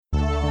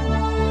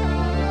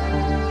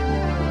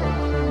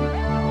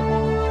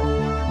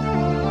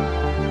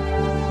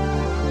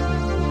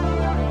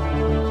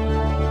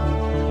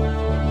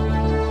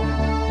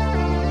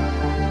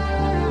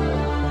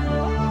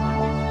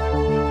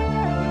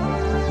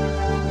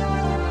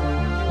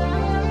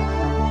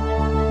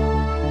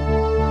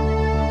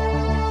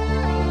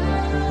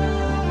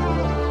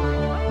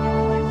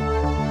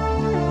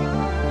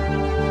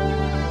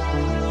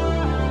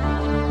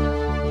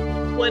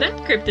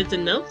Cryptids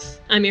and Milks.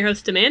 I'm your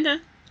host,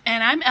 Amanda.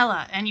 And I'm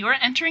Ella, and you're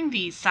entering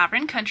the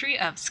sovereign country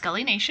of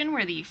Scully Nation,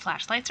 where the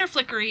flashlights are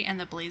flickery and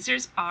the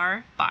blazers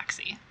are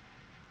boxy.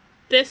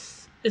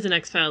 This is an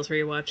X-Files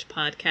Rewatch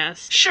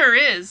podcast. Sure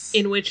is.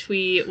 In which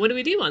what do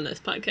we do on this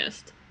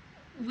podcast?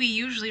 We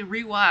usually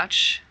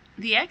rewatch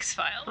the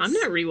X-Files. I'm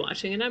not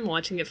rewatching it, I'm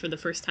watching it for the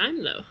first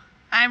time, though.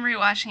 I'm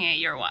rewatching it,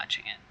 you're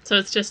watching it. So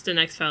it's just an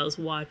X-Files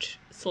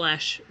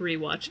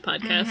watch/rewatch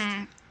podcast.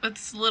 Mm-hmm.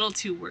 It's a little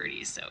too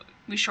wordy, so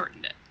we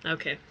shortened it.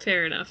 Okay,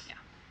 fair enough. Yeah.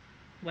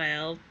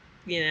 Well,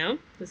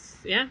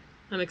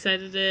 I'm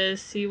excited to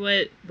see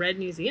what Red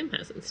Museum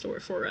has in store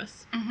for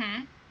us.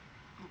 Mm-hmm.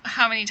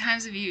 How many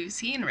times have you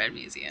seen Red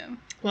Museum?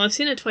 Well, I've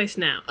seen it twice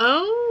now.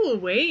 Oh,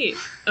 wait.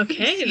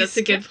 Okay, that's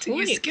a good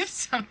point. You skipped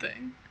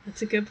something.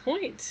 That's a good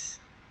point.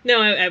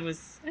 No,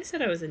 I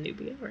said I was a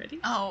newbie already.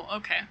 Oh,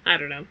 okay. I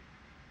don't know.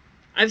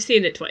 I've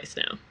seen it twice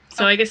now.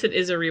 So Okay. I guess it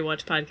is a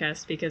rewatch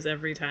podcast because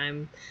every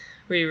time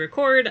we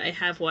record, I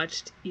have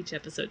watched each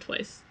episode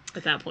twice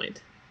at that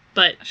point.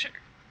 But Sure.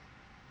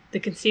 the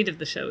conceit of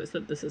the show is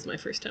that this is my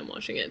first time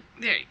watching it.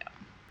 There you go.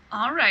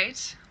 All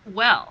right.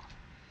 Well,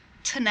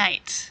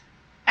 tonight,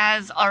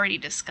 as already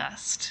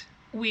discussed,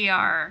 we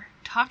are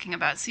talking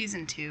about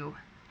Season 2,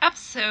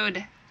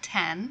 Episode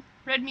 10,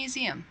 Red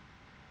Museum.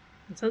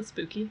 That sounds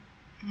spooky.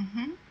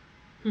 Mm-hmm.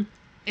 Hmm.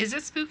 Is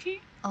it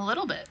spooky? A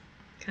little bit.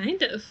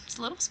 Kind of. It's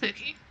a little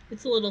spooky.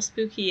 It's a little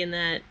spooky in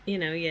that,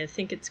 you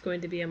think it's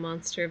going to be a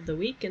monster of the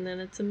week, and then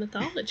it's a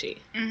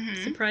mythology.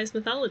 Mm-hmm. Surprise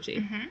mythology.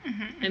 Mm-hmm,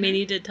 mm-hmm, I mean,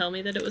 you did tell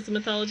me that it was a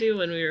mythology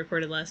when we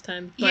recorded last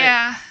time. But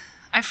yeah,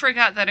 I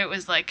forgot that it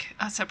was like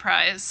a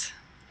surprise.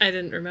 I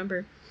didn't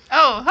remember.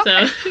 Oh,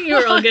 okay. So you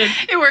were all good.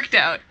 It worked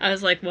out. I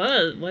was like,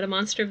 what a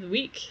monster of the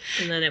week.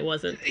 And then it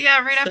wasn't.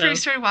 Yeah, right after So- we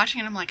started watching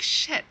it, I'm like,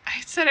 shit,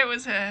 I said it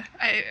was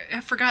I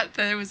forgot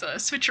that it was a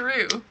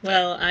switcheroo.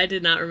 Well, I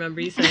did not remember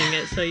you saying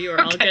it, so you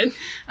were all Okay. good.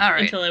 All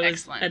right, Until I was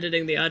excellent.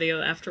 editing the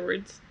audio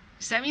afterwards.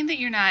 Does that mean that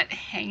you're not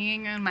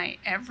hanging on my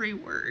every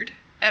word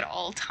at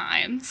all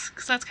times?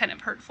 Because that's kind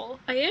of hurtful.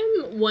 I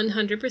am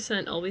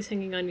 100% always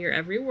hanging on your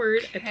every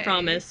word, I Okay,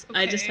 promise.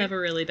 I just okay. have a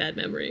really bad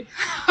memory.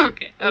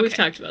 Okay. We've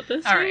talked about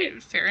this. All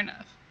right, fair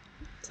enough.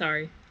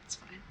 Sorry. It's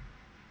fine.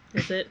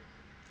 Is it?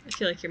 I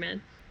feel like you're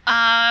mad.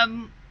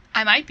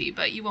 I might be,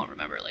 but you won't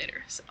remember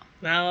later, so.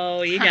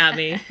 Oh, you got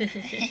me.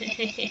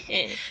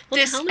 Well,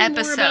 This tell me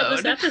more about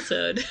this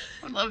episode.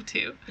 I'd love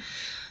to.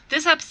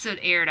 This episode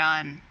aired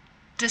on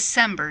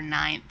December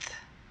 9th,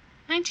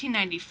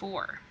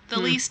 1994. The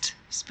least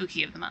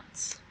spooky of the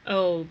months.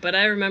 Oh, but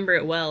I remember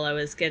it well. I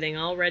was getting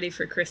all ready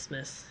for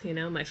Christmas.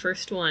 My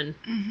first one.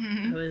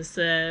 Mm-hmm. I was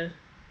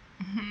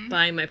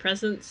buying my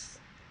presents.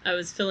 I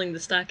was filling the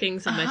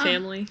stockings of my Uh-huh.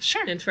 family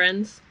Sure. and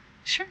friends.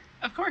 Sure,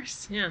 of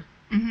course. Yeah.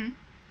 Mm-hmm.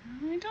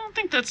 I don't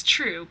think that's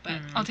true, but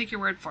I'll take your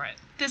word for it.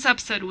 This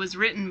episode was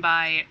written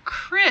by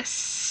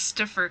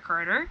Christopher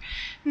Carter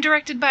and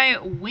directed by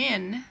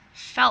Win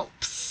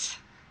Phelps.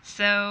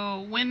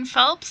 So, Win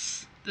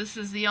Phelps, this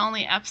is the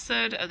only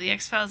episode of The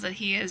X-Files that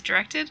he has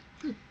directed,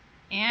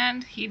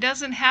 and he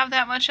doesn't have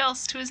that much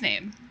else to his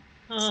name.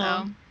 Oh.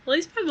 So- Well,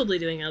 he's probably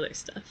doing other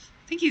stuff.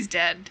 I think he's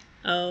dead,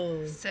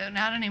 Oh. so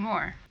not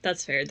anymore.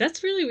 That's fair.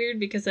 That's really weird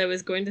because I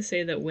was going to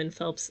say that Win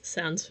Phelps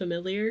sounds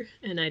familiar,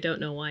 and I don't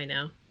know why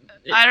now.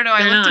 I don't know,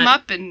 I They're looked him not.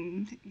 up,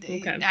 and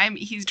Okay.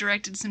 he's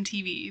directed some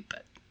TV,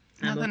 but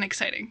I'm nothing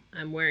exciting.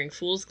 I'm wearing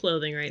fool's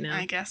clothing right now.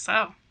 I guess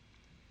so.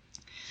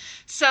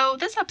 So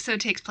this episode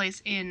takes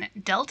place in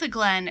Delta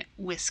Glen,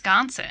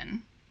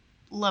 Wisconsin.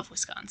 Love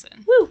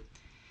Wisconsin. Woo!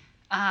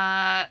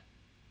 I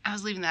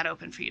was leaving that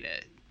open for you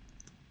to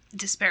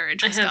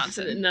disparage I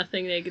Wisconsin. have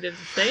nothing negative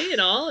to say at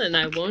all, and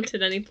I won't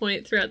at any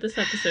point throughout this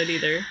episode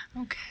either.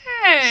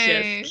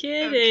 Okay. Just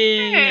kidding.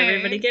 Okay.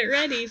 Everybody get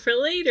ready for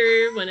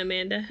later when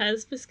Amanda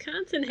has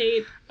Wisconsin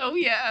hate. Oh,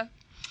 yeah.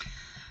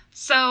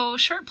 So,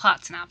 short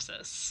plot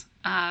synopsis.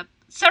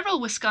 Several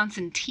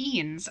Wisconsin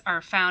teens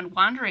are found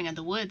wandering in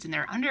the woods in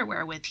their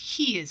underwear with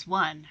 "He is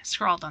one"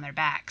 scrawled on their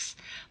backs.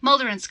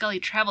 Mulder and Scully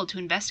travel to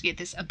investigate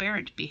this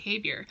aberrant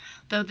behavior,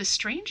 though the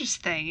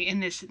strangest thing in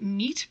this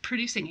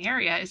meat-producing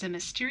area is a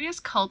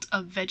mysterious cult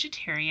of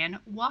vegetarian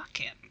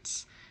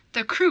walk-ins.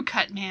 The crew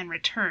cut man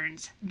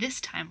returns, this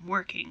time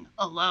working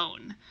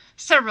alone.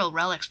 Several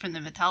relics from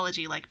the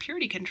mythology like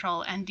purity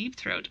control and deep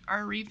throat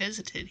are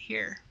revisited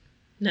here.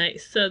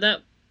 Nice. So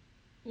that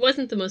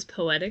wasn't the most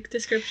poetic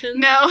description.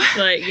 No.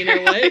 But you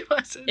know what? It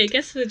wasn't. It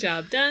gets the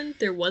job done.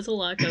 There was a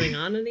lot going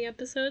on in the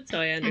episode,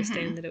 so I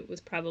understand that it was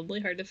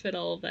probably hard to fit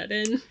all of that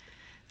in.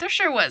 There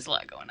sure was a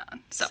lot going on.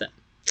 So.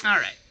 All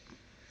right.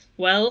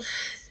 Well,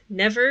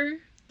 never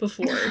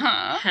before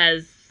Huh?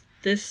 has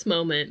this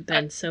moment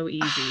been so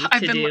easy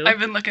I've to been do. I've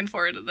been looking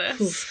forward to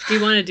this. Oof. Do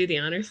you want to do the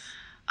honors?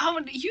 Oh,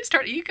 you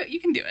start. You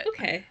can do it.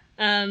 Okay.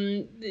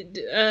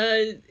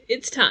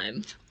 It's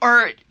time.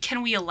 Or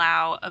can we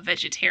allow a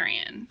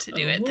vegetarian to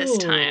do it this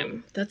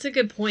time? That's a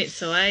good point.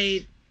 So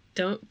I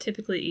don't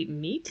typically eat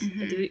meat.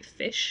 I do eat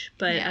fish,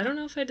 but Yeah. I don't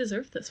know if I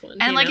deserve this one.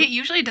 And, you like, know? it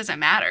usually doesn't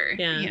matter,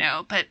 Yeah. you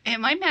know, but it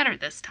might matter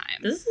this time.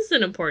 This is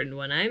an important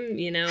one. I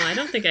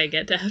don't think I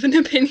get to have an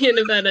opinion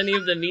about any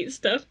of the meat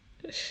stuff.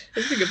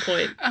 That's a good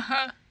point.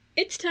 Uh-huh.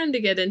 It's time to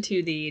get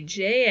into the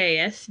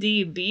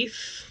JASD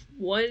beef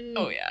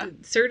Oh, yeah.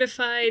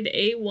 certified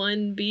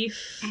A1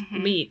 beef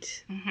Mhm.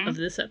 meat Mhm. of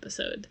this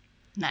episode.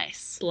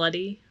 Nice.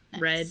 Bloody,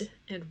 Nice. red,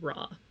 and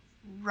raw,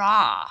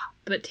 Raw.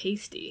 but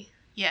tasty.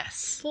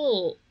 Yes.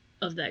 Full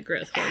of that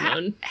growth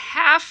hormone.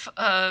 Half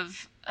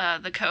of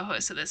the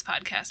co-hosts of this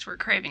podcast were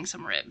craving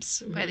some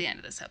ribs by the end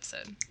of this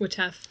episode. Which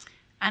half?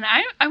 And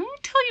I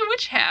won't tell you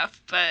which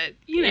half, but,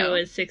 you know. It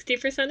was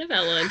 60% of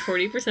Ella and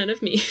 40%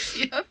 of me.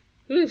 Yep.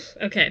 Oof.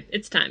 Okay,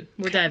 it's time.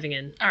 We're diving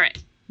in. All right.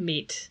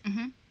 Meat.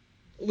 Mhm.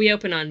 We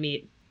open on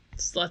meat.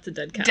 Just lots of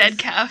dead cows. Dead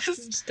cows.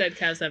 Just dead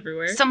cows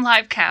everywhere. Some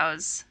live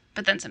cows,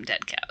 but then some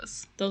dead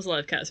cows. Those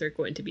live cows are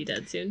going to be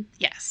dead soon.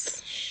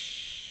 Yes.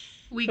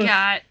 We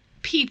got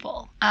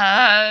people,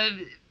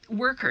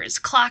 workers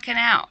clocking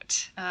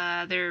out.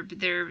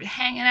 They're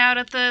hanging out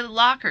at the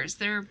lockers.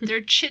 They're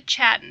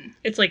chit-chatting.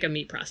 It's like a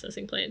meat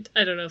processing plant.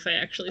 I don't know if I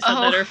actually said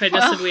Oh, that or if I just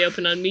well. said we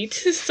open on meat.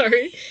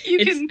 Sorry. You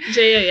It's can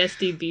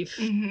JASD beef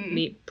Mhm.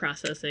 meat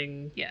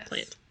processing Yes.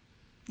 plant.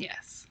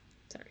 Yes.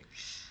 Sorry.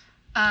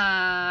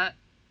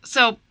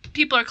 So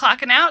people are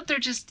clocking out. They're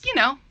just,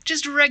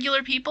 just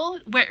regular people,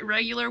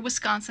 regular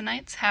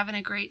Wisconsinites having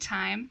a great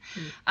time.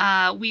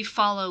 We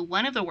follow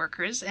one of the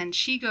workers, and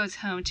she goes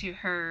home to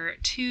her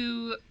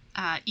two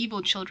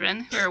evil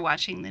children who are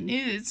watching the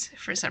news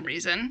for some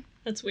reason.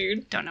 That's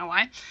weird. Don't know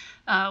why.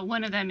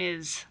 One of them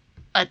is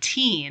a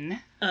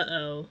teen.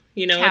 Uh-oh.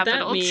 You know what that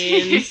Capital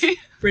means? T.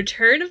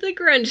 Return of the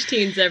grunge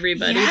teens,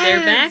 everybody. Yes.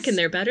 They're back and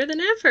they're better than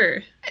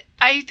ever.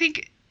 I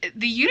think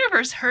the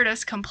universe heard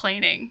us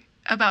complaining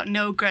about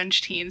no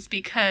grunge teens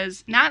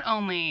because not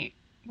only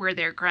were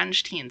there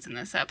grunge teens in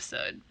this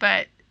episode,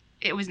 but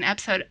it was an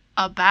episode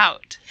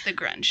about the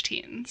grunge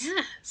teens.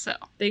 Yeah. So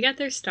They got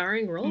their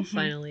starring role Mhm.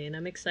 finally, and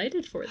I'm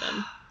excited for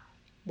them.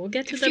 We'll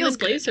get to It them in feels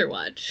good. Blazer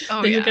Watch.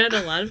 Oh, They've yeah. got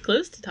a lot of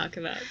clothes to talk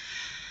about.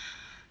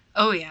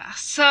 Oh, yeah.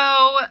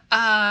 So,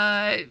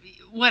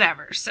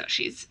 whatever. So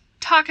she's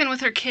talking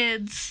with her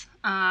kids.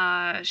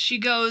 She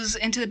goes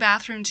into the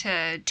bathroom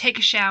to take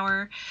a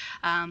shower.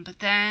 But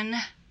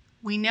then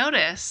we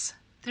notice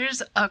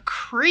there's a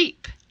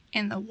creep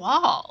in the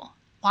wall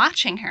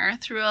watching her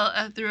through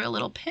a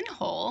little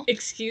pinhole.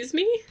 Excuse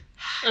me?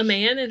 A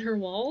man in her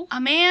wall? A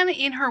man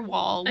in her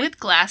wall with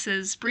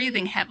glasses,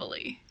 breathing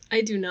heavily.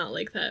 I do not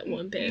like that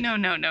one bit. No.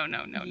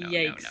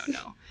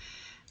 Yikes.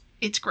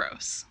 It's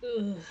gross.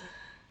 Ugh.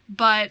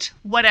 But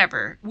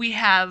whatever. We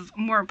have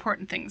more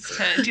important things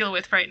to deal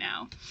with right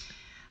now.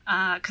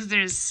 Because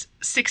there's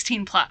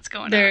 16 plots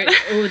going on.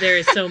 There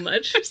is so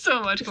much. There's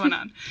so much going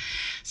on.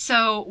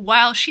 So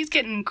while she's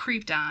getting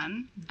creeped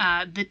on,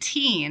 the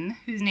teen,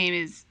 whose name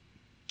is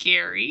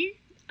Gary,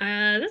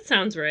 That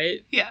sounds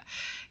right.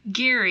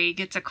 Gary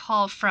gets a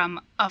call from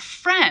a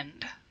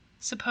friend,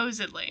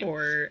 supposedly.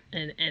 Or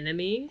an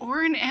enemy.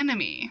 Or an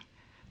enemy.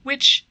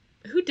 Which,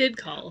 Who did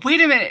call?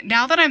 wait a minute,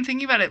 now that I'm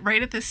thinking about it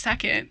right at this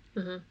second,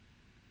 Uh-huh.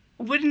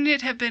 wouldn't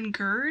it have been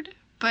Gerd?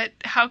 But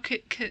how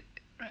could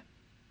oh,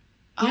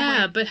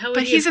 Yeah, wait. but how would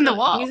But he he's have in the called-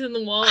 wall. He's in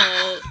the wall.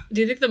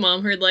 Do you think the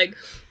mom heard like,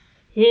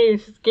 "Hey,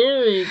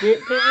 Gary, get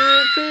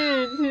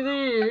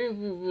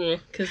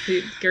because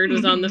Gerd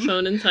was on the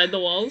phone inside the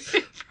walls?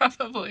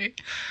 Probably.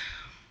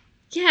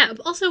 Yeah.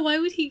 Also, why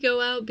would he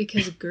go out?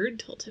 Because Gerd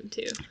told him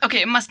to.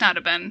 Okay, it must not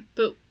have been.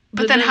 But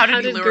But then how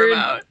did he lure him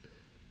out?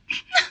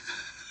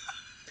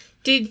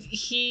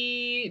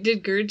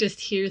 Did Gerd just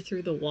hear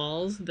through the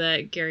walls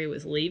that Gary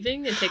was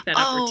leaving and take that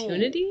Oh.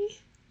 opportunity?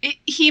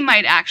 He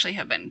might actually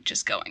have been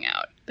just going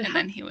out, But and how-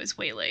 then he was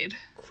waylaid.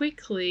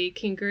 Quickly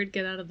can Gerd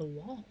get out of the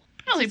wall?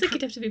 Really Seems like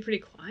he'd have to be pretty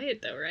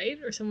quiet though, right?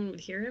 Or someone would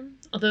hear him.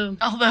 Although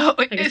Although,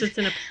 I guess it's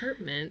an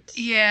apartment,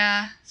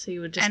 yeah, so you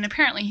would just. and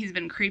apparently he's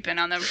been creeping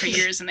on them for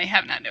years, and they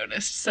have not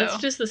noticed. So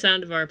That's just the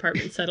sound of our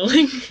apartment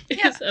settling.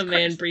 Yeah, It's a of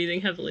man course.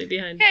 breathing heavily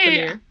behind Yeah, the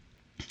yeah, mirror.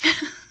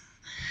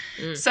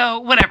 So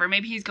whatever,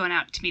 maybe he's going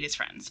out to meet his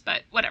friends,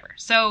 but whatever.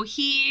 So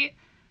he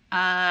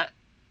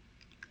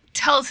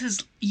tells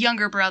his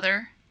younger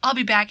brother, "I'll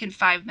be back in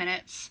 5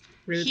 minutes."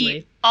 Rudely.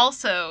 He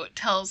also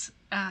tells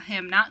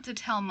him not to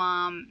tell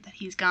Mom that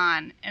he's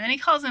gone, and then he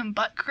calls him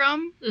Butt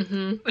Crumb,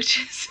 Mm-hmm. which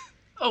is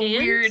a And?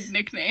 weird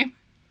nickname.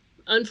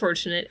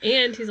 Unfortunate.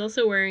 And he's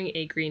also wearing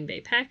a Green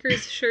Bay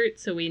Packers shirt,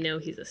 so we know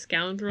he's a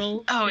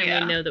scoundrel. Oh, and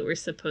yeah. we know that we're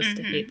supposed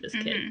to hate this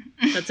kid.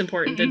 Mhm. That's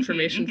important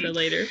information for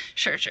later.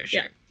 Sure.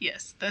 Yeah.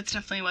 Yes, that's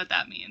definitely what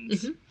that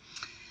means.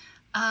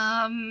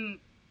 Mhm.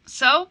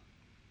 So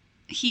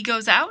he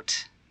goes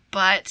out,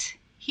 but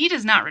he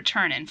does not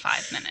return in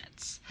 5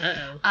 minutes.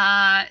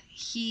 Uh-oh.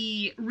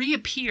 He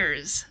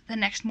reappears the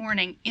next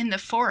morning in the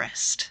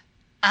forest,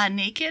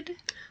 naked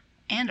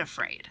and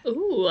afraid.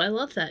 Ooh, I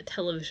love that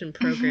television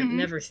program. Mhm.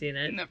 Never seen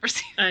it. Never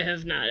seen. I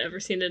have not ever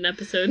seen an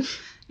episode.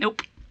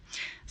 Nope.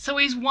 So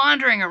he's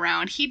wandering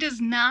around. He does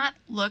not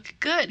look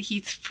good.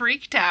 He's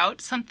freaked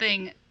out.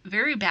 Something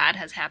very bad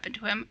has happened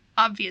to him.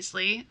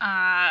 Obviously,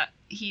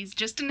 he's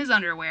just in his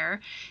underwear.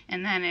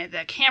 And then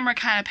the camera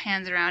kind of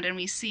pans around and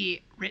we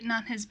see written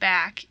on his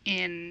back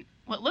in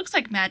what looks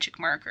like magic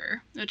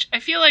marker, which I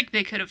feel like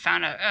they could have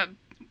found a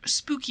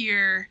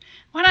spookier...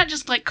 Why not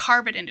just, like,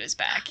 carve it into his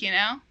back, you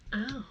know?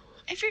 Oh.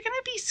 If you're gonna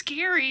be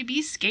scary,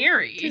 be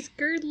scary. Because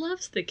Gerd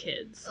loves the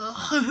kids.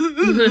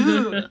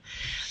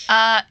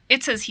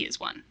 It says he is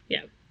one.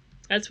 Yeah,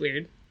 that's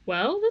weird.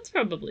 Well, that's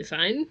probably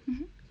fine.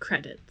 Mm-hmm.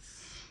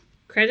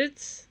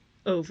 Credits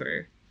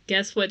over.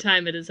 Guess what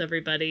time it is,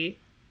 everybody?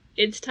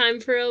 It's time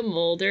for a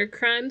Mulder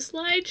crime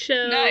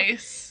slideshow.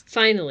 Nice.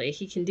 Finally,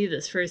 he can do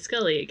this for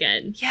Scully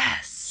again.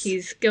 Yes.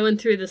 He's going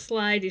through the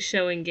slide. He's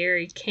showing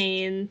Gary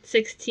Kane,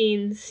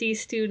 16, C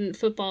student,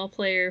 football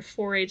player,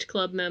 4-H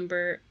club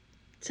member.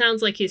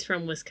 Sounds like he's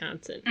from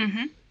Wisconsin.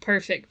 Mm-hmm.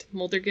 Perfect.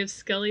 Mulder gives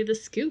Scully the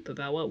scoop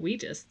about what we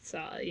just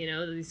saw. You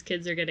know, these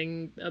kids are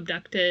getting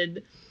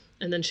abducted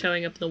and then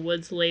showing up in the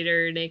woods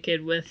later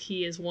naked with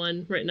 "He is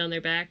one" written on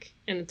their back.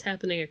 And it's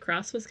happening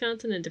across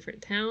Wisconsin in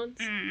different towns.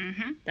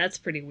 Mm-hmm. That's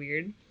pretty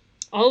weird.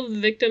 All of the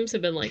victims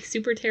have been, like,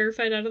 super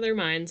terrified out of their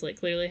minds. Like,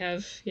 clearly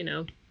have, you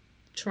know,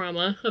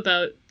 trauma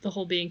about the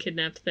whole being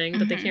kidnapped thing.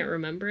 But they can't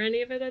remember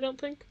any of it, I don't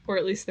think. Or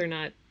at least they're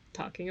not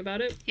talking about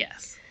it.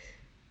 Yes.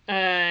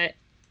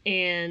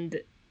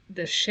 And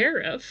the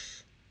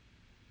sheriff,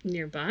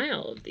 nearby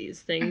all of these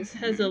things,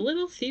 has a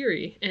little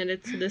theory, and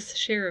it's this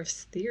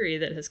sheriff's theory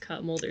that has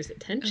caught Mulder's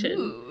attention.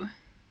 Ooh.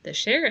 The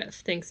sheriff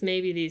thinks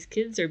maybe these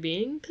kids are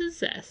being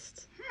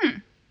possessed.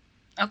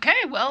 Okay,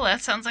 well,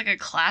 that sounds like a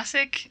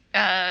classic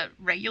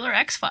regular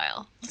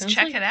X-File. Let's Sounds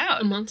check like it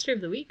out. A monster of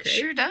the week, right?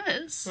 Sure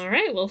does. All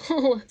right, well,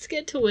 let's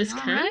get to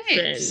Wisconsin.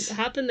 All right.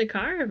 Hop in the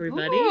car,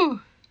 everybody.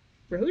 Ooh.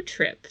 Road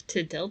trip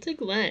to Delta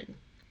Glen.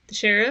 The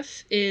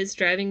sheriff is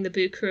driving the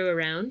Boo Crew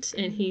around,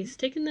 and he's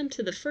taken them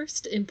to the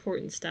first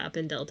important stop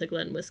in Delta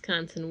Glen,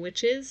 Wisconsin,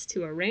 which is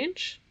to a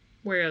ranch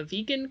where a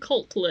vegan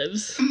cult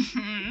lives.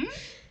 Mm-hmm.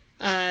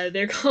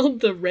 They're called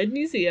the Red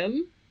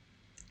Museum.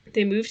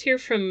 They moved here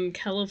from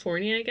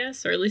California, I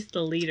guess, or at least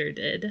the leader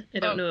did. I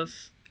don't know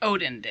if...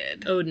 Odin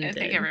did. I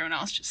think everyone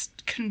else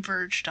just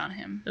converged on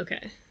him.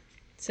 Okay.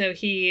 So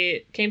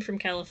he came from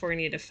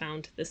California to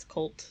found this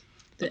cult.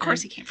 Of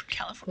course he came from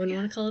California.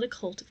 Wouldn't want to call it a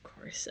cult, of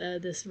course.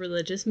 This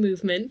religious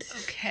movement.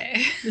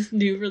 Okay. This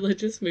new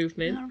religious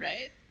movement. All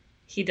right.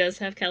 He does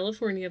have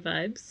California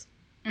vibes.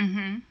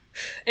 Mm-hmm.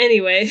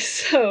 Anyway,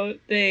 so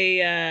they,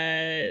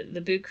 the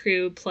Boo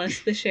Crew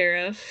plus the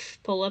sheriff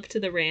pull up to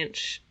the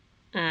ranch,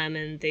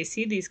 and they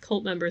see these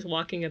cult members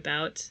walking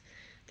about.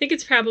 I think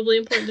it's probably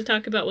important to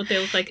talk about what they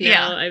look like now.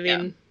 Yeah, I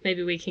mean,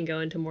 maybe we can go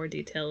into more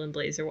detail in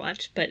Blazer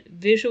Watch, but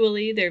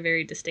visually they're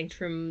very distinct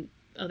from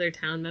other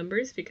town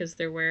members because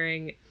they're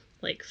wearing,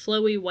 like,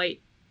 flowy white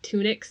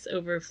tunics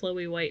over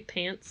flowy white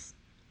pants,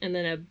 and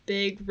then a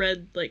big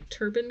red, like,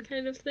 turban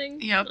kind of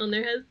thing on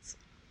their heads.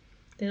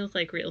 They look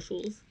like real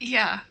fools.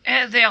 Yeah,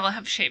 and they all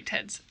have shaved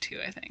heads, too,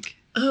 I think.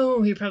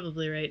 Oh, you're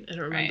probably right. I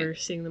don't remember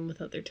seeing them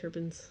without their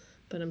turbans,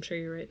 but I'm sure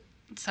you're right.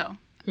 So,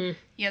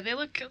 yeah, they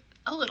look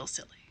a little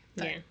silly.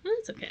 Yeah, well,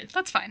 that's okay.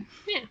 That's fine.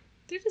 Yeah,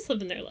 they're just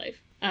living their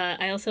life.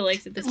 I also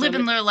like that this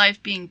living their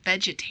life being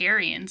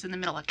vegetarians in the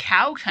middle of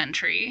cow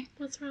country.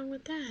 What's wrong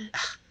with that?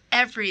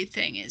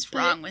 Everything is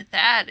wrong with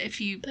that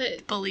if you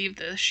believe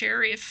the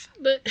sheriff.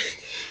 But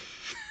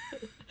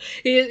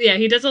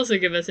he does also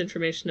give us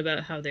information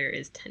about how there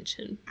is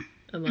tension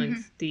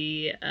amongst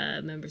the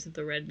members of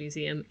the Red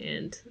Museum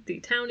and the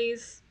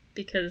townies,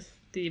 because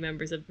the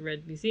members of the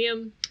Red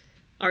Museum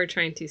are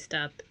trying to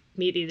stop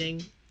meat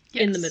eating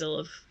in the middle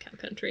of cow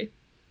country.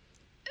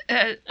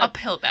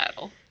 Uphill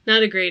battle.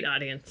 Not a great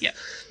audience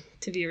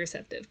to be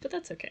receptive, but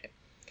that's okay.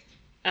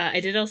 I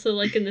did also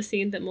like in the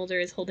scene that Mulder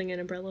is holding an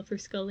umbrella for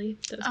Scully.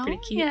 That was pretty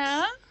cute.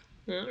 Yeah.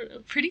 I don't know.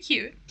 Pretty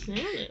cute. I don't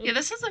know. Yeah,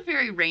 this is a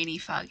very rainy,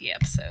 foggy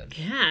episode.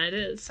 Yeah, it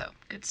is. So,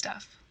 good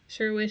stuff.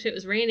 Sure wish it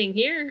was raining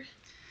here.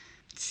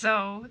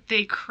 So,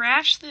 they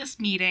crash this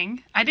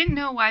meeting. I didn't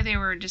know why they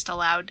were just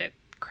allowed to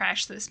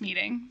crash this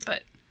meeting,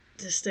 but...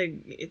 it's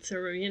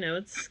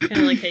kind of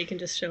like how you can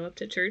just show up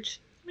to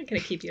church. I'm not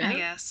going to keep you out.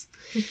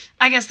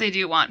 I guess they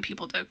do want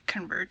people to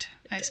convert,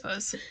 I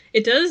suppose.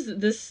 It does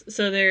this,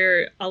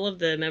 so all of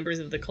the members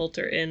of the cult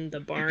are in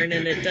the barn,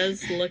 and it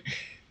does look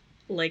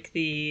like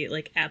the,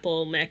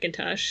 Apple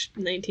Macintosh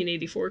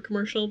 1984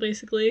 commercial,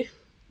 basically.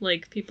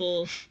 Like,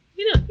 people,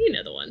 you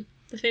know the one,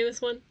 the famous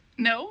one.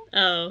 No?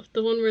 Oh,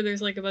 the one where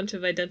there's, a bunch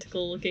of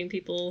identical looking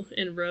people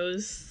in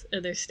rows,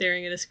 and they're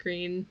staring at a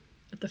screen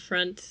at the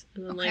front,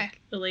 and then,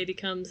 a lady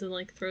comes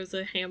and, throws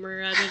a hammer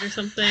at it or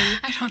something.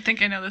 I don't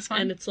think I know this one.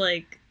 And it's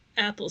like,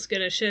 Apple's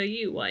gonna show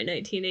you why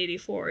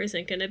 1984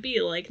 isn't gonna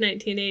be like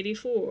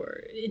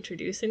 1984.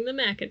 Introducing the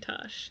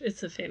Macintosh.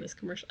 It's a famous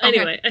commercial. Okay.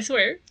 Anyway, I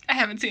swear. I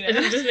haven't seen it. I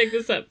didn't just make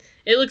this up.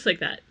 It looks like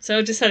that.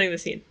 So just setting the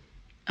scene.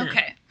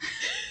 Okay.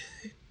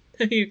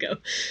 There you go.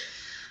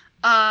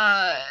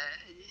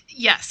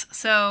 Yes.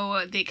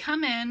 So they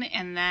come in,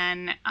 and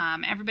then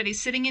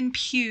everybody's sitting in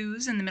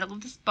pews in the middle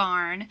of this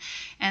barn.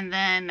 And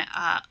then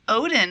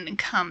Odin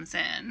comes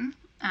in,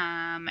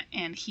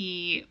 and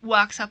he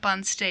walks up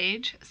on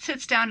stage,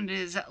 sits down at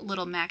his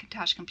little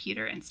Macintosh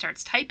computer, and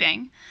starts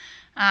typing.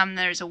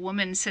 There's a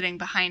woman sitting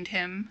behind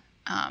him,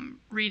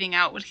 reading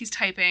out what he's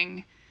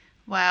typing,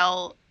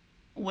 while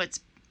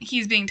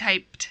he's being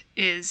typed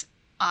is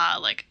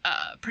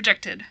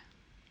projected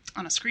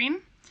on a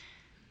screen.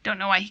 Don't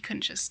know why he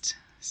couldn't just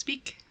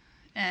speak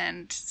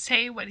and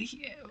say what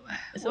he...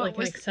 Is it like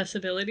an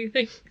accessibility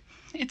thing?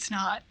 It's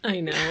not. I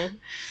know.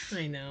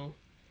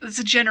 It's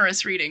a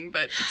generous reading,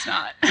 but it's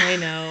not. I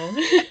know.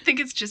 I think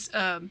it's just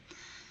a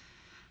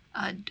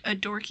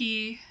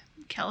dorky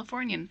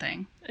Californian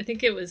thing. I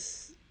think it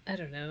was, I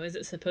don't know, is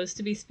it supposed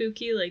to be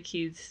spooky? Like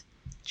he's...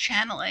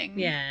 channeling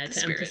to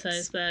spirits.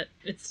 Emphasize that.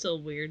 It's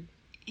still weird.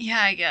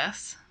 Yeah, I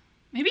guess.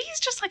 Maybe he's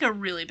just like a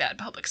really bad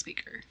public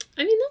speaker.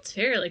 I mean, that's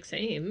fair, like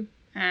same.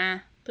 Eh.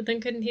 But then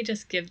couldn't he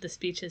just give the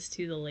speeches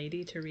to the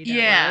lady to read out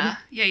loud?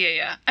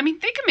 Yeah. I mean,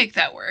 they can make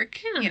that work.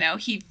 Yeah. You know,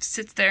 he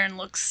sits there and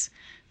looks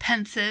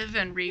pensive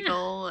and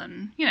regal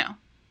and, you know.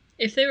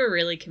 If they were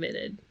really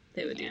committed,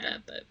 they would do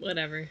that, but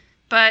whatever.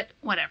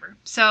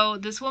 So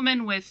this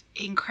woman with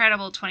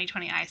incredible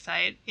 20/20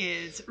 eyesight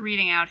is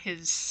reading out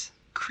his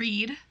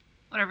creed,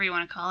 whatever you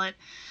want to call it.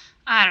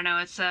 I don't know.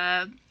 It's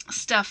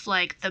stuff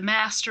like the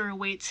master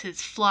awaits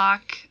his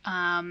flock.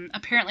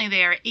 Apparently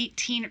they are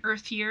 18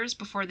 Earth years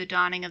before the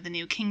dawning of the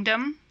new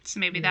kingdom. So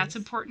maybe that's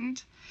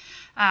important.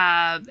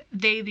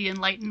 They, the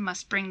enlightened,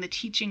 must bring the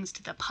teachings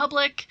to the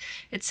public,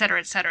 etc.,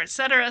 etc.,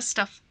 etc.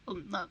 Stuff,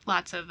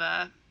 lots of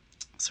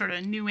sort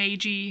of new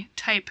agey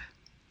type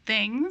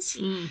things.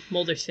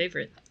 Mulder's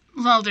favorite.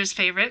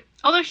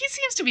 Although he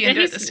seems to be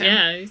into it this time.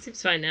 Yeah, he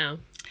seems fine now.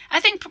 I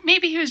think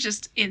maybe he was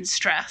just in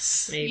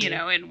stress, maybe.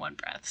 in one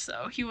breath.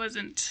 So he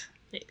wasn't...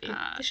 Maybe.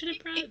 They should have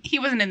brought... He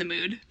wasn't in the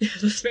mood.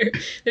 That's fair.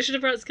 They should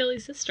have brought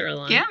Scully's sister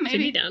along. Yeah,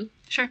 maybe. She'd be down.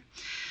 Sure.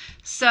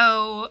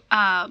 So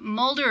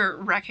Mulder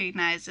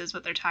recognizes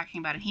what they're talking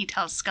about, and he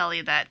tells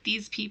Scully that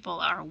these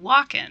people are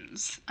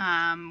walk-ins,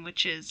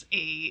 which is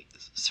a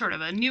sort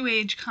of a new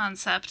age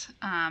concept.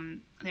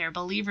 They're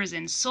believers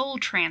in soul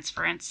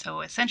transference,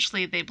 so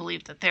essentially they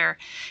believe that they're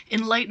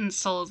enlightened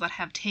souls that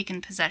have taken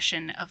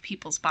possession of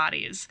people's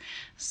bodies.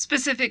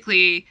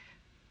 Specifically,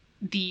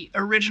 the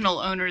original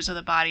owners of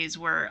the bodies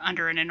were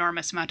under an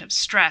enormous amount of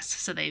stress,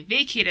 so they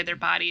vacated their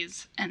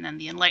bodies, and then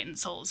the enlightened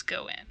souls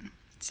go in.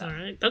 So. All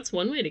right, that's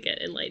one way to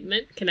get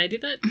enlightenment. Can I do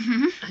that?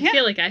 Mm-hmm. I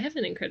feel like I have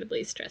an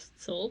incredibly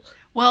stressed soul.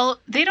 Well,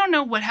 they don't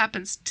know what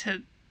happens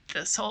to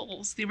the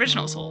souls, the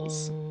original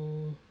souls.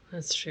 Oh,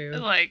 that's true.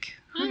 Like,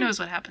 who knows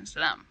what happens to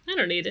them? I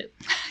don't need it.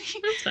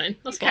 That's fine.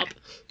 I'll swap.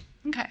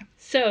 Okay.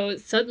 So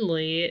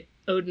suddenly,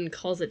 Odin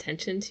calls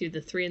attention to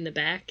the three in the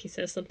back. He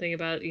says something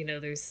about,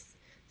 there's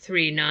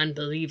 3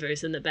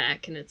 non-believers in the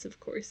back, and it's, of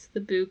course,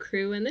 the Boo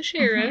Crew and the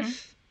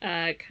Sheriff.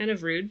 Mm-hmm. Kind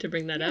of rude to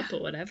bring that up,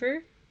 but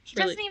whatever. He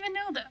doesn't even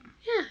know them.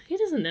 Yeah, he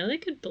doesn't know. They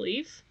could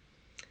believe.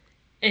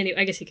 Anyway,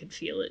 I guess he could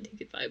feel it. He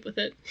could vibe with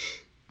it.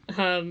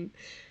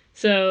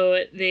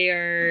 So they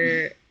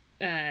are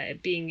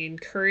being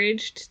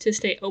encouraged to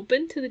stay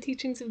open to the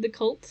teachings of the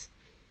cult.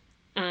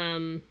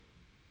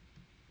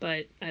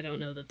 But I don't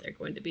know that they're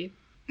going to be.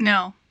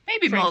 No.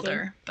 Maybe Frankly.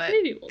 Mulder, but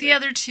Maybe Mulder. The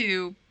other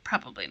two,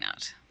 probably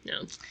not.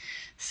 No.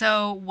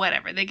 So,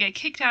 whatever. They get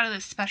kicked out of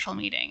this special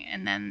meeting,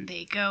 and then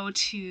they go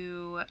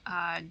to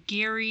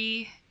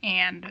Gary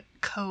and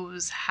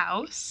Ko's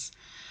house.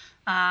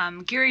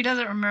 Gary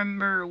doesn't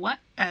remember what...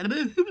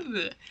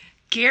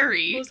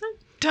 Gary What was that?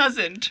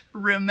 doesn't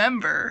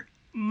remember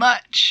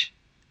much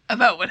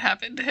about what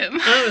happened to him.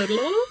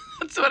 Oh,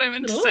 That's what I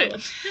meant to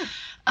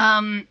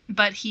say.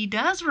 But he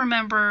does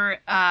remember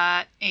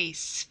a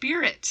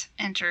spirit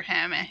enter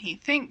him, and he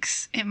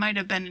thinks it might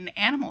have been an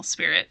animal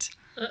spirit.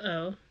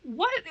 Uh-oh.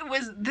 What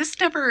was this?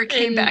 Never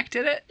came back,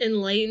 did it?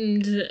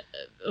 Enlightened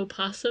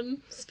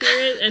opossum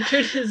spirit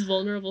entered his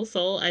vulnerable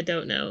soul? I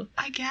don't know.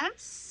 I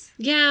guess.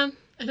 Yeah,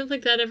 I don't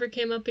think that ever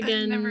came up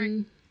again.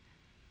 I'm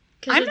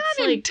Because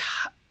not in...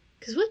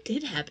 Because what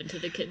did happen to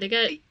the kid? They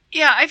got...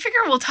 Yeah, I figure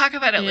we'll talk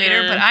about it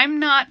later, Yeah. but I'm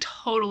not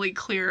totally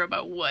clear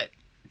about what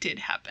did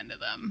happen to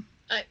them.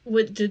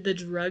 What did the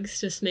drugs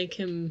just make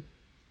him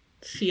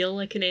feel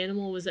like an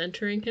animal was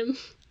entering him?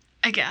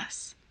 I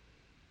guess.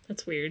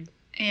 That's weird.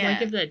 Yeah. Why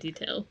give that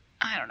detail?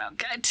 I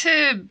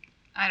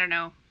don't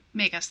know.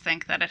 Make us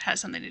think that it has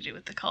something to do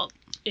with the cult.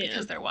 Yeah.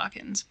 Because they're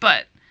walk-ins.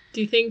 But... Do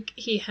you think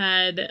he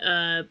had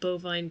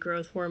bovine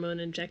growth hormone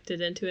injected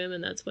into him,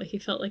 and that's why he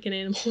felt like an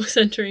animal was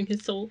entering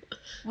his soul?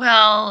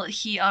 Well,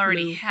 he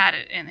already had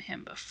it in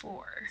him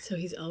before. So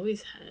he's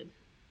always had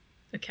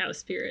a cow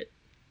spirit.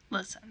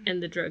 Listen.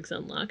 And the drugs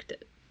unlocked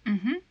it.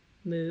 Mm-hmm.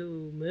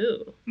 Moo, moo.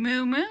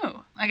 Moo,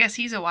 moo. I guess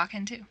he's a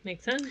walk-in, too.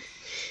 Makes sense.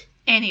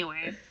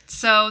 Anyway,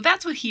 so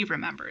that's what he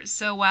remembers.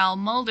 So while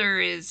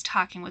Mulder is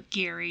talking with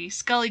Gary,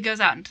 Scully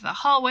goes out into the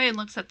hallway and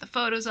looks at the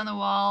photos on the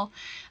wall,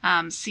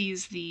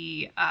 sees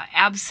the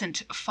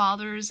absent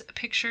father's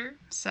picture.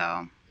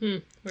 So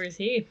Where is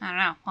he? I don't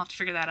know. We'll have to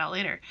figure that out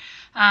later.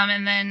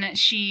 And then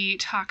she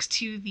talks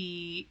to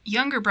the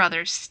younger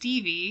brother,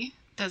 Stevie.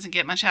 Doesn't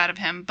get much out of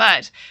him,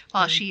 but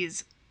while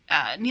she's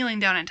kneeling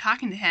down and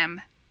talking to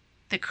him,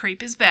 the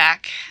creep is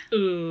back.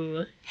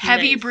 Ooh.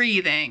 Heavy nice.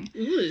 breathing.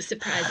 Ooh,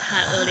 surprise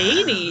hot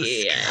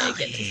lady. I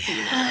get to see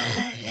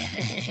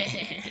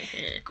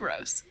that.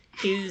 Gross.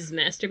 He's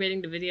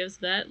masturbating to videos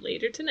of that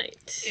later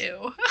tonight.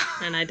 Ew.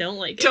 And I don't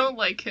like it. Don't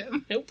like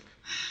him. Nope.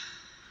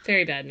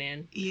 Very bad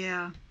man.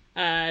 Yeah.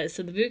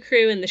 So the boot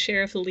crew and the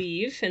sheriff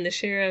leave, and the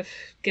sheriff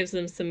gives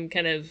them some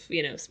kind of,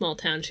 small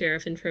town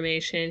sheriff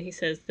information. He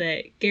says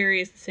that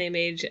Gary is the same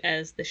age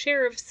as the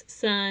sheriff's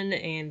son,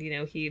 and,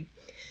 he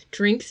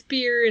drinks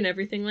beer and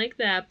everything like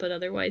that, but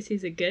otherwise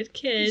he's a good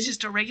kid. He's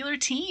just a regular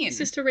teen. He's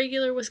just a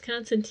regular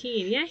Wisconsin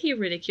teen. Yeah, he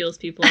ridicules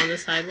people on the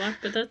sidewalk,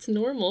 but that's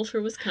normal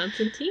for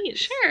Wisconsin teens.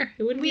 Sure.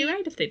 It wouldn't be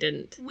right if they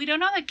didn't. We don't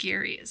know that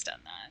Gary has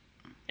done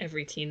that.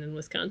 Every teen in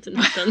Wisconsin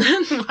has done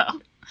that.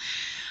 Well,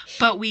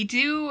 but we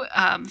do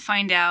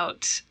find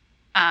out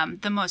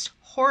the most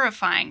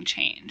horrifying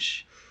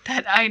change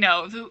that I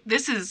know.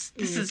 This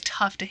is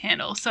tough to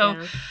handle.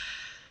 So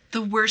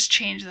the worst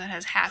change that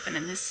has happened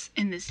in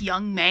this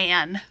young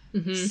man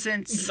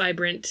since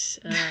vibrant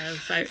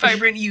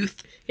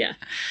youth. Yeah.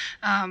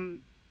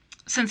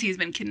 Since he's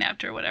been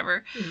kidnapped or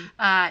whatever,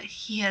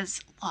 he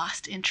has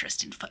lost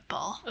interest in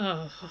football.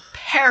 Oh.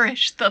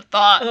 Perish the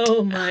thought.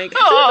 Oh my god.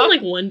 It's been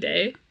like one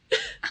day.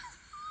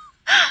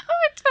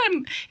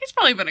 It's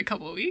probably been a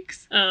couple of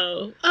weeks.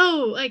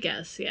 Oh, I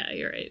guess. Yeah,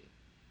 you're right.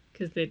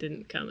 Because they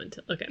didn't come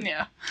until... Okay.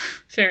 Yeah.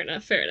 Fair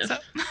enough. So.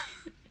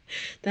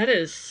 That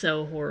is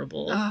so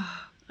horrible.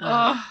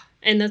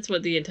 And that's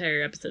what the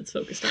entire episode's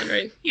focused on,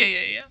 right?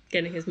 Yeah.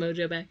 Getting his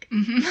mojo back.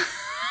 Mm-hmm.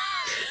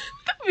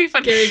 That would be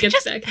fun. Gary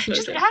gets back his mojo.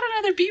 Just add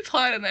another B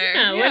plot in there.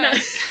 Yeah, why not?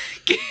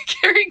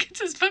 Gary gets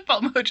his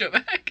football mojo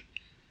back.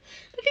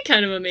 That'd be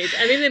kind of amazing.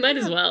 I mean, they might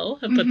as well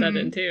have put that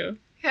in, too.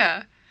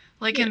 Yeah.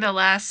 Like in the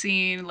last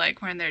scene,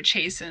 like when they're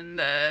chasing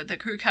the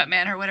crew cut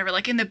man or whatever,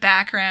 like in the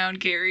background,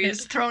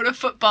 Gary's throwing a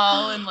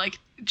football and like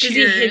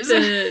cheers.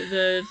 Does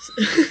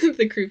he hit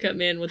the crew cut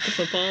man with the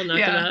football and knock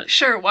him out?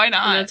 Sure, why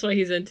not? And that's why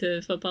he's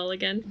into football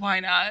again? Why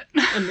not?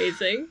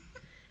 Amazing.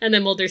 And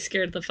then Mulder's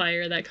scared of the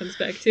fire, that comes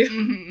back too.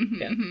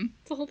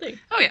 It's the whole thing.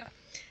 Oh yeah.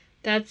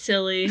 That's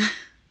silly.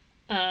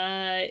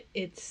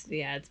 It's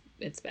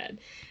bad.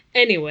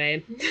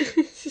 Anyway,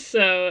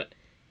 so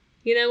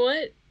you know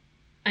what?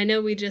 I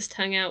know we just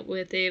hung out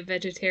with a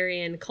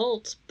vegetarian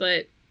cult,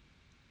 but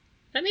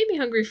that made me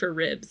hungry for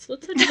ribs.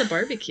 Let's head to the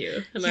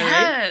barbecue. Am I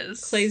right?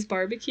 Clay's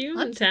Barbecue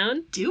in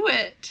town. Do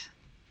it.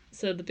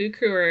 So the boot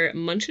crew are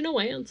munching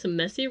away on some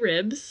messy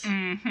ribs.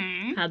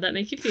 Mm-hmm. How'd that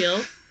make you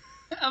feel?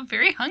 I'm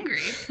very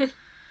hungry.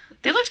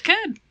 They looked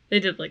good. They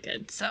did look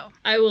good. So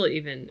I will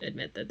even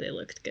admit that they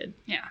looked good.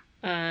 Yeah.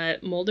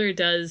 Mulder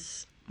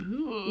does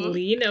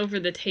lean over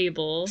the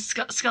table.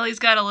 Scully's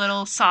got a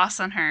little sauce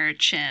on her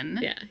chin.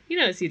 Yeah,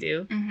 as you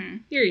do. Mm-hmm.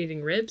 You're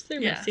eating ribs.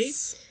 They're messy.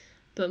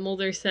 But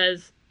Mulder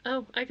says,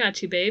 "Oh, I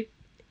got you, babe."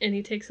 And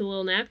he takes a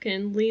little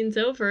napkin, leans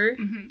over.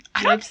 Mm-hmm.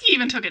 I don't think he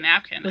even took a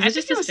napkin. Was I it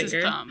just think it was his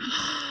his thumb.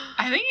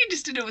 I think he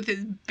just did it with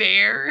his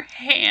bare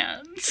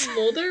hands.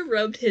 Mulder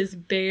rubbed his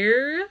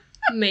bare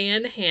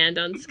man hand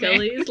on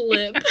Scully's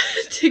lip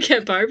to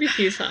get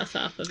barbecue sauce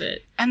off of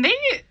it. And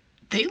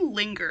they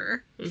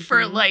linger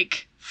for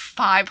like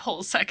 5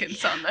 whole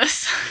seconds on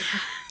this.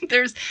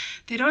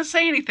 They don't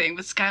say anything,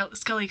 but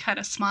Scully kind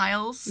of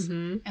smiles,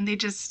 and they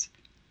just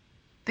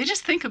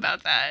think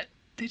about that.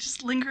 They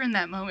just linger in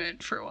that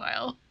moment for a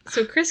while.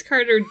 So Chris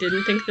Carter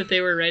didn't think that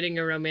they were writing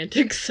a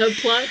romantic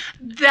subplot?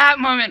 That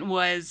moment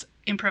was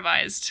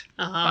improvised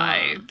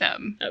by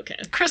them. Okay.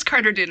 Chris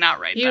Carter did not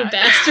write that. You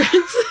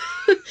bastards.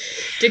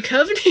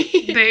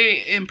 Duchovny.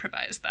 They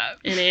improvised that.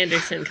 And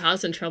Anderson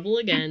causing trouble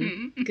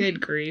again. Good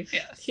grief.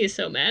 Yes. He's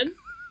so mad.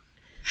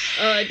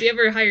 Do you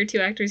ever hire 2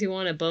 actors who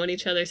want to bone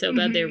each other so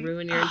bad they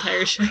ruin your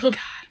entire show? My God.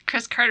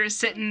 Chris Carter's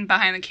sitting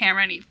behind the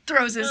camera and he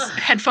throws his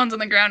headphones on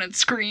the ground and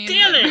screams.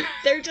 Damn it!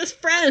 They're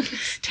just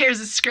friends. Tears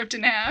his script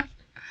in half.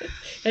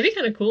 That'd be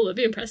kind of cool. That'd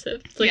be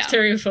impressive. It's like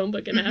tearing a phone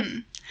book in half.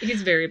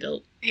 He's very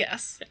built.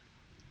 Yes. Yeah.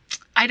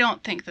 I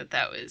don't think that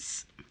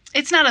was...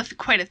 It's not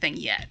quite a thing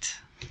yet.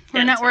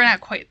 We're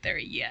not quite there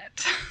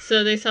yet.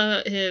 So they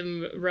saw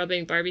him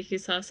rubbing barbecue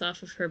sauce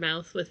off of her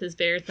mouth with his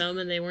bare thumb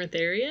and they weren't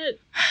there yet?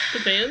 The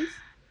fans?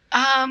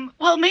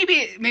 Well,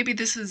 maybe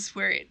this is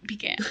where it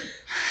began,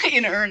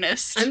 in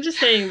earnest. I'm just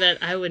saying that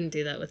I wouldn't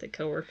do that with a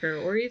coworker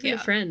or even a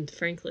friend,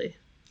 frankly.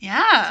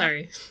 Yeah.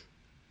 Sorry.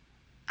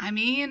 I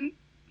mean,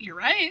 you're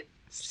right.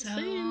 So,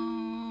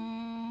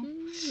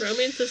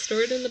 romance is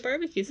stored in the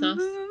barbecue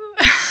sauce.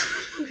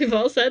 We've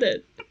all said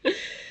it.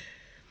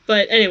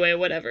 But anyway,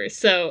 whatever.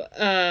 So,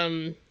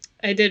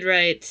 I did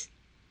write,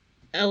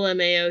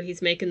 LMAO,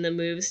 he's making the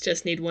moves,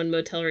 just need 1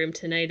 motel room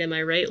tonight, am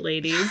I right,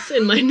 ladies?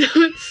 In my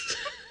notes.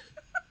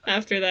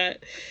 After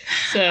that.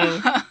 So,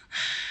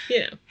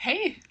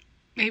 Hey,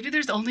 maybe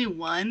there's only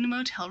 1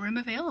 motel room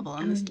available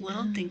in this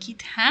little dinky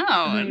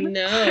town.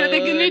 No. What are they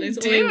going to do?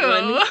 There's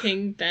only 1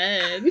 king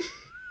bed.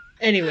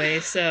 Anyway,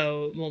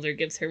 so Mulder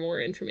gives her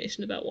more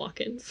information about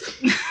walk-ins.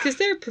 Because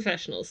they're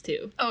professionals,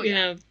 too. Oh, You yeah.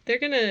 know, they're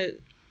going to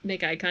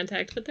make eye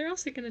contact, but they're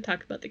also going to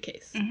talk about the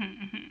case.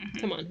 Mm-hmm.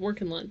 Come on,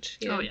 work and lunch.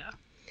 You know? Oh, yeah.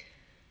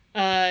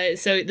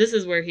 So this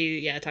is where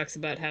he, talks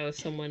about how if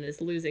someone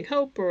is losing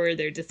hope or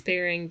they're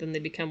despairing, then they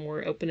become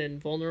more open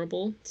and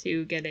vulnerable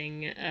to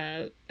getting,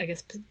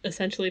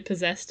 essentially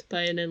possessed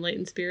by an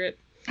enlightened spirit.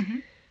 Mm-hmm.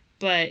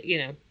 But,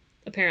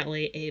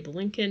 apparently Abe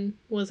Lincoln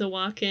was a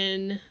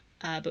walk-in,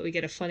 but we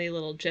get a funny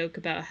little joke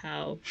about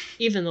how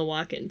even the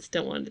walk-ins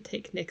don't want to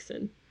take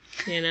Nixon,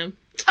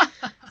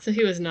 So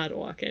he was not a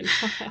walk-in.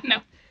 No.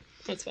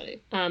 That's funny.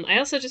 I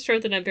also just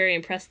wrote that I'm very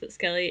impressed that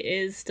Scully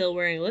is still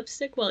wearing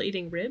lipstick while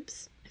eating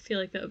ribs. I feel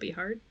like that would be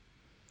hard.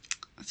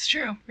 That's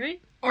true.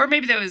 Right? Or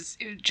maybe that was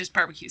just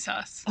barbecue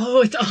sauce.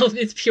 Oh,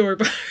 it's pure.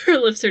 Her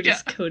lips are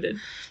just coated.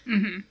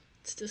 Mm-hmm.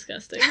 It's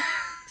disgusting.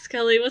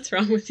 Scully, what's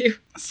wrong with you?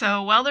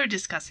 So while they're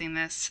discussing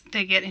this,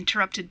 they get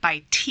interrupted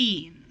by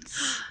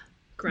teens.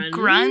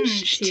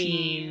 Grunge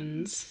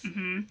teens.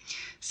 Mm-hmm.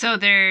 So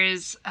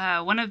there's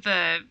one of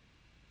the...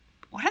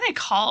 What are they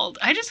called?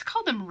 I just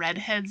called them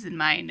redheads in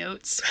my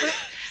notes.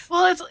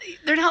 Well,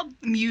 they're not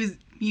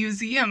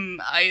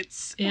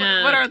museum-ites.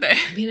 Yeah. What are they?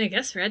 I mean, I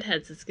guess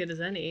redheads as good as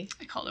any.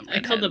 I call them I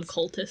redheads. call them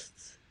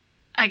cultists.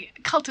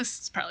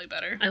 Cultists is probably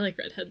better. I like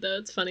redhead, though.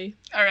 It's funny.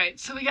 All right,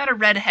 so we got a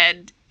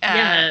redhead.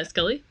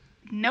 Scully?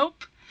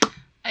 Nope.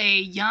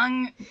 A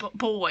young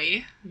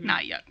boy, Mm-hmm.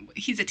 not young,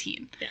 he's a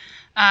teen,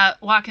 Yeah.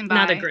 walking by.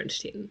 Not a grunge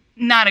teen.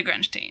 Not a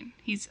grunge teen.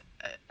 He's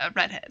a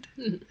redhead,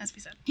 as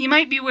we said. He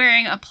might be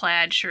wearing a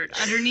plaid shirt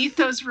underneath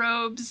those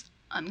robes.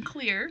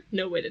 Unclear.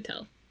 No way to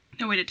tell.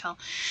 No way to tell.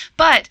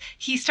 But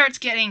he starts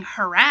getting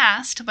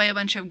harassed by a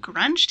bunch of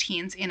grunge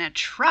teens in a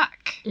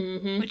truck,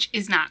 Mm-hmm. which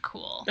is not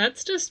cool.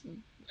 That's just...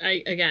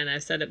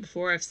 I've said it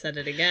before, I've said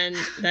it again.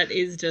 That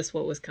is just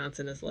what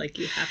Wisconsin is like.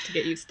 You have to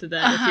get used to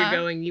that. If you're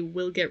going, you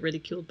will get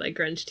ridiculed by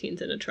grunge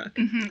teens in a truck.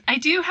 Mm-hmm. I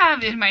do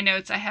have in my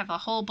notes, I have a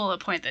whole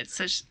bullet point that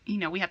says,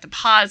 we have to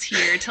pause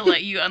here to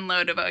let you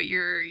unload about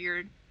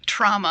your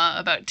trauma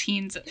about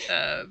teens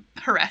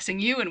harassing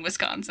you in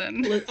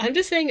Wisconsin. I'm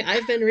just saying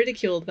I've been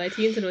ridiculed by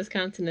teens in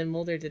Wisconsin and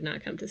Mulder did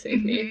not come to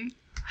save me.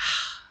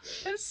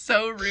 That's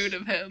so rude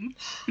of him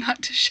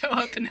not to show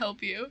up and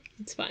help you.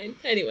 It's fine.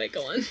 Anyway,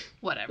 go on.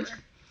 Whatever.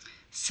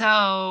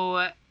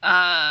 So,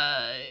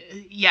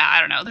 I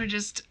don't know. They're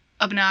just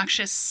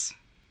obnoxious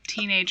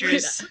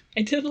teenagers.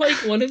 I did like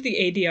one of the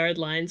ADR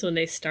lines when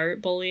they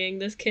start bullying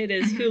this kid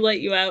is, "Who let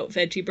you out,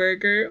 Veggie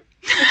Burger?"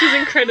 Which is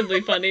incredibly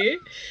funny.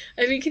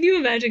 I mean, can you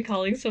imagine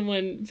calling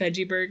someone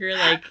Veggie Burger,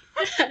 like,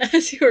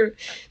 as you're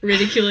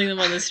ridiculing them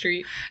on the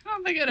street? I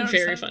don't think I know.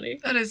 Very funny.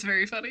 That is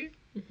very funny.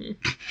 Mm-hmm.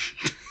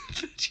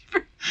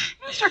 I'm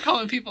gonna start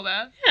calling people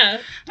that.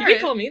 Yeah, you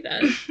can call me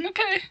that.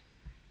 Okay.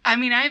 I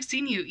mean, I've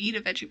seen you eat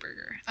a veggie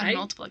burger on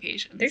multiple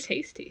occasions. They're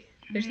tasty.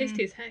 They're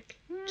tasty as heck.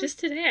 Just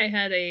today I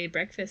had a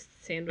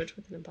breakfast sandwich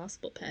with an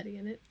Impossible Patty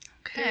in it.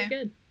 Okay. Very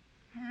good.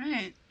 All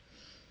right.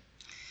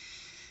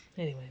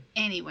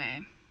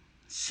 Anyway.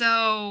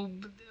 So,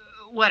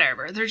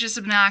 whatever. They're just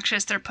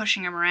obnoxious. They're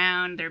pushing him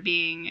around. They're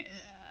being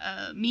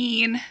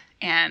mean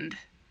and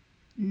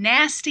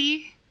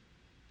nasty.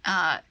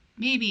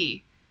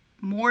 Maybe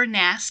more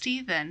nasty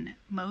than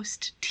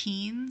most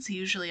teens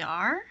usually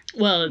are.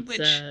 Well,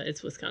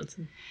 it's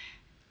Wisconsin.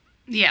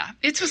 Yeah,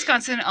 it's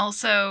Wisconsin.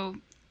 Also,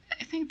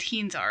 I think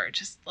teens are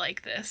just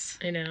like this.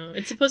 I know.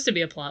 It's supposed to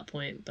be a plot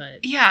point,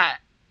 but... Yeah,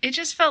 it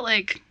just felt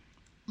like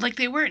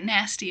they weren't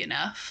nasty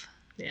enough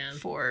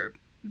for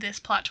this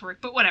plot to work,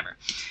 but whatever.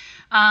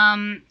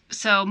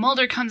 So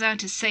Mulder comes out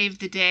to save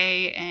the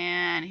day,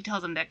 and he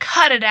tells them to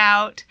cut it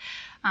out.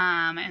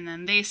 And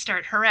then they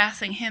start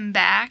harassing him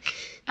back.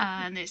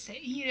 And they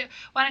say,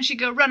 why don't you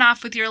go run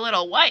off with your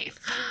little wife?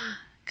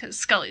 Because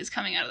Scully's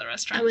coming out of the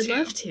restaurant, I would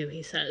love to,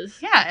 he says.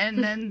 Yeah,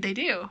 and then they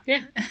do.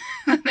 Yeah.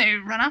 They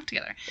run off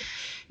together.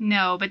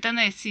 No, but then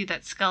they see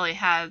that Scully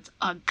has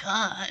a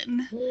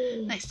gun.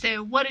 They say,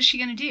 what is she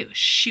going to do?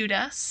 Shoot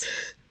us?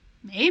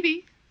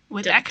 Maybe.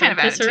 With that kind of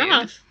attitude. Piss her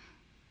off.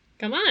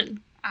 Come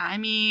on. I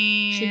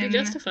mean... She'd be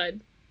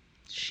justified.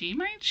 She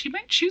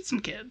might shoot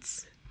some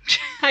kids.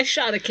 I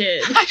shot a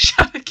kid. I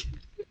shot a kid.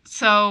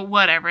 So,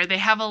 whatever. They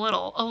have a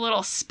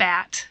little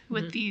spat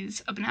with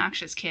these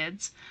obnoxious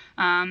kids.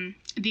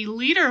 The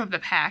leader of the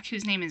pack,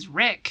 whose name is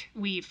Rick,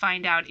 we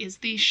find out is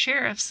the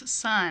sheriff's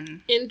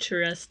son.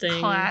 Interesting.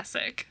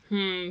 Classic.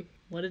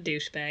 What a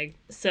douchebag.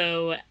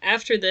 So,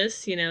 after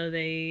this,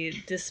 they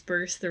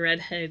disperse. The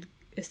redhead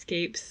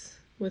escapes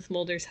with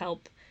Mulder's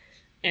help.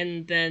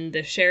 And then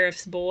the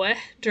sheriff's boy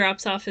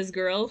drops off his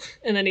girl,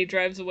 and then he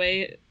drives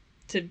away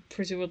to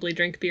presumably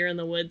drink beer in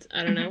the woods.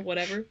 I don't know,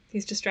 whatever.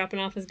 He's just dropping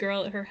off his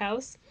girl at her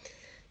house.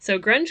 So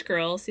Grunge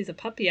Girl sees a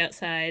puppy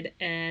outside,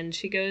 and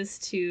she goes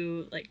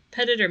to,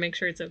 pet it or make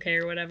sure it's okay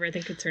or whatever. I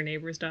think it's her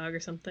neighbor's dog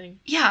or something.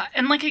 Yeah,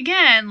 and,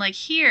 again,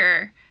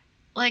 here,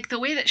 the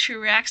way that she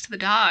reacts to the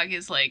dog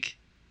is,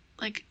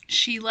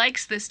 she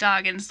likes this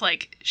dog, and it's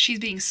she's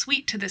being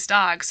sweet to this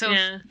dog. So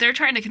if they're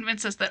trying to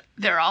convince us that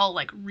they're all,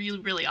 really,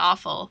 really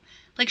awful.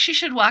 Like, she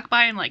should walk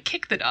by and, like,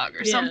 kick the dog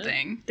or Yeah.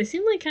 something. They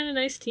seem like kind of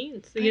nice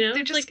teens, you know?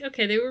 They're just... Like,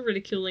 okay, they were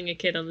ridiculing a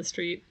kid on the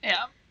street.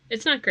 Yeah.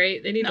 It's not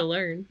great. They need No. to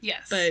learn.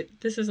 Yes. But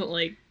this isn't,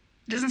 like,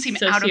 It doesn't seem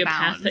out of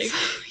bounds.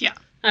 sociopathic. Yeah.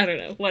 I don't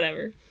know.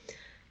 Whatever.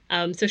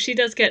 So she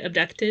does get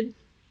abducted.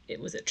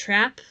 It was a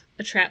trap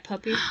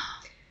puppy.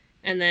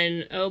 And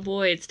then, oh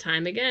boy, it's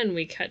time again.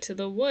 We cut to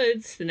the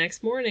woods. The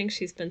next morning,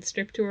 she's been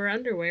stripped to her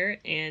underwear.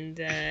 And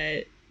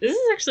this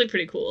is actually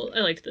pretty cool. I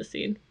liked this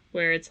scene.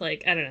 Where it's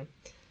like, I don't know.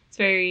 It's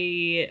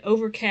very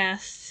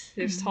overcast.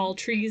 There's tall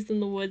trees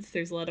in the woods.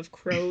 There's a lot of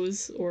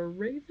crows or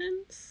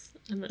ravens.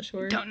 I'm not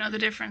sure. Don't know the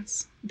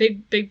difference.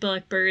 Big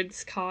black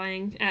birds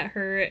cawing at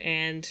her.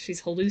 And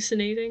she's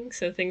hallucinating.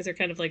 So things are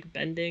kind of like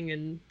bending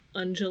and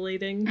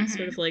undulating.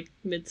 Sort of like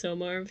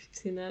Midsommar, if you've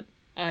seen that.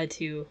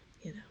 To,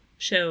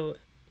 show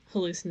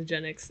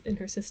hallucinogenics in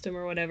her system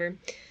or whatever.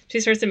 She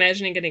starts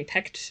imagining getting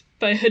pecked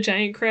by a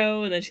giant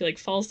crow, and then she, like,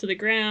 falls to the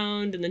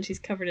ground, and then she's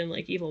covered in,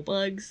 like, evil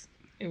bugs.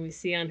 And we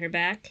see on her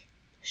back,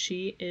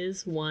 she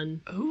is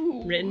one.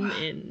 Ooh. Written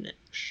in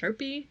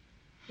Sharpie.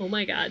 Oh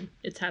my god,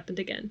 it's happened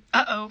again.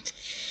 Uh-oh.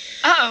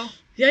 Uh-oh.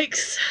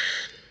 Yikes.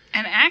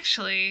 And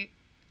actually,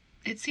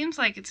 it seems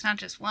like it's not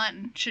just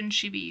one. Shouldn't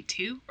she be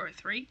 2 or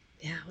 3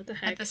 Yeah, what the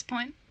heck? at this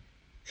point?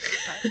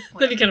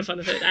 That'd be kind of fun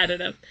if it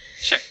added up.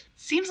 Sure.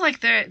 Seems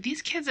like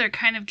these kids are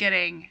kind of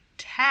getting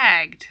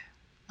tagged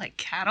like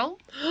cattle.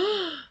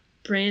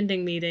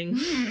 Branding meeting.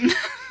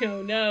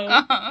 Oh no.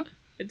 Uh-huh.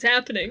 It's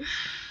happening.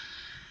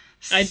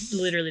 I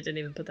literally didn't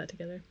even put that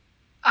together.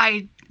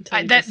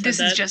 This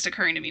is just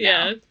occurring to me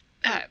now.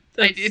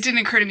 It didn't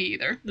occur to me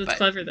either. That's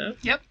clever, though.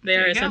 Yep. They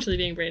are essentially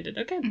being branded.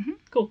 Okay,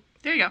 cool.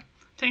 There you go.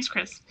 Thanks,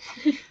 Chris.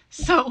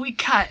 So we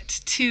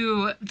cut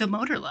to the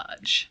motor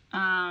lodge.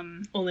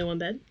 Only one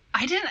bed?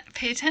 I didn't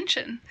pay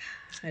attention.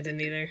 I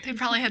didn't either. They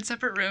probably had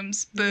separate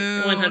rooms.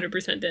 Boo.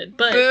 100% did.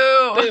 But,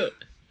 boo.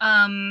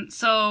 boo.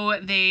 So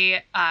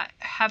they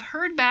have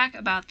heard back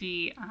about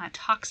the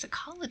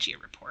toxicology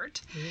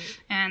report,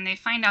 and they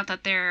find out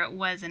that there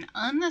was an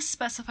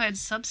unspecified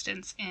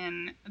substance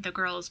in the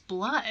girl's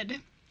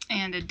blood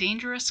and a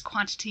dangerous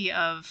quantity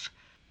of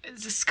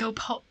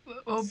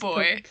oh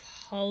boy.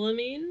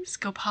 Scopolamine?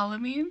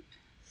 Scopolamine?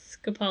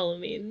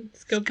 Scopolamine.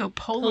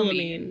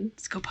 Scopolamine.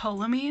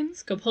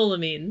 Scopolamine?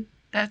 Scopolamine.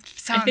 That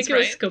sounds right. I think it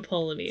was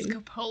scopolamine.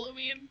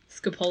 Scopolamine.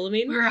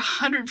 Scopolamine? We were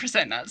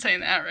 100% not saying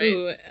that right.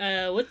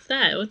 Ooh, what's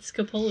that? What's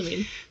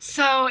scopolamine?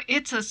 So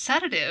it's a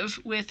sedative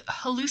with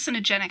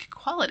hallucinogenic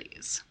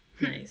qualities.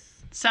 Nice.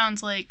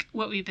 Sounds like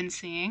what we've been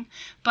seeing.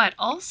 But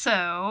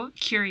also,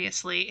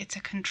 curiously, it's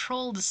a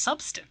controlled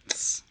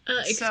substance.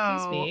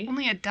 Excuse me.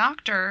 Only a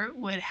doctor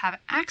would have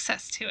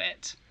access to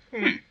it.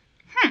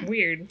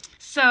 Weird.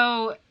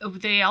 So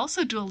they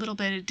also do a little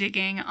bit of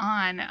digging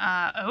on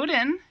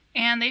Odin,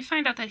 and they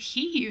find out that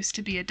he used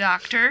to be a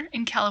doctor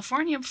in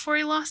California before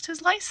he lost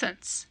his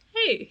license.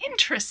 Hey.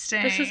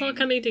 Interesting. This is all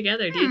coming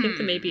together. Do you think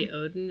that maybe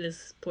Odin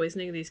is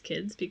poisoning these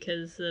kids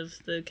because of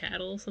the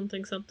cattle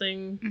something?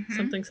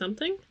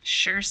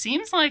 Sure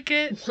seems like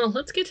it. Well,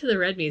 let's get to the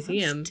Red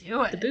Museum. Let's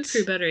do it. The Boo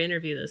Crew better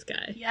interview this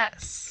guy.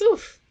 Yes.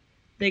 Oof.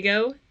 They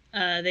go.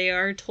 They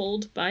are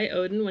told by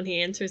Odin when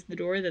he answers the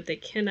door that they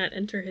cannot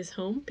enter his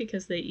home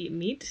because they eat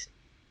meat.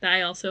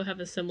 I also have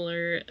a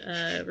similar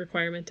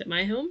requirement at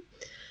my home.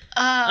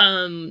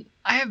 I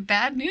have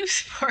bad news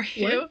for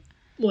you.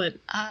 What?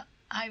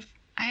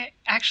 I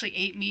actually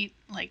ate meat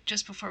like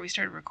just before we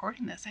started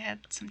recording this. I had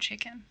some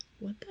chicken.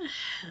 What the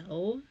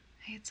hell?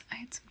 I had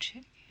some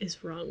chicken.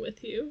 Is wrong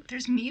with you?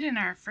 There's meat in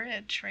our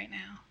fridge right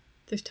now.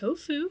 There's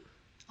tofu.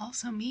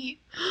 Also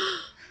meat.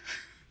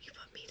 You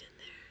put meat in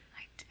there.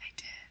 I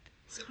did.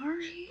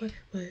 Sorry.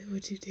 Why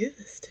would you do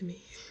this to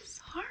me?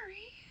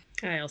 Sorry.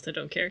 I also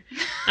don't care.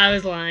 I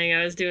was lying.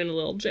 I was doing a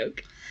little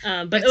joke.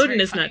 But That's Odin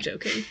very is funny. not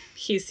joking.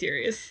 He's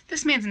serious.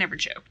 This man's never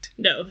joked.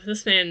 No,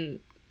 this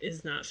man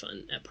is not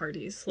fun at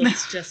parties.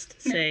 Let's just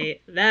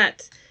say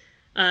that.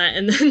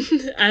 And then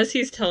as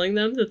he's telling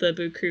them that the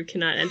Boo Crew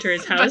cannot enter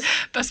his house,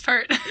 Best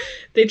part.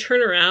 they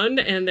turn around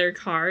and their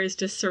car is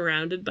just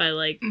surrounded by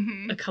like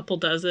a couple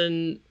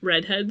dozen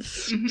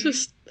redheads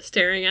just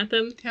staring at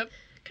them. Yep.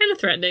 Kind of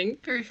threatening.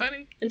 Very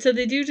funny. And so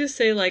they do just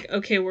say like,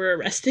 okay, we're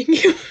arresting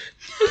you.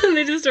 And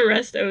they just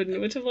arrest Odin,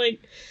 which I'm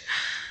like,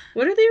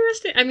 what are they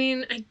arresting? I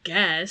mean, I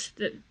guess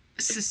that...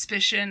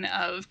 Suspicion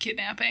of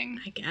kidnapping.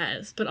 I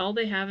guess. But all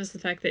they have is the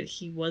fact that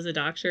he was a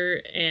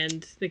doctor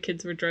and the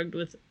kids were drugged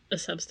with a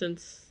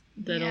substance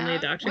that only a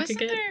doctor could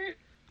get.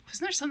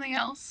 Wasn't there something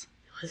else?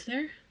 Was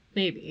there?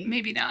 Maybe.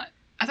 Maybe not.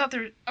 I thought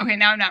there... Okay,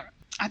 now I'm not...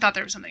 I thought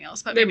there was something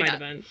else, but there maybe might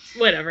not. have been.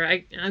 Whatever.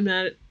 I'm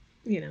not,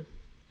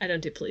 I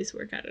don't do police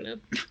work. I don't know.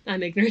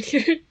 I'm ignorant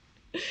here.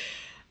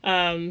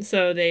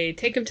 So they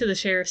take him to the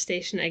sheriff's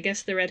station. I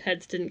guess the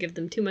redheads didn't give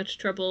them too much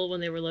trouble when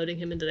they were loading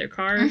him into their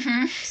car.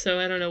 So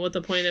I don't know what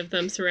the point of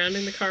them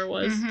surrounding the car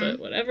was, but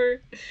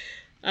whatever.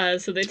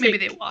 So they Maybe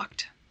they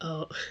walked.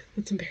 Oh,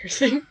 that's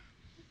embarrassing.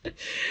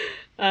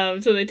 So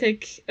they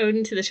take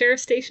Odin to the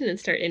sheriff's station and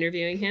start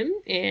interviewing him.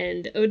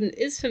 And Odin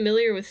is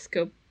familiar with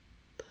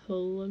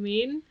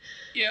scopolamine.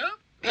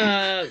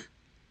 Yeah.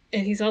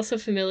 And he's also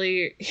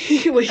familiar.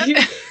 He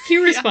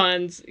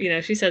responds,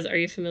 she says, "Are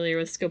you familiar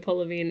with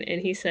scopolamine?"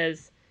 And he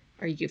says,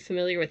 "Are you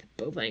familiar with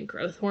bovine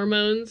growth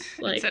hormones?"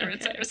 Like,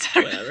 et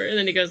cetera. whatever. And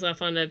then he goes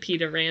off on a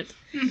PETA rant.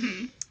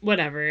 Mm-hmm.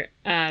 Whatever.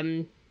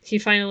 He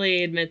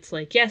finally admits,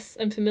 like, "Yes,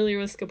 I'm familiar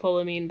with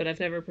scopolamine, but I've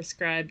never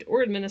prescribed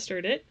or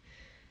administered it."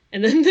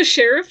 And then the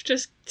sheriff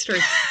just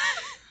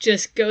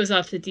goes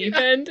off the deep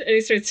end, and he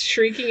starts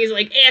shrieking. He's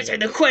like, "Answer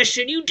the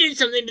question! You did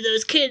something to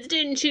those kids,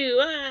 didn't you?"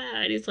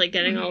 Ah! And he's like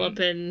getting all up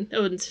in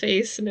Odin's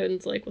face, and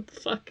Odin's like, "What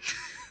the fuck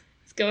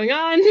is going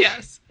on?"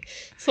 Yes.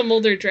 So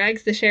Mulder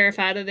drags the sheriff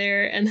out of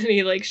there, and then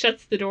he like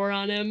shuts the door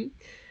on him,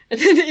 and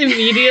then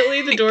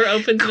immediately the door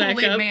opens back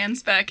Kool-Aid up.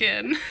 Man's back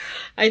in.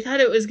 I thought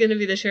it was going to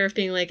be the sheriff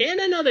being like, "And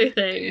another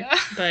thing," Yeah.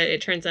 but it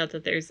turns out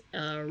that there's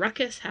a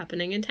ruckus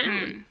happening in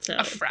town. So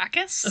A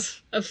fracas?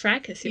 a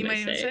fracas, you might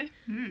even say.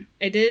 Mm.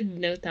 I did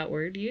note that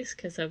word use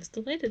because I was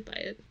delighted by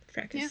it.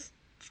 Fracas. Yeah.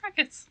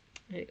 Fracas.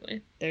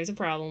 Anyway, there's a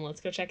problem. Let's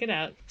go check it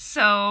out.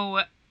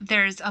 So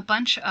there's a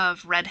bunch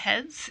of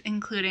redheads,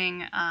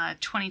 including a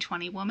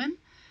 2020 woman.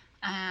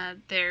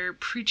 They're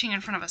preaching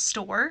in front of a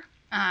store,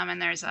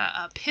 and there's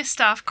a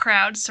pissed off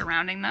crowd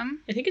surrounding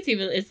them. I think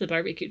it's the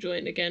barbecue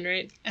joint again,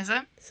 right? Is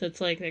it? So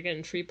it's like they're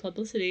getting free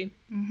publicity.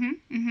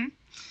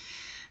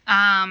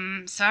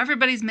 So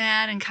everybody's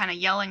mad and kind of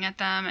yelling at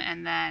them,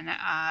 and then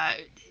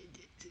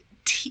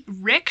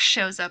Rick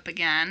shows up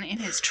again in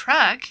his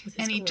truck,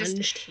 and he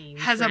just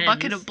has a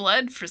bucket of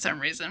blood for some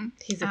reason.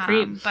 He's a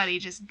creep. But he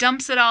just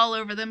dumps it all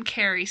over them,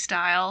 Carrie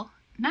style.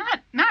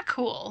 Not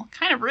cool.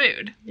 Kind of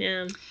rude.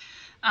 Yeah.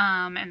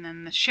 And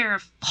then the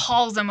sheriff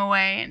hauls him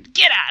away and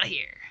get out of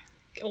here.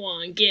 Go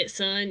on, get,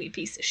 son, you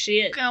piece of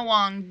shit. Go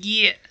on,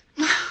 get.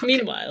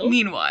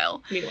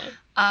 Meanwhile.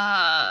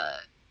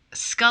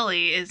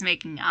 Scully is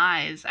making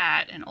eyes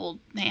at an old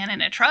man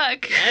in a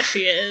truck. Yeah,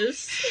 she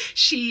is.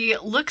 She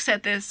looks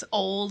at this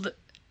old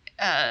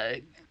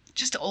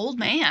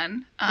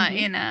man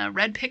in a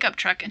red pickup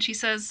truck, and she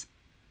says,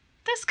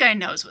 "This guy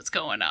knows what's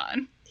going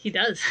on." He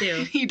does,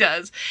 too. He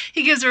does.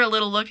 He gives her a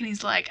little look, and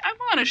he's like, "I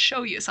want to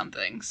show you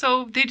something."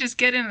 So they just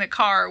get in the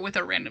car with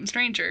a random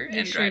stranger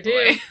and drive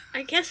away.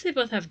 I guess they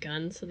both have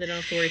guns, so they don't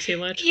have to worry too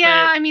much.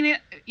 Yeah, I mean,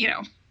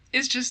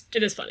 it's just...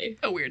 It is funny.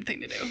 A weird thing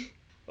to do.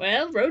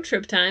 Well, road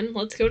trip time.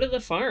 Let's go to the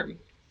farm.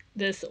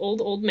 This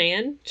old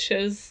man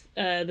shows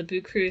the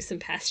Boo Crew some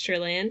pasture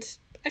land.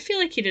 I feel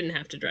like he didn't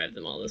have to drive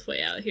them all this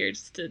way out here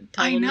just to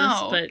tell them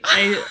this, but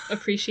I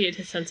appreciate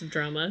his sense of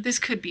drama. This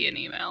could be an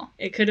email.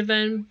 It could have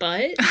been,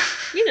 but,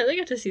 they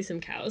got to see some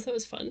cows. That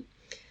was fun.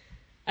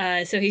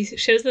 So he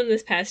shows them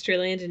this pasture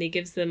land, and he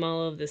gives them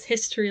all of this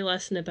history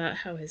lesson about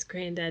how his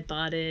granddad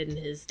bought it, and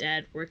his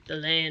dad worked the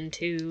land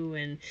too,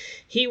 and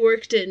he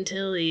worked it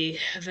until he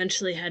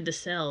eventually had to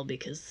sell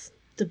because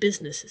the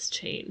business has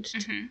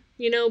changed.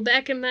 Mm-hmm.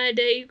 Back in my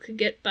day, you could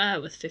get by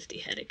with 50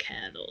 head of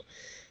cattle.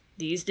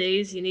 These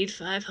days, you need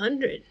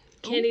 500.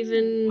 Can't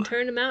even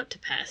turn them out to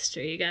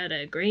pasture. You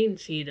gotta grain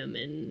feed them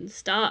in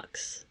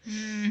stocks.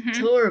 Mm-hmm. It's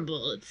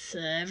horrible. It's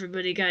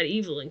everybody got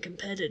evil and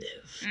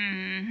competitive.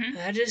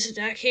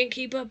 Mm-hmm. I can't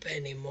keep up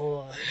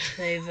anymore.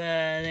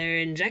 They're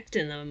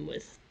injecting them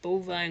with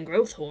bovine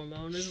growth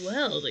hormone as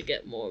well to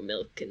get more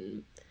milk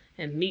and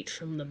meat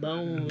from the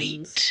bones.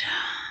 Meat.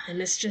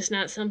 And it's just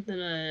not something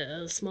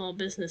a small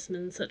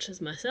businessman such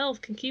as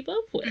myself can keep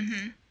up with.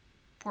 Mm-hmm.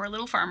 Poor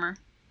little farmer.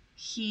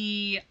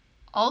 He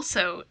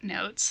also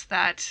notes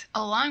that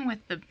along with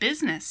the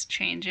business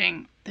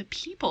changing, the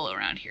people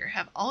around here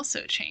have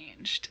also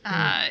changed.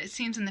 It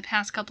seems in the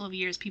past couple of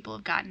years, people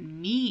have gotten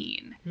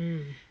mean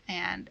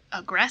and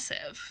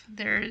aggressive.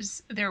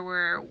 There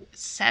were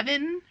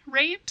 7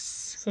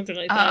 rapes, something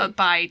like that,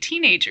 by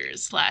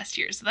teenagers last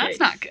year, so that's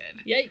not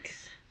good.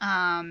 Yikes!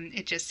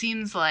 It just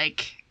seems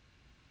like,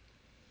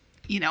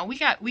 we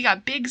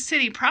got big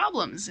city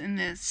problems in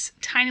this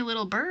tiny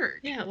little burg.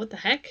 Yeah, what the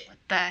heck? What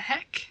the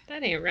heck?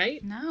 That ain't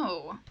right.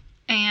 No.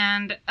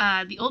 And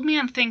the old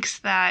man thinks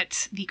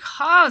that the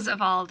cause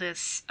of all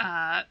this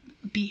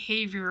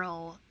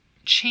behavioral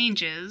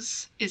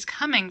changes is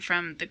coming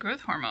from the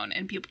growth hormone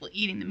and people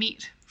eating the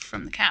meat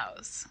from the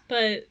cows.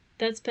 But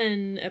that's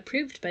been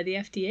approved by the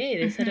FDA.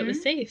 They said it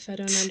was safe. I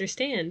don't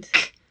understand.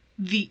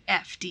 The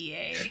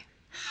FDA.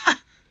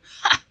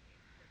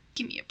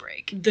 Give me a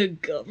break. The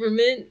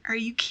government? Are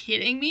you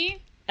kidding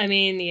me? I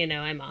mean,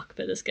 I mock,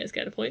 but this guy's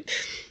got a point.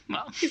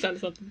 Well, he's onto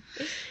something.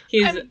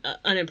 He's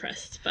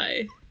unimpressed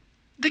by...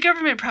 The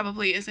government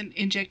probably isn't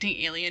injecting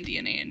alien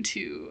DNA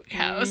into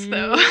cows,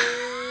 though.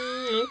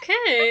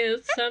 Okay,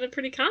 that sounded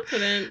pretty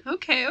confident.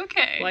 Okay.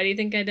 Why do you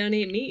think I don't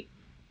eat meat?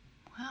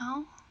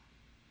 Well...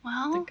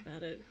 Think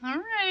about it. All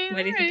right.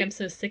 Why do you think I'm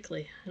so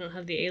sickly? I don't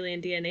have the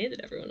alien DNA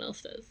that everyone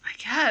else does. I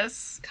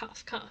guess.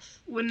 Cough, cough.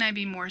 Wouldn't I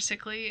be more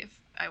sickly if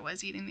I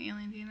was eating the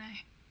alien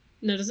DNA?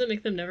 No, does it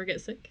make them never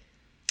get sick?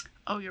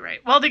 Oh, you're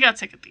right. Well, they got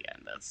sick at the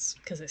end. That's...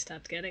 because they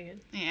stopped getting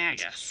it. Yeah, I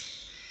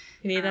guess.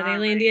 You need that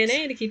alien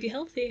DNA to keep you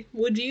healthy.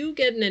 Would you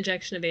get an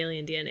injection of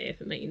alien DNA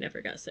if it meant you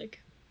never got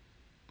sick?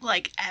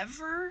 Like,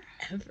 ever?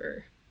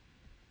 Ever.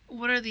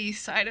 what are the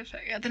side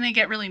effects? Then I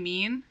get really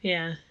mean.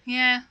 Yeah.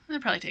 Yeah,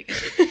 I'd probably take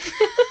it.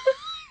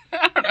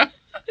 I don't know.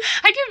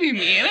 I can be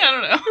mean. I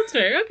don't know. That's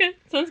fair. Okay.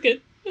 Sounds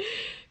good.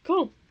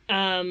 Cool.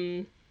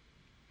 And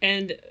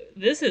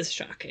this is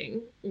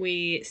shocking.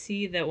 We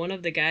see that one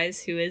of the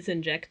guys who is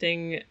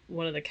injecting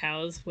one of the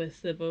cows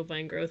with the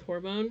bovine growth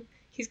hormone,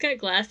 he's got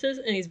glasses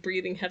and he's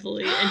breathing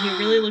heavily, and he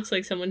really looks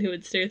like someone who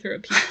would stare through a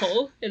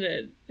peephole in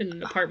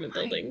an apartment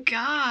building.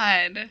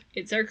 God.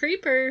 It's our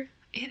creeper.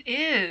 It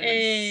is.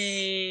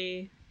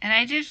 Hey. And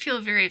I did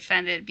feel very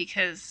offended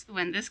because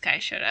when this guy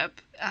showed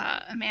up,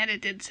 Amanda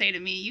did say to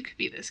me, "You could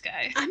be this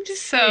guy." I'm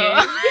just so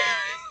saying.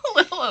 a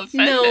little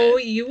offended. No,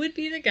 you would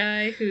be the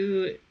guy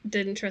who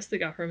didn't trust the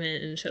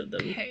government and showed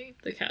them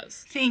the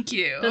cows. Thank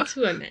you. That's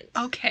who I meant.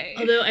 Okay.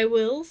 Although I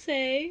will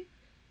say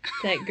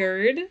that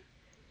Gerd,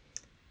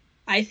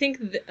 I think,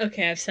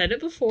 okay, I've said it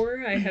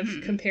before. I have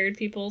compared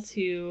people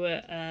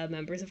to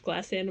members of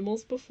Glass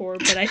Animals before,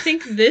 but I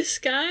think this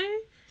guy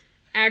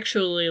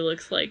actually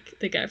looks like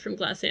the guy from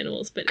Glass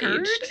Animals, but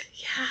Gerd? aged.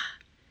 Yeah.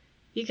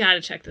 You gotta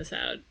check this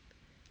out.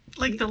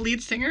 Like the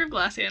lead singer of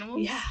Glass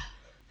Animals? Yeah.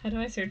 How do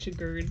I search a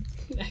Gerd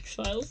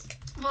X-Files?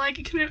 Well, I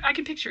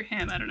can picture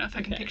him. I don't know if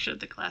I can picture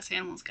the Glass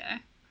Animals guy.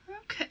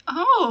 Okay.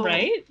 Oh.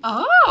 Right?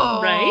 Oh.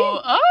 Right?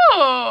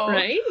 Oh.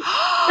 Right?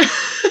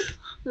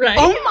 Right?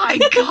 Oh my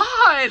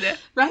god!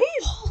 Right?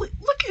 Holy,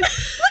 look at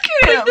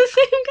It's him! the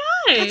same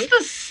guy! That's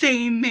the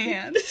same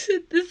man. This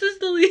is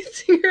the lead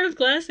singer of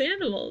Glass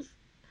Animals.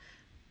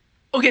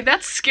 Okay,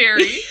 that's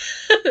scary.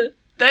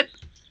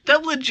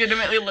 That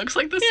legitimately looks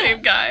like the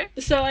same guy.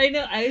 So I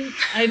know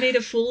I made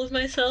a fool of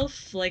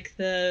myself, like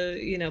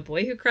the,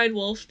 Boy Who Cried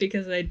Wolf,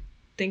 because I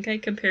think I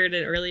compared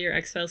an earlier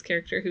X-Files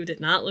character who did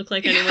not look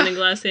like anyone in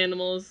Glass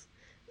Animals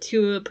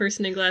to a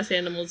person in Glass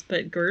Animals,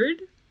 but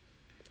Gerd?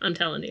 I'm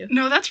telling you.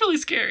 No, that's really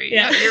scary.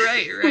 Yeah. You're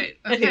right.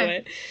 Okay.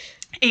 Anyway.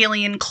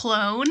 Alien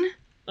clone.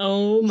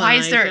 Oh my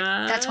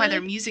god. That's why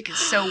their music is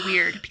so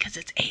weird, because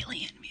it's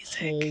alien music.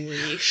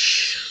 Holy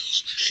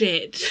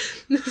shit.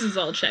 This is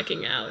all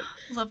checking out.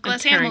 Love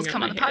Glass Animals,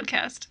 come on the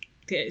podcast.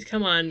 Okay,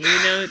 come on.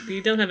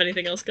 You don't have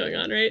anything else going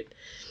on, right?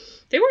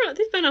 They've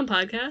been on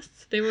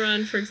podcasts. They were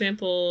on, for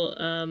example,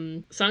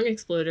 Song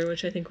Exploder,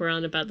 which I think we're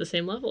on about the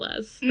same level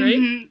as, right?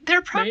 Mm-hmm.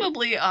 They're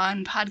probably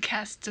on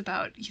podcasts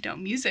about,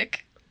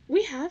 music.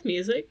 We have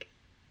music.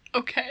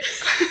 Okay.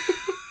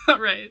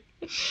 Right.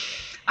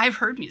 I've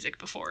heard music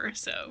before,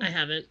 so. I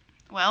haven't.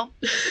 Well,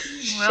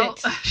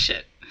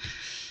 shit.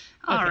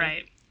 All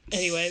right.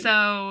 Anyway.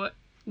 So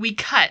we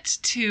cut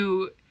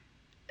to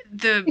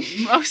the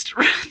most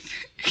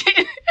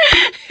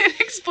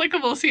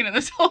inexplicable scene in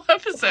this whole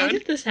episode. How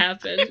did this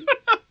happen?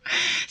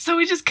 So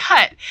we just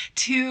cut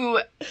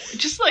to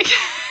just like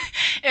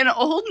an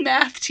old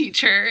math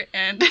teacher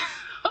and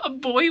a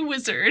boy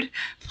wizard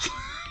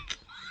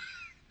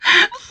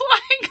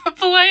flying a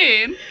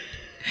plane.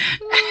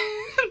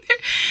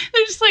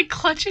 They're just like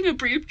clutching a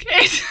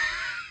briefcase.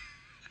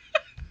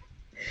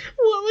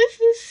 What was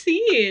this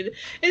scene?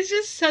 It's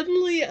just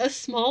suddenly a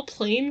small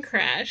plane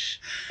crash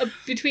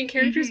between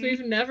characters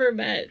we've never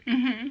met.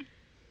 Mm-hmm.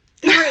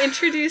 They were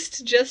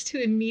introduced just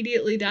to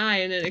immediately die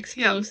in an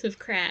explosive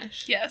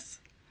crash. Yes.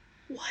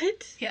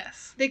 What?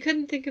 Yes. They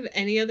couldn't think of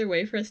any other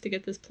way for us to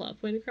get this plot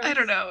point across? I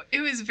don't know.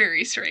 It was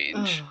very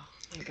strange. Oh,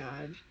 my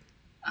God.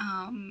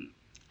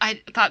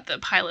 I thought the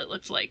pilot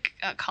looked like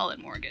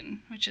Colin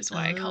Morgan, which is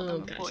why I called him a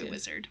boy gotcha.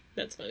 wizard.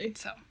 That's funny.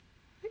 So.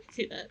 I can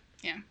see that.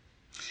 Yeah.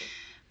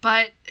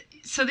 But,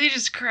 so they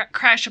just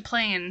crash a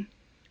plane.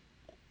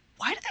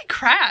 Why did they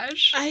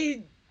crash?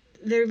 They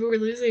were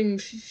losing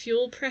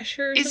fuel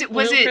pressure.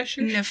 Was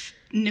it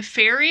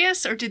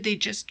nefarious, or did they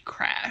just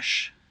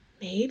crash?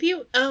 Maybe.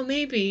 Oh,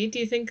 maybe. Do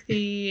you think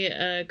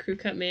the crew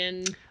cut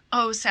man...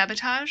 Oh,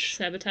 sabotage?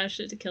 Sabotaged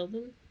it to kill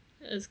them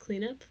as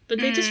cleanup? But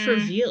they just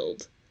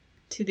revealed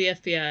to the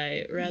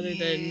FBI rather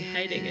than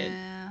hiding it.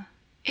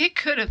 It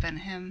could have been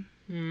him.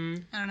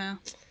 I don't know.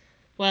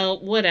 Well,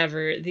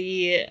 whatever.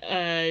 The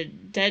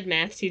dead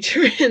math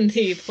teacher in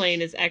the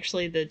plane is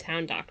actually the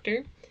town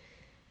doctor.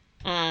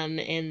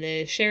 And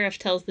the sheriff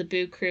tells the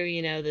Boo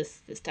crew,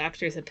 this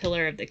doctor is a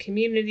pillar of the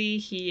community.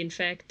 He, in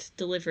fact,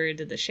 delivered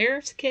the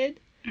sheriff's kid.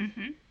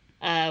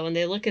 Mm-hmm. When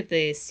they look at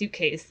the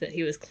suitcase that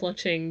he was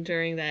clutching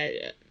during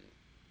that,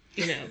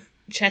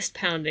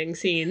 chest-pounding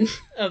scene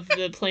of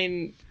the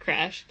plane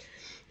crash,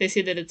 they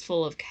see that it's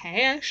full of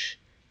cash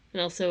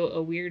and also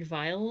a weird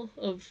vial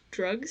of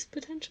drugs,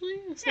 potentially,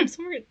 of some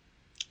sort.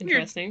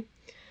 Interesting.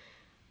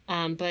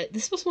 But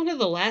this was one of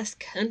the last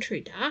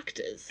country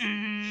doctors.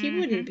 He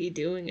wouldn't be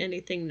doing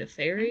anything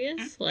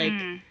nefarious, like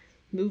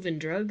moving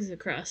drugs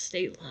across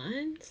state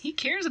lines. He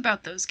cares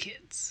about those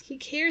kids. He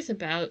cares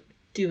about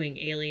doing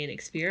alien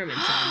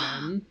experiments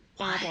on them.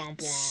 Blah, blah,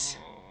 blah.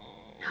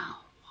 No.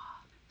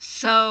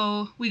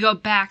 So we go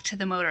back to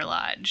the motor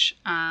lodge.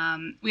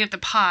 We have to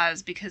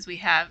pause because we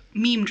have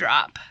meme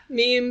drop.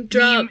 Meme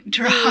drop.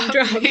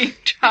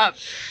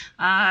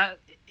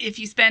 If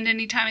you spend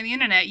any time on the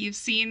internet, you've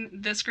seen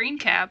the screen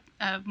cap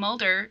of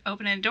Mulder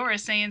opening a door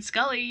saying,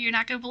 "Scully, you're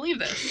not going to believe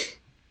this."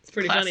 It's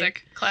pretty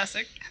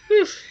Classic.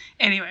 funny.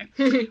 Anyway,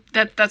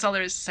 that's all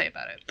there is to say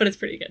about it. But it's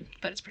pretty good.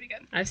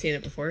 I've seen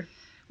it before.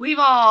 We've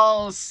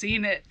all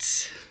seen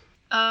it.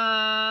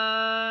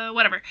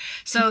 Whatever.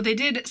 So they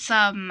did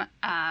some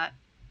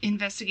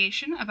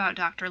investigation about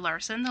Dr.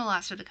 Larson, the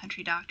last of the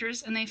country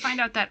doctors, and they find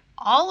out that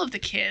all of the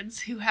kids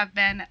who have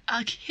been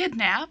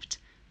kidnapped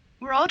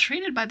were all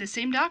treated by the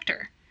same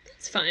doctor.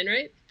 That's fine,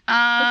 right?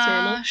 That's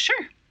normal.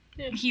 Sure.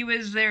 Yeah. He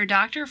was their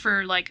doctor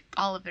for, like,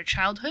 all of their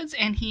childhoods,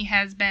 and he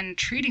has been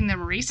treating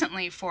them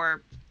recently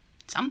for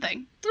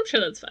something. I'm sure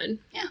that's fine.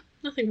 Yeah.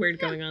 Nothing weird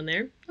going on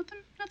there.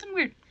 Nothing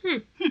weird.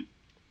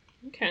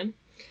 Okay.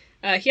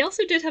 He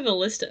also did have a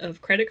list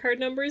of credit card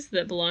numbers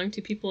that belong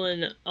to people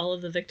in all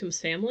of the victims'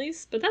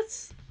 families, but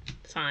that's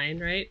fine,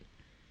 right?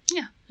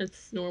 Yeah.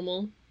 That's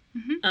normal.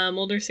 Mm-hmm.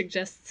 Mulder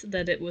suggests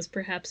that it was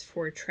perhaps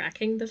for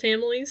tracking the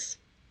families,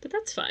 but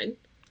that's fine.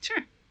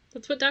 Sure.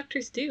 That's what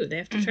doctors do. They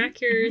have to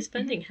track your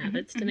spending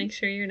habits to make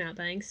sure you're not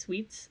buying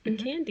sweets and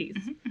candies.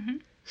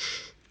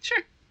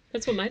 Sure.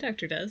 That's what my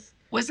doctor does.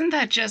 Wasn't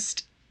that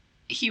just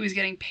he was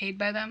getting paid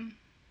by them?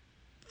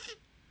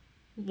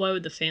 Why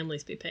would the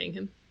families be paying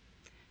him?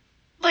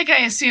 Like,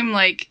 I assume,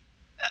 like,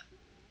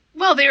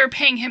 well, they were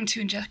paying him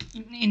to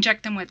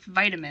inject them with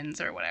vitamins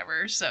or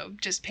whatever, so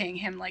just paying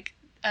him, like,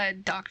 a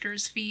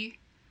doctor's fee.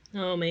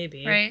 Oh,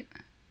 maybe. Right?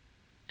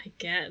 I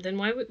get. Then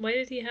why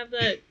did he have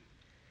that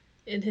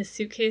in his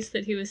suitcase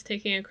that he was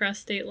taking across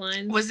state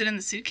lines? Was it in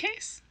the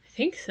suitcase? I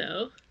think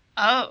so.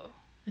 Oh.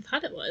 I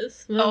thought it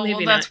was. Well,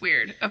 maybe that's not.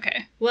 Weird.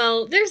 Okay.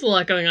 Well, there's a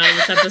lot going on in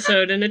this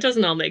episode, and it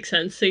doesn't all make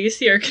sense. So you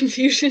see our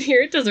confusion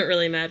here. It doesn't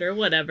really matter.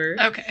 Whatever.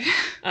 Okay.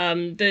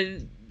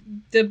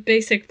 The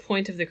basic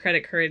point of the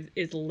credit card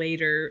is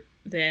later.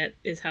 That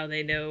is how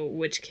they know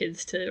which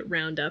kids to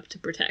round up to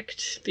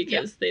protect,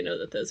 because they know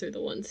that those are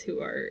the ones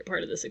who are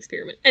part of this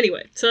experiment.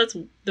 Anyway, so that's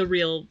the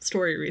real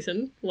story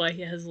reason why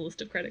he has a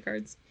list of credit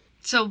cards.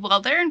 So while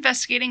they're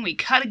investigating, we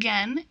cut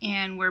again,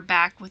 and we're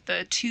back with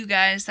the two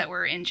guys that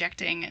were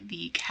injecting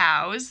the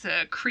cows,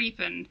 the creep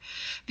and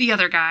the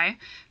other guy.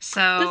 So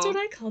that's what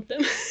I called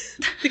them.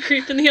 The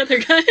creep and the other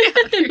guy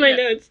in my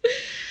notes.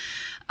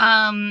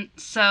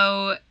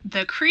 So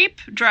the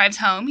creep drives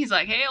home. He's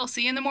like, hey, I'll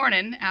see you in the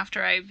morning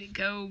after I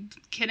go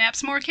kidnap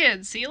some more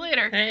kids. See you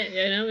later. Hey,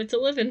 it's a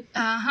living.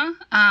 Uh-huh.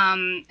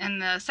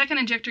 And the second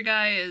injector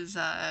guy is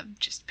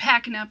just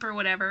packing up or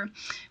whatever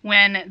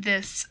when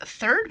this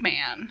third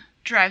man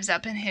drives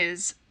up in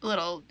his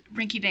little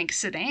rinky-dink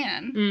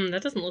sedan.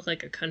 That doesn't look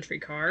like a country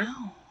car.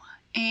 No.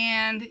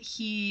 And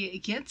he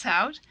gets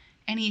out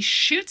and he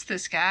shoots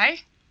this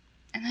guy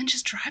and then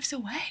just drives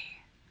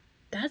away.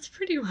 That's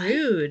pretty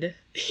rude.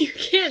 You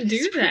can't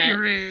do that. Pretty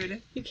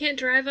rude. You can't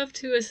drive up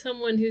to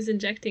someone who's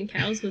injecting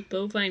cows with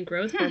bovine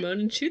growth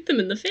hormone and shoot them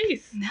in the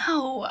face.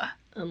 No.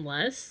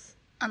 Unless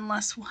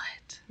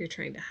what? You're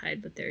trying to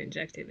hide what they're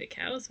injecting the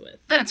cows with.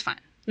 Then it's fine.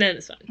 Then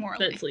it's fine. Morally.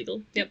 Then it's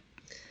legal. Yep.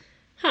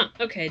 Huh.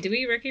 Okay. Do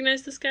we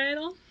recognize this guy at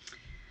all?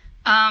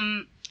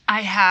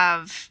 I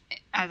have,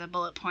 as a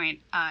bullet point,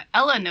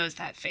 Ella knows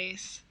that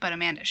face, but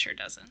Amanda sure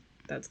doesn't.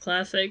 That's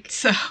classic.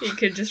 So you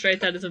could just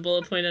write that as a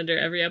bullet point under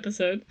every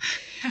episode.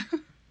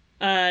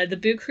 The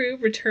Boo Crew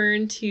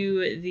return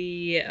to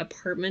the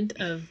apartment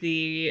of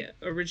the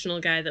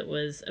original guy that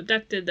was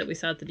abducted that we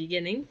saw at the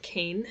beginning,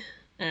 Kane,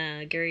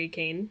 Gary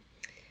Kane.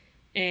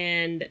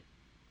 And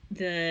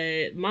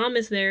the mom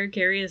is there,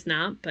 Gary is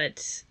not,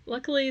 but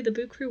luckily the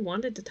Boo Crew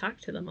wanted to talk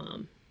to the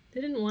mom.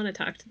 They didn't want to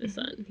talk to the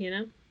son, you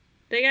know?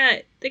 They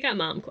got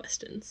mom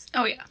questions.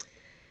 Oh, yeah.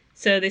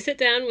 So they sit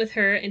down with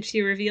her, and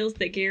she reveals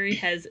that Gary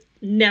has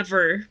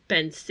never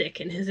been sick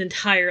in his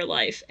entire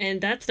life, and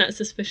that's not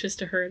suspicious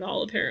to her at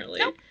all, apparently.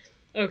 Nope.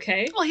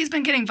 Okay. Well, he's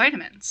been getting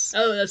vitamins.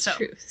 Oh, that's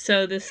true.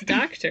 So this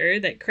doctor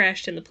that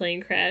crashed in the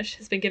plane crash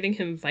has been giving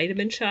him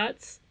vitamin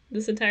shots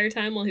this entire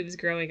time while he was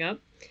growing up.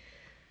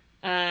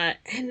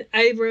 And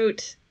I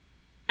wrote,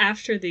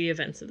 after the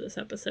events of this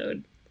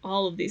episode,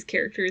 all of these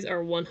characters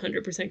are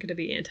 100% going to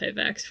be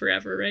anti-vax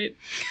forever, right?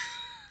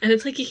 And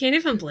it's like, you can't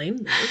even blame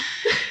them.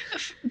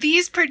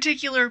 These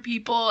particular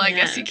people, I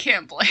guess you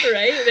can't blame.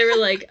 Right? They were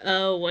like,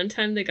 oh, one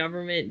time the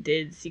government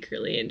did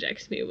secretly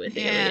inject me with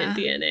alien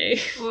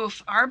DNA.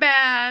 Oof, our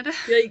bad.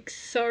 Like,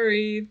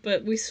 sorry,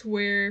 but we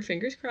swear,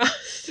 fingers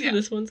crossed,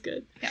 this one's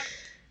good. Yeah.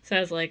 So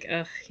I was like,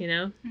 ugh, you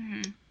know?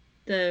 Mm-hmm.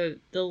 The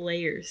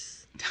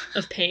layers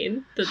of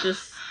pain that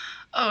this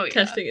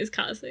testing is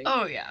causing.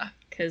 Oh, yeah.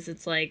 Because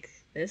it's like,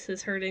 this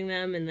is hurting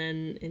them, and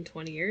then in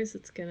 20 years,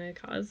 it's going to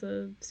cause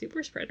a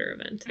super spreader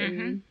event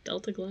in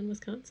Delta Glen,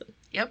 Wisconsin.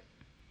 Yep.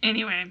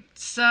 Anyway,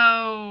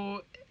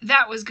 so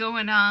that was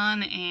going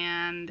on,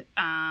 and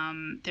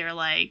they're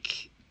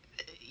like,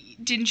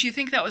 didn't you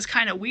think that was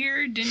kind of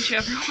weird? Didn't you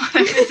ever want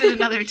to visit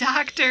another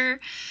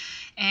doctor?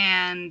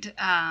 And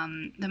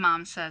the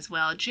mom says,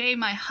 well, Jay,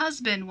 my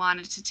husband,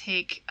 wanted to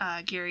take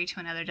Gary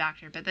to another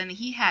doctor, but then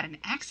he had an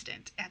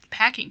accident at the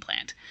packing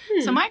plant.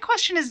 So my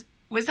question is,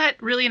 was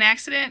that really an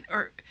accident,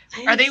 or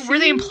were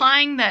they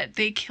implying that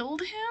they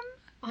killed him?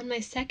 On my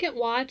second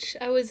watch,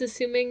 I was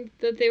assuming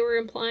that they were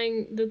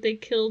implying that they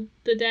killed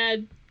the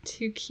dad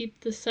to keep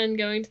the son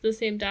going to the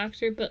same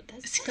doctor, but It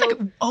that's seems so like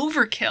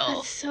overkill.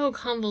 that's so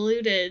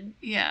convoluted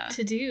Yeah.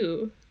 to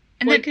do.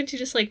 And Why then, couldn't you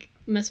just like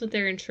mess with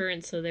their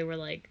insurance so they were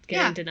like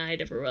getting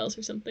denied everywhere else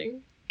or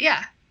something?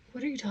 yeah,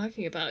 What are you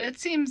talking about? it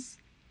seems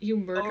You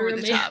murder over a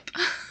the man? top.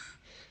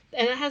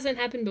 And that hasn't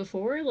happened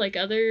before? Like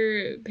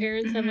other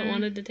parents haven't Mhm.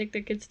 wanted to take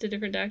their kids to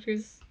different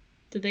doctors?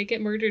 Did they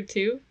get murdered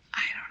too?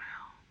 I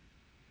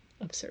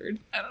don't Absurd.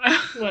 know. I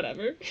don't know.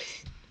 Whatever.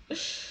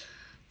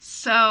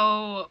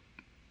 So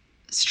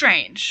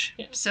strange.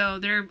 Yeah. So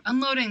they're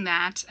unloading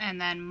that, and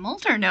then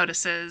Mulder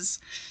notices,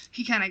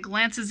 he kind of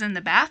glances in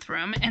the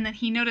bathroom, and then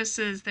he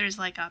notices there's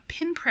like a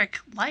pinprick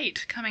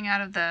light coming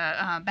out of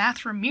the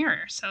bathroom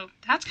mirror. So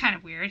that's kind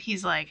of weird.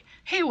 He's like,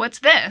 hey, what's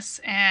this?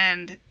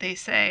 And they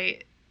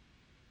say,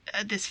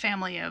 this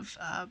family of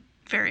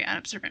very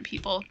unobservant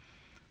people.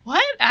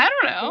 What? I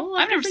don't know. Oh,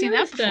 I've never seen that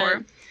noticed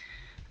before.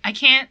 I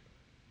can't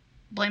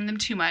blame them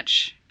too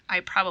much. I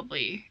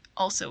probably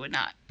also would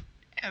not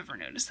ever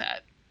notice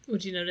that.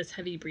 Would you notice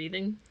heavy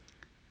breathing?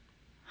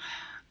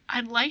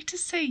 I'd like to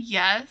say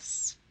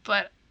yes,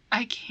 but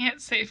I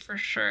can't say for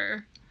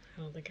sure.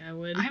 I don't think I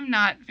would. I'm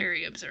not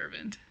very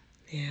observant.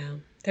 Yeah.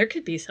 There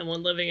could be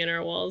someone living in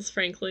our walls,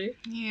 frankly.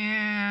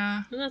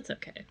 Yeah, And that's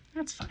okay.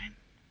 that's fine.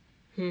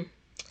 Hmm.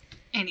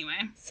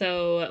 Anyway,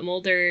 So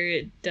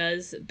Mulder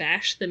does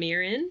bash the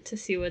mirror in to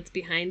see what's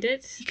behind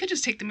it. you could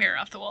just take the mirror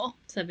off the wall.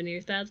 7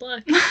 years bad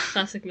luck.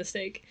 Classic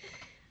mistake.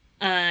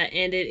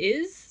 And it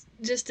is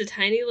just a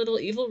tiny little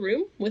evil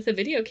room with a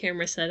video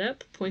camera set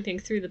up pointing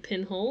through the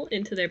pinhole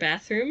into their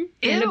bathroom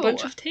and a Ew.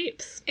 bunch of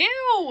tapes.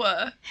 Ew!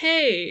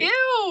 Hey, Ew!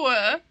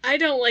 I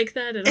don't like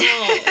that at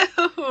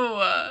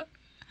all.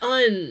 Ew!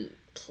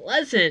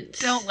 Unpleasant.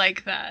 Don't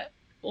like that.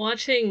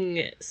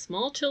 Watching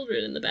small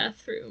children in the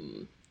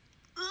bathroom.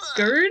 Ugh,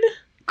 Gerd?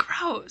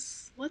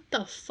 gross. What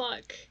the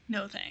fuck?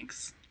 No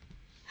thanks.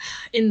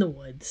 In the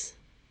woods.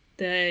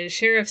 The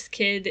sheriff's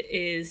kid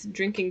is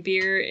drinking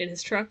beer in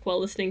his truck while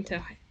listening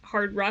to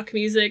hard rock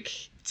music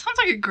Sounds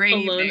like a great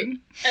Alone. evening.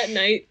 at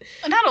night.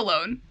 Not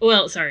alone.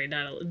 Well, sorry,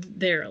 not alone.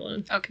 They're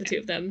alone. Okay. The two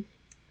of them.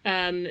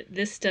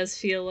 This does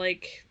feel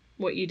like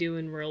what you do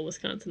in rural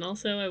Wisconsin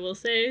also, I will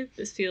say.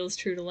 This feels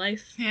true to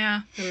life.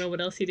 Yeah, I don't know what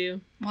else you do.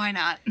 why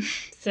not?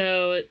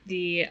 So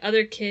the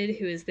other kid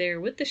who is there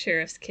with the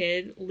sheriff's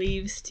kid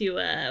leaves to,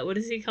 what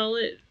does he call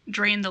it?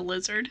 Drain the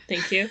lizard.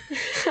 Thank you.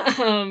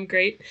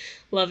 Great.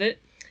 Love it.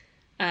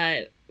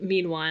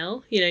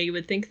 Meanwhile, you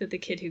would think that the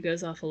kid who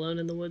goes off alone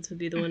in the woods would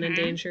be the one in Mhm.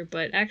 danger,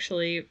 but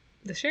actually,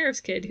 the sheriff's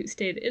kid who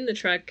stayed in the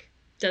truck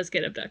does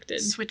get abducted.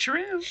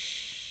 Switcheroo.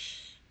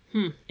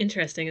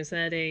 Interesting. Is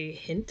that a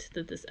hint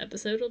that this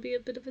episode will be a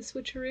bit of a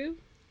switcheroo?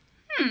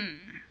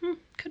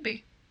 Could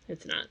be.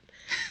 It's not.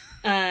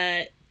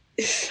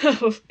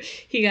 So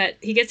he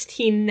gets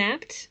teen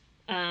napped,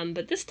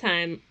 but this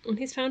time when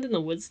he's found in the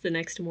woods the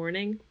next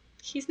morning,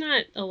 he's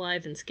not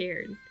alive and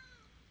scared.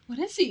 What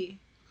is he?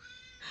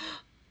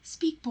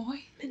 Speak,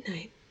 boy.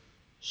 Midnight.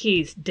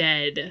 He's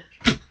dead.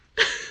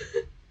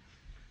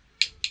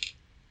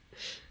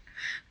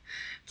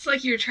 It's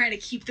like you're trying to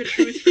keep the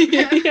truth from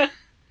him. Yeah.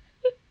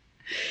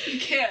 You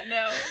can't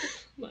know.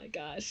 My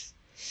gosh.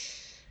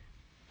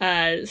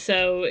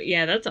 So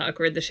yeah, that's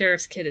awkward. The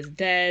sheriff's kid is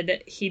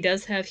dead. He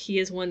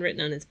is one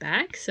written on his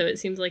back, so it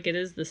seems like it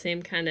is the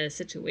same kind of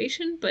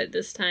situation, but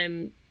this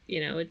time,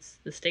 it's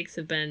the stakes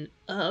have been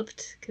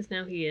upped because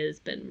now he has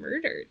been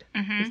murdered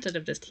instead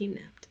of just teen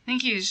napped. I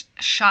think he's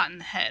shot in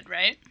the head,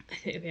 right?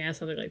 Yeah,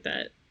 something like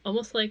that.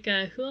 Almost like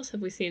who else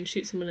have we seen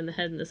shoot someone in the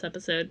head in this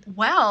episode?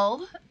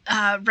 Well,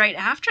 right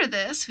after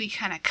this, we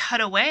kind of cut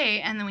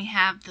away, and then we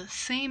have the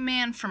same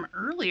man from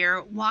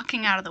earlier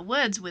walking out of the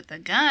woods with a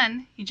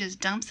gun. He just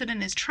dumps it in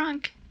his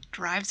trunk,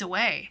 drives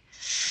away.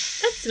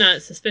 That's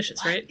not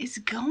suspicious, right? What is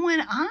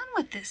going on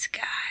with this guy?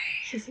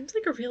 He seems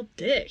like a real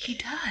dick. He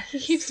does. He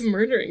keeps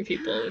murdering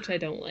people, which I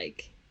don't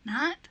like.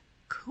 Not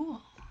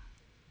cool.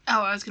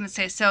 Oh, I was going to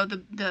say, so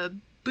the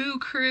Boo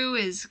crew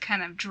is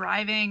kind of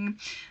driving.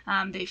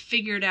 They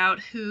figured out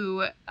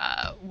who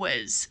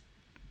was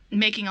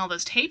making all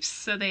those tapes,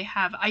 so they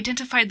have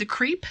identified the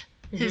creep.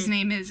 His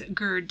name is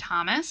Gerd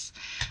Thomas.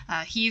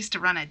 He used to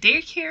run a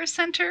daycare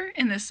center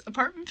in this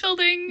apartment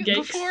building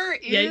before.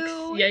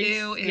 Ew,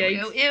 ew, ew,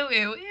 ew,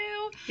 ew,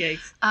 ew.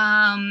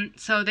 Yikes.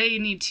 So they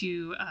need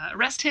to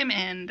arrest him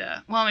and,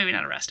 well, maybe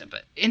not arrest him,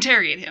 but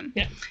interrogate him.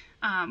 Yeah.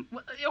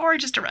 Or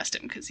just arrest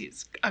him because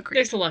he's a creep.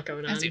 There's a lot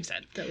going on, as you've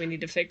said, that we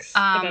need to fix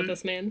about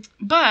this man.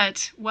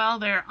 But while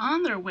they're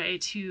on their way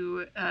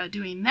to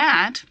doing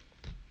that,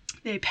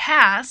 they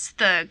pass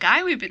the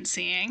guy we've been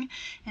seeing,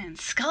 and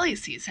Scully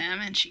sees him,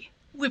 and she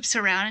whips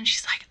around, and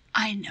she's like,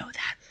 I know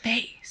that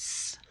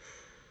face.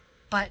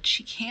 But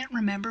she can't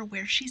remember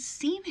where she's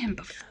seen him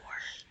before.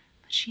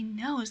 But she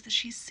knows that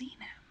she's seen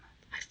him.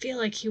 I feel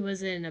like he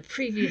was in a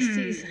previous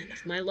season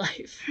of my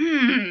life.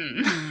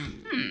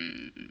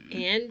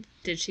 And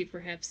did she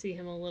perhaps see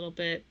him a little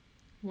bit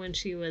when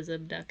she was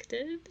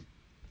abducted?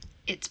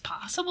 It's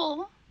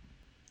possible.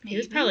 He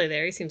was probably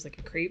there. He seems like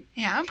a creep.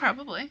 Yeah,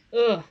 probably.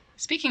 Ugh.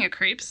 Speaking of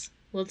creeps.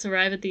 Let's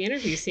arrive at the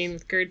interview scene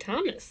with Gerd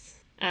Thomas.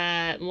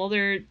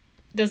 Mulder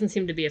doesn't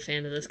seem to be a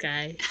fan of this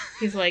guy.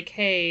 He's like,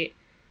 hey,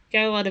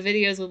 got a lot of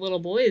videos with little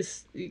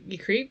boys, you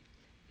creep?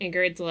 And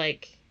Gerd's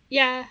like,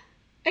 yeah,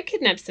 I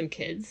kidnapped some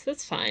kids.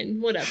 That's fine,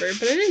 whatever.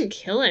 But I didn't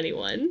kill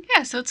anyone.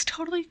 Yeah, so it's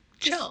totally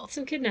chill. Just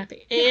some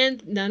kidnapping. Yeah.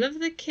 And none of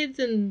the kids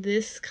in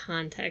this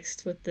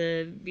context with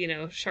the,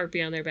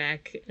 Sharpie on their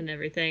back and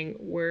everything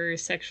were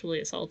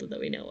sexually assaulted that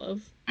we know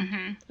of,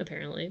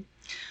 apparently.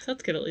 So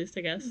that's good at least,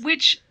 I guess.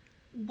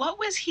 What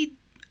was he...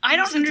 I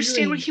don't was he understand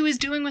doing? what he was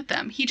doing with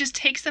them. He just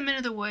takes them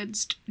into the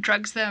woods,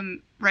 drugs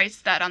them,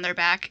 writes that on their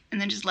back, and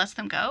then just lets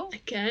them go?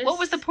 I guess. What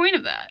was the point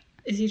of that?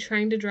 Is he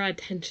trying to draw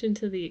attention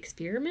to the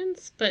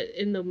experiments, but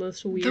in the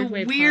most weird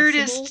way The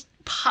weirdest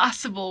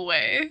possible? possible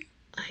way,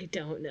 I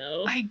don't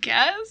know. I This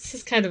guess?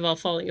 is kind of all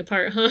falling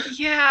apart, huh?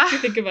 Yeah. If you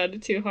think about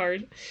it too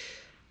hard.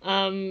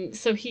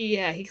 So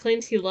he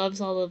claims he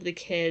loves all of the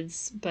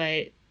kids,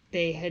 but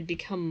they had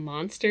become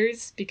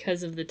monsters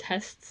because of the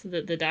tests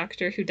that the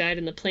doctor who died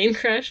in the plane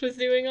crash was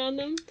doing on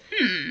them.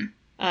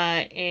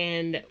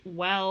 And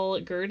while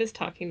Gerd is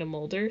talking to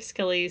Mulder,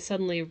 Scully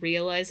suddenly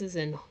realizes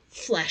in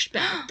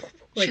flashback,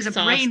 like She's a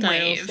Saw style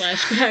brainwave.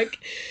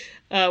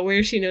 flashback,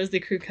 where she knows the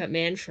crew cut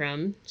man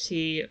from.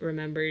 She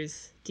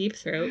remembers Deep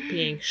Throat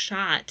being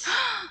shot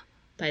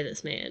by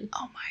this man.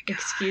 Oh my god.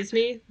 Excuse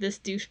me, this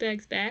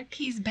douchebag's back?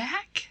 He's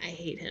back? I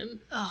hate him.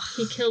 Ugh.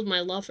 He killed my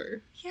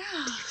lover. Yeah.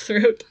 Deep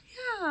Throat.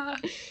 Yeah.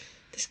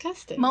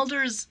 Disgusting.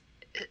 Mulder's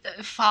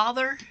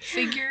father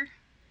figure,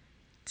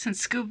 since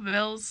Scuba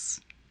Bill's,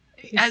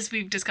 as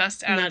we've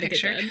discussed, out of Not the a good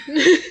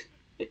picture.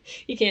 dad.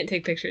 He can't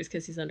take pictures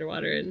because he's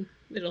underwater and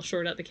it'll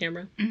short out the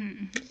camera.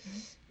 Mhm.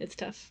 It's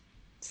tough.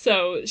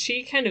 So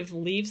she kind of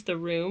leaves the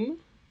room,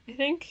 I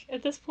think,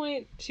 at this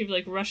point. She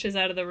rushes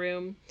out of the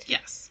room.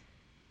 Yes.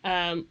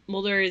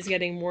 Mulder is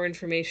getting more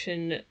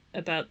information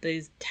about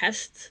these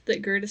tests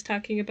that Gerd is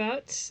talking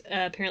about.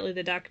 Apparently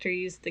the doctor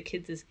used the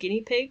kids as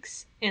guinea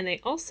pigs, and they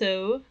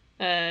also,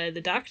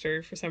 the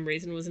doctor, for some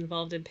reason, was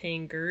involved in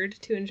paying Gerd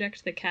to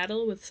inject the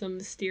cattle with some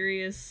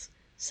mysterious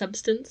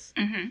substance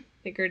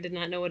that Gerd did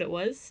not know what it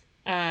was.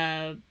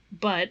 But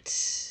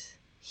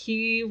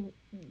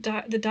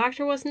the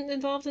doctor wasn't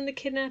involved in the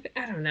kidnapping?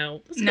 I don't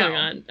know. What's going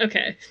on?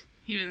 Okay.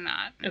 He was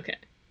not. Okay.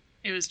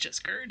 It was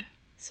just Gerd.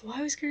 So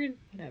why was Gerd?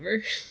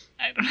 Whatever.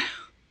 I don't know.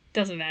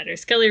 Doesn't matter.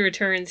 Scully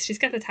returns. She's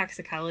got the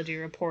toxicology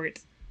report.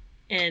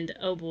 And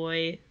oh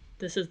boy,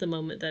 this is the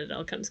moment that it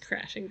all comes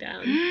crashing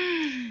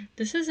down.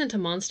 This isn't a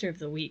monster of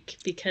the week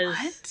because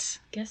What?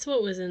 guess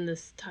what was in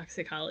this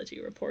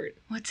toxicology report?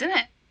 What's in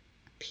it?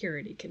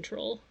 Purity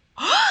control.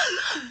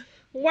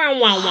 Wow, wow,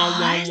 wow,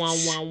 wow, wow,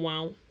 wow,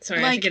 wow. Sorry,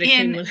 I have Like to get a clean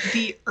in one.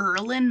 the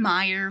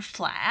Erlenmeyer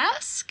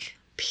flask?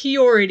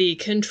 Purity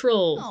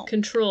control. Oh,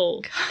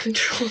 Control.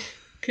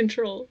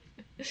 Control.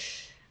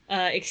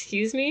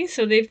 Excuse me?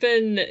 So they've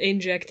been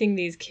injecting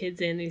these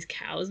kids and these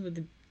cows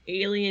with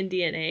alien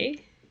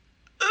DNA?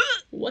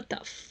 What the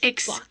fuck?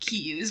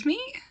 Excuse me?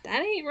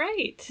 That ain't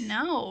right.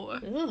 No.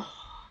 Ugh.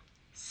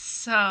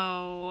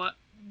 So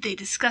they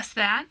discuss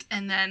that,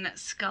 and then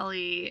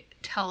Scully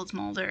tells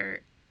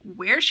Mulder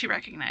where she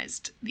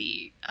recognized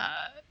the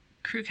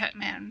crew cut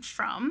man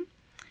from,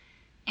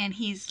 and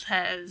he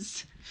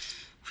says,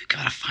 "We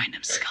gotta find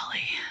him,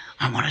 Scully.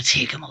 I want to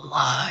take him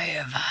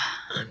alive."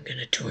 I'm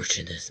gonna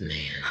torture this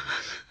man.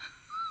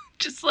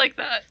 Just like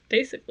that.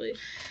 Basically.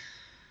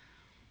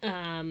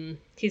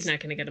 He's not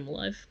gonna get him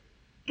alive.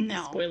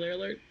 No. Spoiler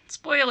alert.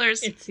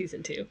 Spoilers. It's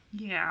season 2.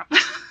 Yeah.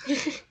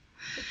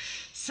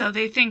 So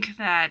they think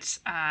that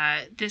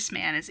this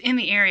man is in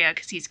the area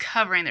because he's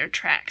covering their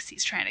tracks.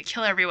 He's trying to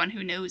kill everyone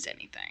who knows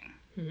anything.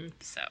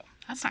 So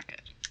that's not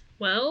good.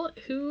 Well,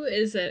 who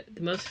is at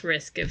the most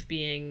risk of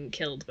being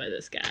killed by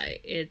this guy?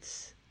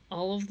 It's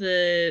all of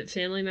the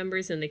family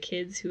members and the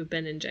kids who have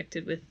been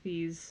injected with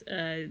these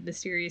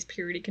mysterious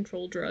purity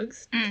control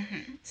drugs.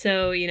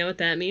 So, you know what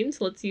that means?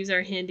 Let's use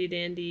our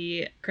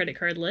handy-dandy credit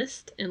card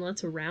list and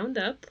let's round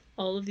up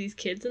all of these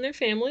kids and their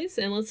families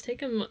and let's take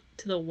them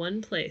to the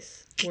one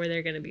place where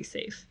they're going to be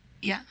safe.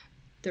 Yeah.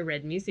 The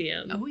Red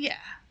Museum. Oh,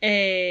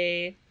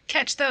 yeah.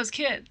 Catch those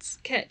kids.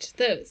 Catch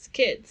those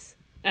kids.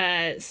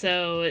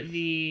 So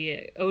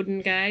the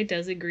Odin guy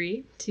does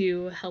agree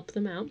to help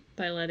them out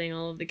by letting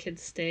all of the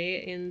kids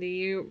stay in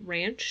the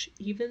ranch,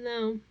 even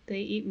though they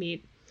eat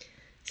meat.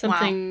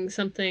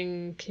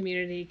 Something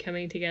community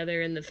coming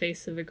together in the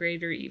face of a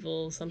greater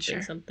evil,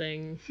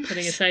 something,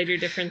 putting aside your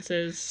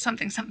differences.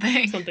 Something.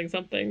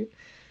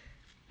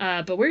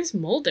 But where's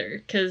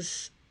Mulder?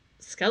 Because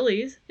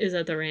Scully is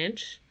at the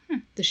ranch.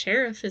 The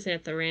sheriff is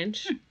at the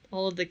ranch.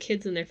 All of the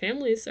kids and their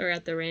families are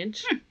at the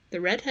ranch.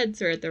 The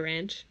redheads are at the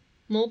ranch.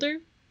 Mulder?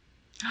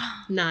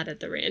 Not at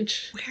the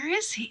ranch. Where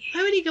is he?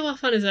 Why would he go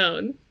off on his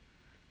own?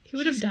 He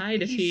would have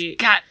died if He's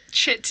got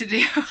shit to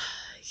do.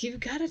 You've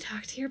got to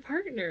talk to your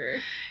partner.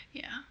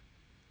 Yeah.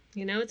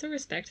 You know, it's a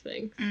respect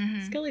thing.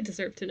 Scully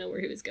deserved to know where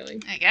he was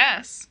going. I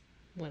guess.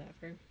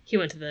 Whatever. He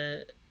went to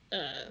the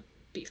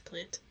beef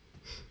plant.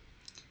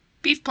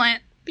 Beef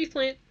plant. Beef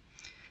plant.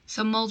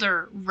 So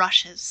Mulder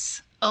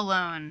rushes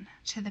alone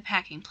to the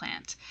packing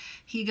plant.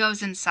 He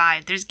goes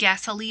inside. There's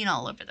gasoline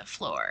all over the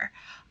floor.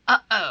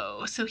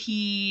 Uh-oh. So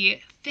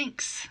he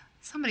thinks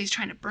somebody's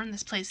trying to burn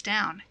this place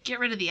down. Get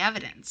rid of the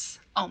evidence.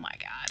 Oh my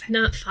god.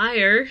 Not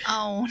fire.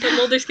 Oh But no.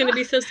 Mulder's going to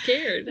be so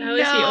scared. How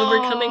is he No.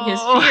 overcoming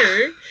his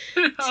fear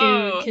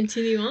No. to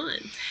continue on?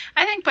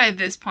 I think by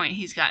this point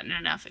he's gotten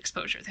enough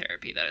exposure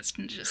therapy that it's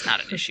just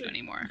not an issue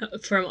anymore.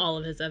 From all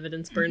of his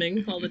evidence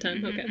burning all the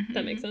time? Okay,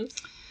 that makes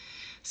sense.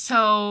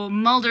 So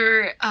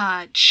Mulder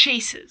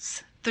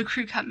chases the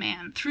crew cut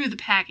man through the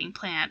packing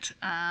plant.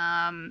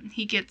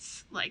 He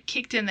gets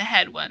kicked in the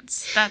head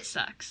once. That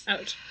sucks.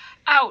 Ouch.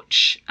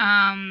 Ouch.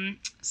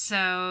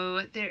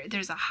 So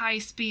there's a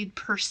high-speed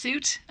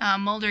pursuit.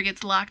 Mulder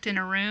gets locked in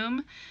a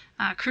room.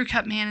 Crew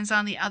cut man is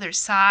on the other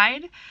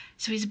side.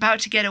 So he's about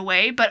to get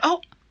away. But,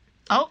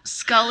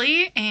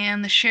 Scully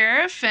and the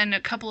sheriff and a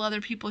couple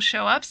other people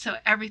show up. So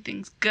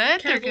everything's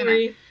good.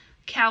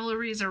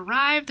 Cavalry's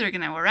arrived. They're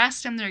going to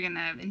arrest him. They're going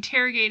to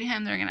interrogate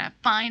him. They're going to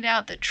find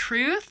out the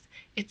truth.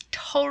 It's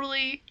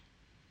totally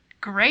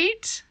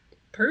great.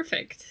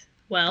 Perfect.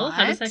 Well,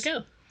 how does that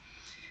go?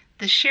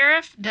 The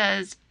sheriff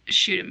does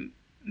shoot him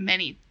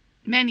many,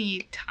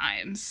 many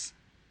times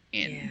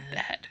in the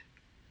head,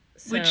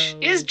 which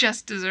is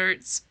just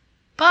desserts.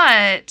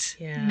 But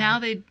now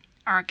they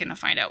aren't going to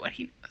find out what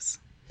he knows.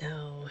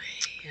 No,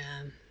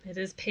 yeah. It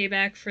is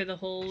payback for the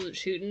whole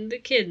shooting the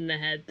kid in the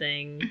head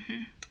thing.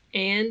 Mm-hmm.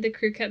 And the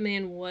crew cut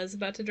man was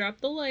about to drop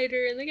the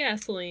lighter in the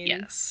gasoline.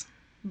 Yes.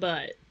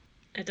 But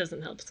it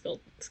doesn't help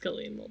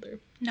Scully and Mulder.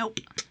 Nope.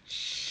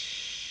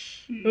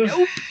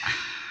 Nope.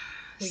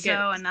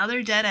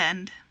 Another dead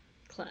end.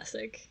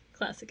 Classic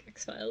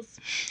X-Files.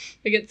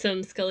 We get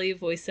some Scully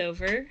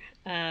voiceover,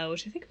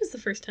 which I think was the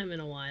first time in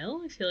a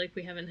while. I feel like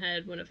we haven't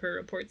had one of her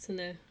reports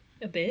in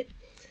a bit.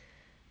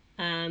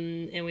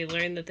 And we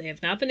learn that they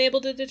have not been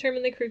able to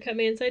determine the crew cut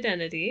man's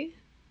identity.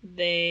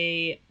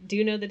 They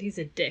do know that he's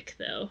a dick,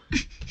 though.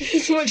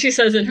 That's what she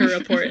says in her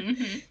report.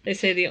 They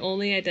say the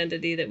only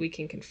identity that we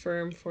can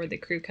confirm for the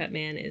crew cut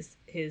man is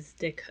his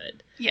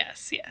dickhood.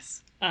 Yes.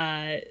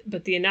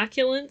 But the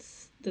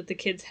inoculants that the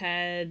kids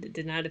had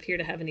did not appear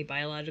to have any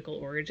biological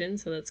origin,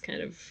 so that's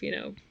kind of,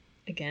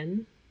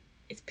 again,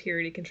 it's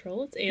purity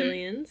control. It's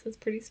aliens. That's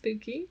pretty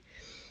spooky.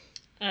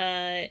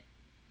 And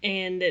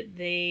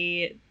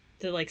the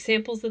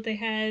samples that they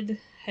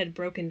had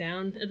broken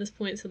down at this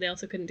point, so they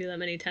also couldn't do that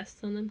many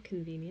tests on them.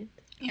 Convenient.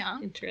 Yeah.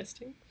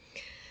 Interesting.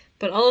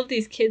 But all of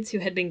these kids who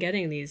had been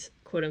getting these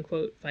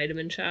quote-unquote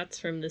vitamin shots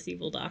from this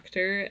evil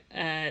doctor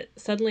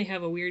suddenly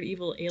have a weird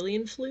evil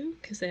alien flu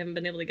because they haven't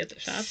been able to get the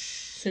shots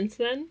since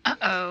then.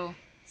 Uh-oh.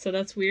 So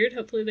that's weird.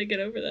 Hopefully they get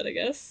over that, I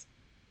guess.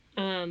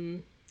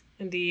 And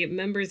the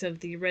members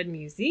of the Red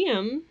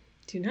Museum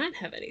do not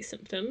have any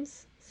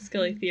symptoms.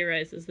 Scully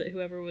theorizes that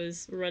whoever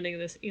was running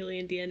this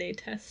alien DNA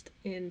test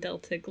in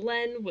Delta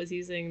Glen was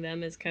using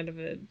them as kind of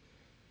a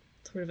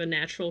sort of a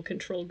natural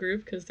control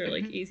group because they're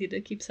easy to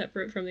keep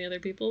separate from the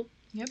other people.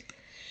 Yep.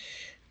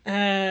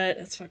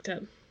 That's fucked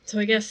up. So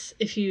I guess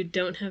if you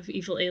don't have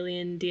evil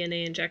alien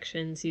DNA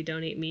injections, you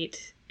don't eat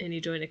meat and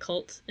you join a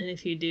cult. And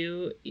if you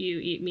do, you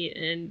eat meat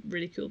and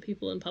ridicule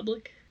people in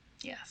public.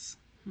 Yes.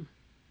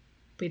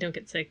 But you don't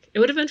get sick. It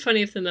would have been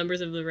funny if the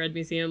members of the Red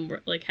Museum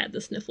were had the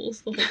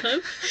sniffles the whole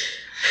time.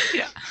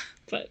 Yeah.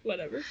 But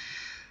whatever.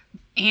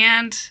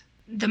 And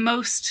the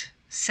most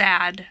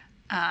sad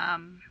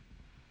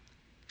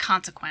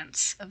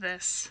consequence of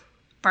this,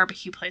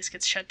 barbecue place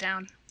gets shut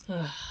down.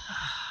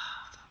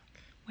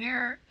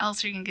 Where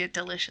else are you going to get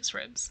delicious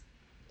ribs?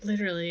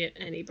 Literally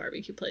any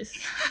barbecue place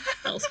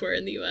elsewhere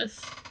in the U.S.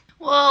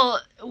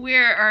 Well,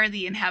 where are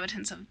the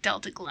inhabitants of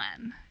Delta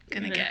Glen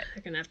going to get?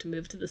 They're going to have to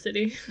move to the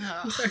city.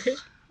 Oh. I'm sorry.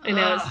 I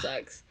know, it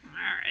sucks. All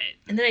right.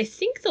 And then I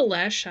think the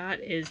last shot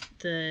is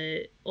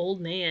the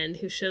old man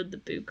who showed the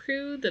boot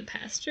crew, the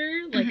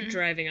pastor,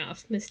 driving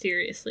off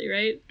mysteriously,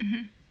 right?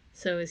 Mm-hmm.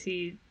 So is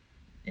he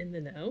in the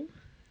know?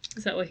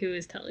 Is that why he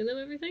was telling them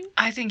everything?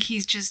 I think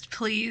he's just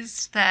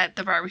pleased that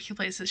the barbecue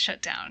place is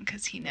shut down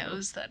because he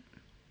knows that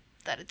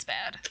it's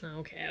bad. Oh,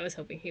 okay, I was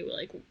hoping he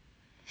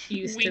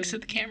used Winks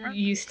at the camera.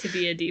 Used to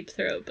be a deep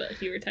throat, but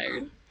he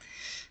retired.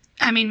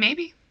 I mean,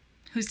 maybe.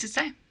 Who's to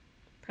say?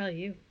 Probably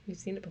you. You've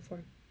seen it before.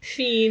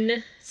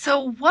 Fiend.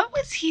 So what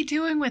was he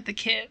doing with the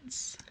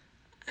kids?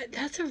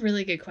 That's a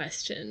really good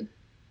question.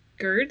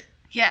 Gerd?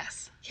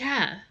 Yes.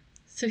 Yeah.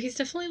 So he's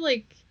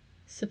definitely,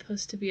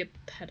 supposed to be a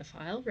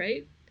pedophile,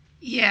 right?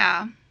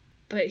 Yeah.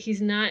 But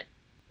he's not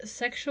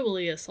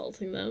sexually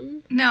assaulting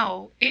them.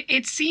 No.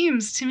 It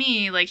seems to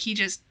me like he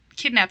just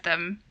kidnapped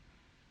them,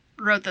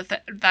 wrote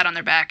that on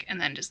their back, and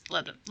then just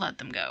let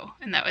them go.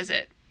 And that was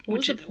it. What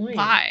was the point?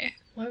 Why?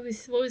 What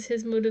was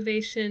his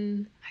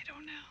motivation? I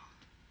don't know.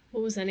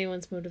 What was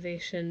anyone's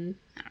motivation?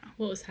 I don't know.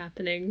 What was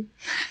happening?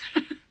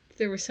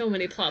 There were so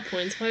many plot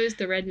points. Why was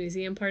the Red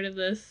Museum part of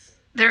this?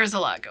 There is a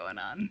lot going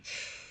on.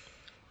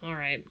 All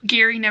right.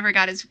 Gary never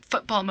got his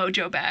football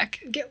mojo back.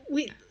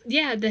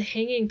 The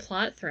hanging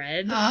plot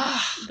thread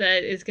Ugh.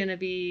 that is going to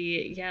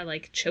be,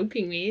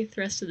 choking me the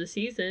rest of the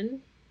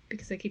season.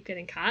 because I keep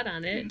getting caught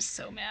on it, I'm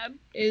so mad.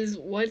 is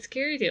what's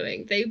Gary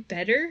doing? They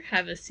better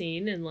have a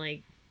scene in,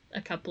 like,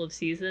 a couple of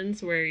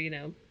seasons where, you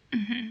know,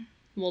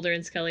 Mulder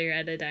and Scully are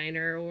at a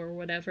diner or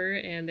whatever,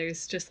 and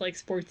there's just, like,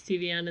 sports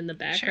TV on in the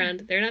background.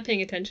 Sure. They're not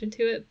paying attention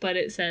to it, but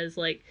it says,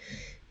 like,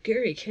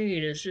 Gary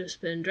Kane has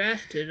just been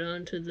drafted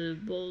onto the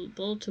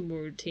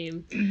Baltimore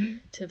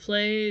team to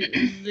play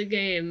the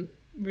game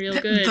real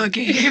good. The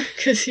game.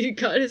 Because he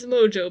got his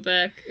mojo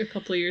back a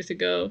couple of years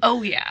ago.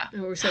 Oh, yeah.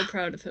 And we're so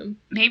proud of him.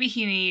 Maybe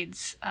he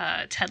needs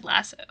Ted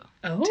Lasso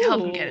Oh. to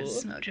help him get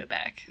his mojo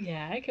back.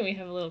 Yeah, can we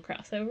have a little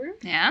crossover?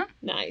 Yeah?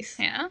 Nice.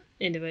 Yeah.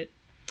 Into it.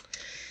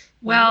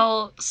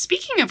 Well,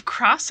 speaking of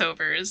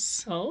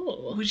crossovers,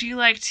 Oh. would you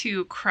like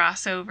to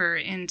cross over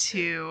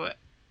into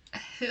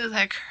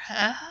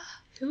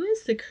Who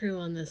is the crew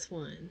on this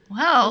one? Let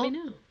Well, me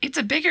know. it's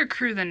a bigger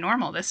crew than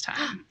normal this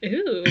time.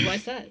 Ooh,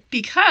 why's that?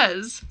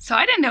 Because, so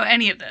I didn't know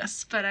any of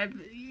this, but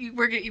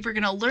we're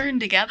going to learn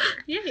together.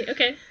 Yay,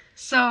 okay.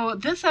 So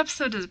this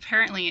episode is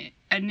apparently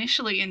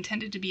initially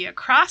intended to be a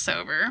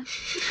crossover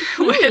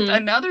with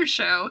another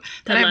show.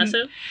 Ted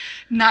Lasso?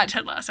 Not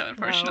Ted Lasso,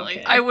 unfortunately.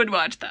 okay. I would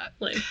watch that.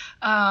 Like,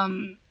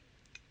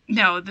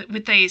 No,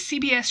 with a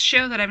CBS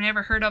show that I've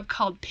never heard of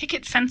called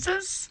Picket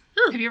Fences.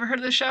 Oh. Have you ever heard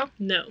of this show?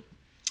 no.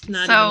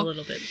 Not So- even a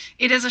little bit.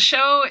 It is a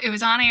show, it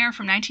was on air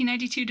from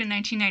 1992 to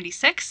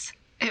 1996.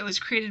 It was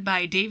created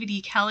by David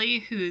E. Kelly,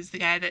 who's the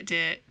guy that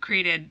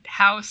created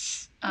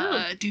House,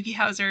 Doogie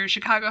Howser,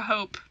 Chicago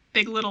Hope,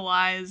 Big Little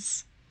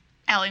Lies,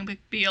 Ally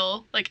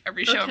McBeal, like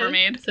every show ever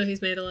made. So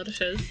he's made a lot of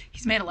shows.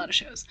 He's made a lot of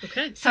shows.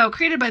 Okay. So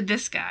created by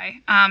this guy.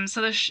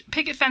 So the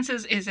Picket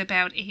Fences is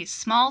about a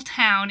small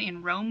town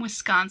in Rome,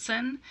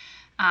 Wisconsin.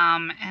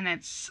 And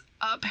it's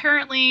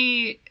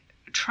apparently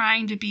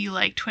trying to be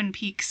like Twin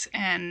Peaks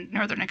and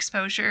Northern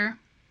Exposure.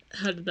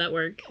 How did that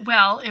work?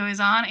 Well, it was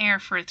on air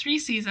for 3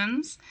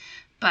 seasons,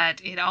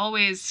 but it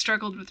always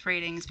struggled with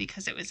ratings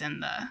because it was in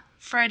the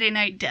Friday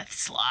night death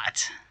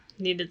slot.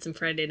 Needed some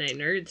Friday Night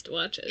Nerds to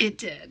watch it. It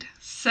did.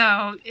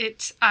 So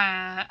it,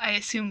 I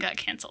assume, got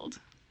canceled.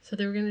 So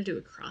they were going to do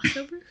a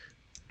crossover?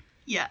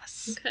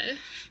 Yes. Okay.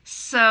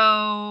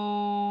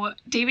 So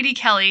David E.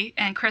 Kelly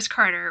and Chris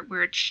Carter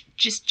were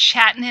just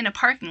chatting in a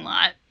parking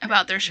lot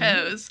about their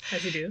shows.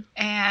 As you do.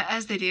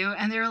 As they do.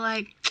 And they were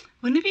like,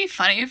 wouldn't it be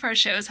funny if our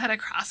shows had a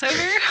crossover?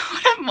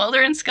 What if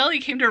Mulder and Scully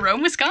came to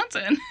Rome,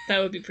 Wisconsin? That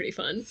would be pretty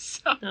fun.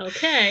 So,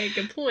 Okay,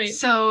 good point.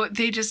 so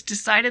they just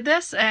decided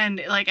this,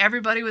 and like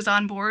everybody was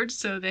on board.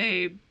 So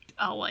they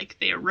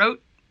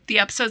wrote the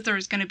episodes. There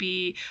was going to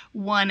be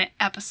 1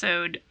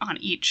 episode on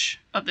each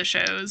of the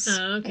shows.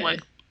 Oh, okay.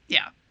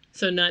 Yeah.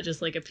 So not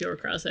just like a pure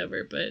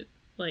crossover, but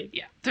like...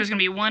 Yeah. There's going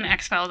to be 1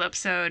 X-Files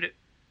episode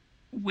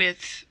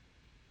with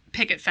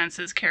Picket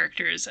Fence's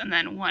characters, and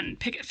then 1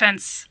 Picket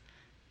Fence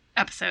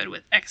episode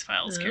with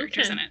X-Files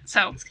characters Okay. in it.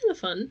 So, It's kind of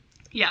fun.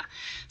 yeah.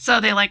 So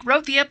they like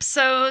wrote the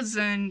episodes,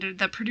 and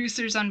the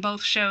producers on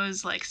both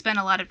shows like spent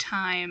a lot of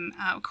time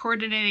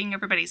coordinating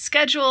everybody's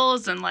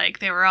schedules, and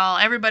like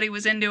everybody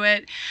was into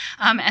it.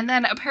 And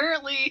then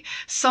apparently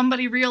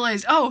somebody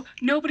realized, oh,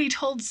 nobody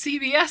told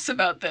CBS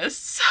about this.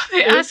 So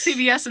they asked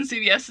CBS, and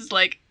CBS is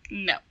like,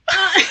 no.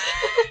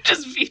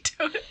 Just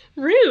vetoed it.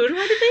 Rude.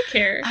 Why did they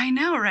care? I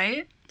know,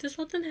 right? Just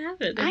let them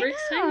have it. They I were know.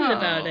 excited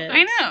about it.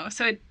 I know.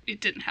 So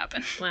it didn't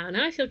happen. Wow,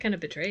 now I feel kind of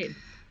betrayed.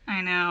 I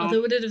know.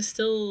 Although would it have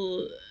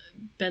still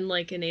been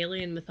like an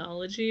alien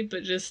mythology,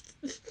 but just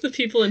the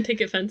people in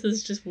Picket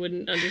Fences just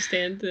wouldn't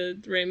understand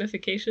the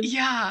ramifications?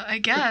 Yeah, I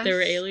If guess. there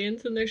were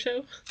aliens in their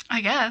show?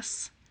 I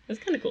guess. That's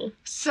kind of cool.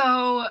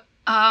 So,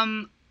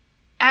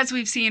 as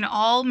we've seen,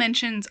 all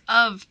mentions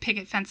of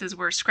Picket Fences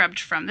were scrubbed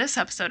from this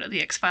episode of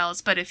The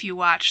X-Files, but if you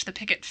watch the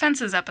Picket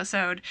Fences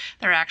episode,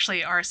 there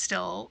actually are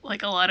still,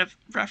 like, a lot of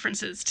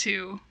references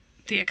to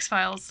The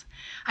X-Files.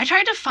 I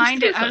tried to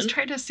find it. I was fun.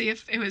 trying to see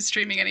if it was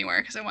streaming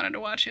anywhere, because I wanted to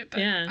watch it, but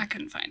Yeah. I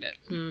couldn't find it.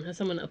 Has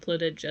someone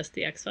uploaded just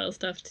the X-Files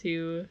stuff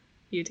to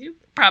YouTube?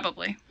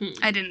 Probably. Hmm.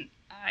 I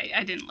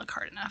didn't look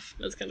hard enough.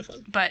 That's kind of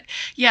fun. But,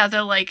 yeah,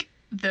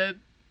 the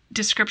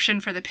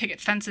description for the Picket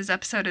Fences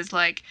episode is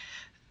like,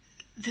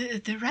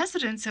 the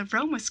residents of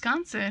Rome,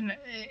 Wisconsin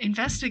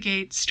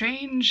investigate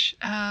strange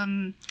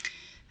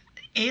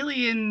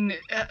alien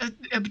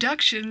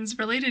abductions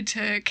related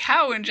to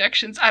cow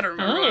injections. I don't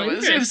remember what it was. It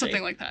was interesting.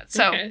 something like that.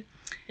 So, Okay.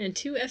 And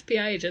 2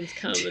 FBI agents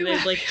come, Two and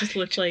they like just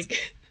look FBI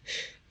like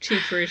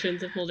cheap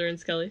versions of Mulder and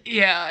Scully.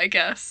 yeah, I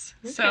guess.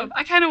 So, Okay.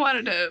 I kind of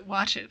wanted to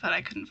watch it, but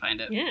I couldn't find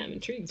it. Yeah, I'm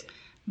intrigued.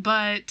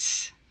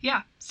 But,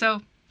 yeah,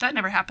 so that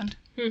never happened.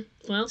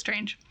 Well,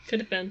 Strange. could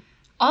have been.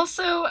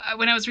 Also,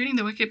 when I was reading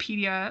the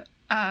Wikipedia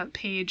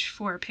page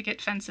for Picket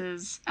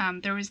Fences,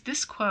 there was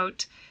this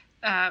quote.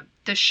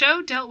 The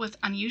show dealt with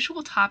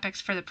unusual topics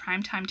for the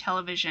primetime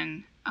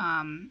television,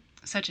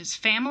 such as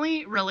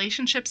family,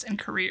 relationships, and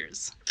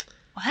careers.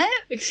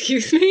 What?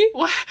 Excuse me?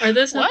 What? Are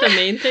those not What? the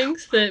main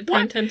things that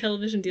What? primetime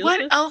television deals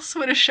What with? else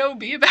would a show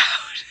be about?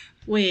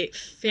 Wait,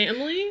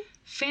 family?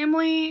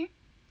 Family,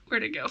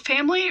 where'd it go?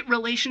 Family,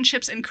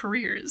 relationships, and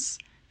careers.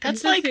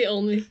 That's That's like the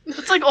only.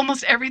 that's like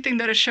almost everything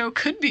that a show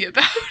could be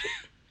about.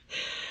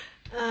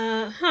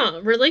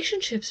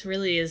 Relationships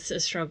really is a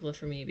struggle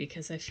for me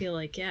because I feel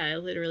like, yeah,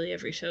 literally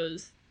every show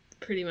is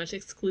pretty much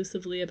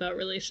exclusively about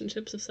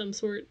relationships of some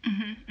sort.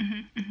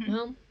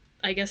 Well,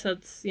 I guess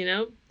that's,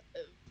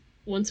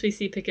 once we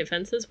see Picket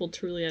Fences, we'll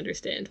truly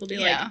understand. We'll be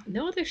like,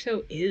 no other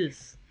show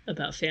is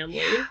about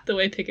family the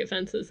way Picket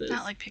Fences is.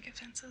 Not like Picket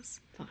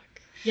Fences. Fuck.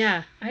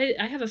 Yeah,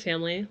 I have a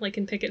family, like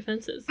in Picket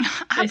Fences.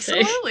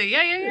 Absolutely.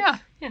 Yeah.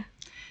 Yeah.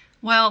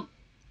 Well,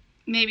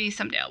 maybe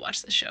someday I'll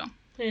watch this show.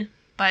 Yeah.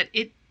 But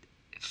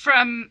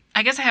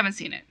I guess I haven't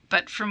seen it,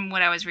 but from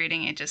what I was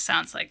reading, it just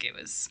sounds like it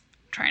was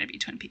trying to be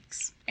Twin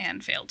Peaks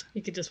and failed.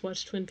 You could just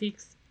watch Twin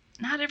Peaks.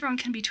 Not everyone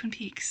can be Twin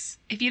Peaks.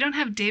 If you don't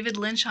have David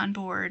Lynch on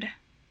board...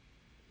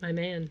 My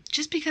man.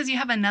 Just because you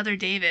have another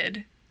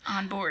David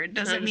on board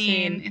doesn't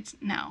mean it's...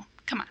 No.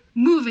 Come on.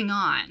 Moving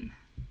on.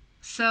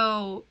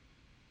 So,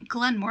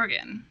 Glenn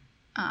Morgan,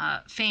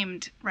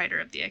 famed writer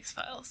of The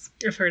X-Files.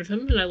 I've heard of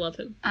him, and I love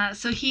him.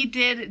 So he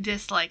did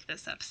dislike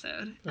this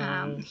episode.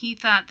 Oh. He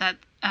thought that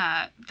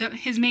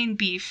his main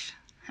beef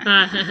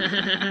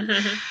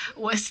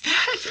was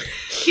that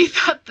he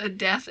thought the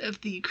death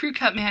of the crew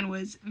cut man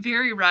was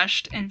very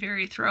rushed and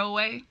very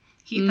throwaway.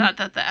 He thought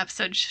that the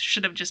episode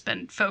should have just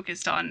been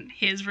focused on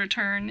his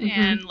return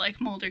and,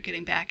 like, Mulder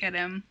getting back at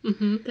him.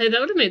 Hey, that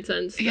would have made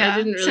sense. Yeah, I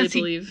didn't really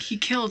believe... He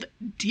killed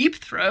Deep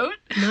Throat.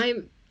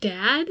 My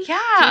dad?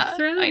 Yeah, Deep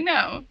Throat? I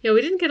know. Yeah, we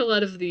didn't get a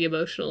lot of the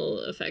emotional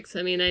effects.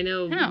 I mean, I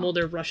know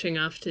Mulder rushing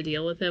off to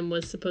deal with him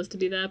was supposed to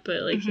be that,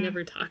 but, like, he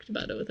never talked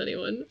about it with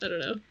anyone. I don't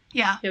know.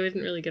 Yeah. Yeah, we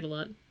didn't really get a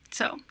lot.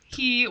 So,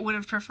 he would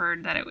have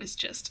preferred that it was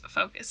just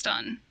focused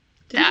on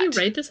Did he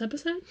write this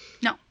episode?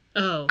 No.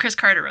 Oh. Chris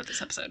Carter wrote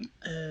this episode.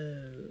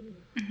 Oh.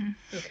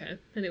 Okay.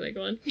 Anyway,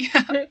 go on.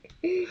 Yeah.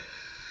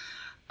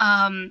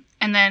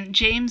 And then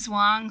James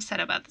Wong said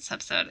about this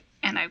episode,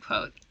 and I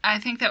quote, "I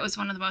think that was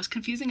one of the most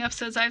confusing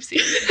episodes I've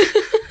seen."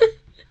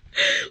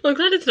 Well, I'm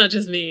glad it's not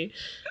just me.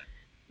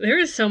 There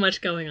is so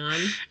much going on.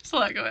 There's a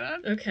lot going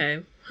on.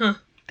 Okay. Huh.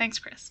 Thanks,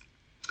 Chris.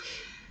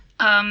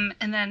 And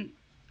then,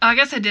 I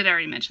guess I did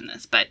already mention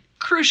this, but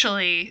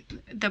crucially,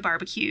 the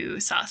barbecue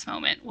sauce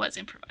moment was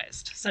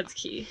improvised. So that's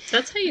key.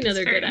 That's how you know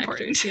they're good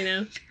actors, you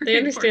know? They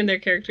understand their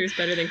characters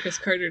better than Chris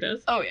Carter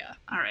does. Oh, yeah.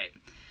 All right.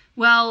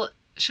 Well,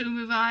 should we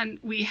move on?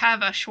 We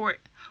have a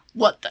short...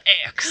 What the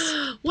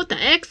X? What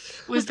the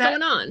X? What's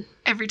going on?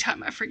 Every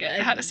time I forget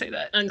how to say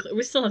that. Unclear.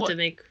 We still have to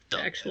make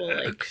the actual,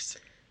 X?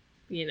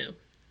 Like,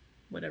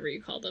 whatever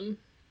you call them.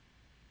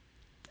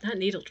 Not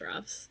needle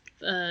drops.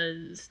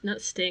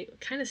 Not sting.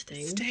 Kind of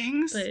stings.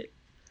 Stings? But...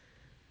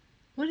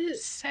 What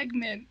is...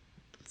 Segment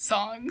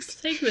songs.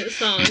 Segment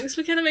songs.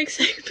 We gotta make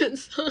segment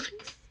songs.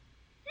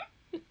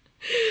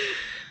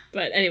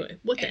 But anyway,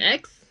 what the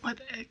X? What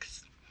the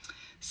X?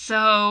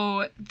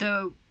 So,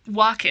 the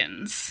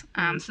walk-ins.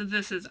 So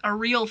this is a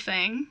real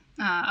thing,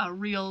 a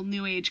real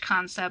New Age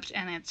concept,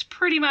 and it's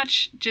pretty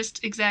much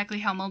just exactly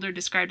how Mulder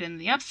described it in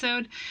the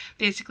episode.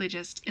 Basically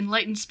just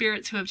enlightened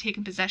spirits who have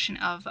taken possession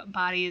of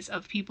bodies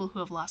of people who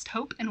have lost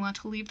hope and want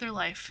to leave their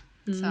life.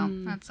 So,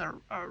 that's a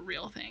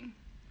real thing.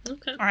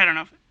 Okay. Or I don't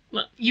know if...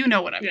 Well, you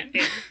know what I mean.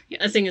 Yeah.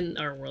 Yes. A thing in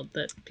our world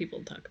that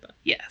people talk about.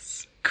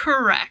 Yes.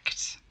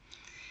 Correct.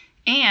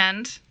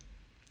 And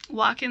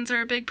walk-ins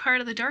are a big part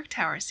of the Dark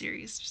Tower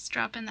series. Just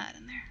dropping that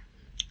in there.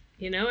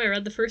 I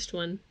read the first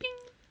one. Bing.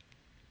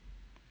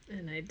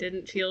 And I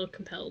didn't feel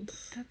compelled.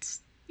 That's,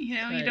 you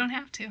don't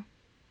have to.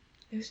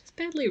 It was just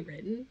badly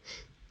written.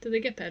 Did they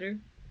get better?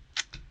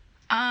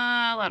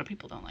 A lot of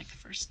people don't like the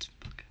first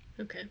book.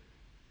 Okay.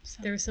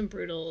 So. There were some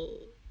brutal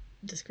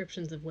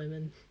descriptions of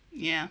women.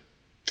 Yeah.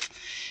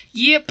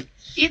 Yep.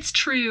 It's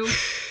true.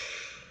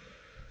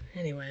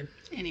 Anyway.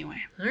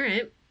 All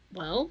right.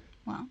 Well.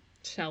 Well.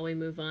 Shall we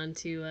move on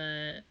to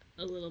a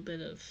little bit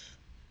of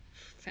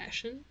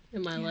fashion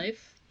in my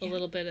life? A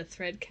little bit of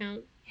thread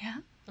count. Yeah.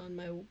 On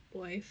my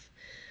wife.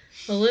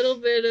 A little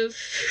bit of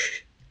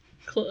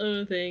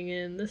clothing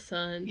in the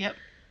sun. Yep.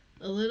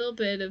 A little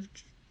bit of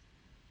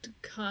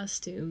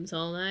costumes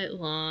all night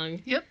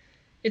long. Yep.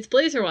 It's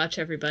Blazer Watch,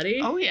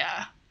 everybody. Oh,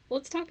 yeah.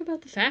 Let's talk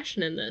about the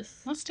fashion in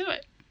this. Let's do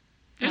it.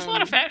 There's a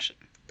lot of fashion.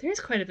 There's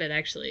quite a bit,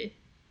 actually.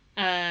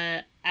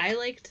 I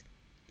liked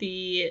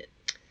the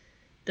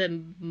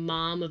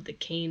mom of the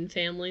Kane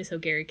family. So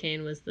Gary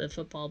Kane was the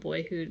football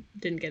boy who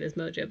didn't get his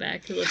mojo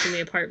back, who lived in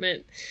the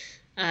apartment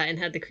and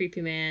had the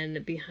creepy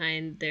man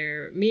behind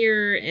their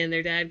mirror, and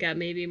their dad got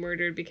maybe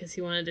murdered because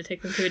he wanted to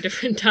take them to a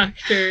different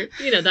doctor.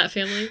 That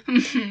family.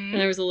 And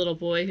there was a little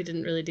boy who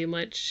didn't really do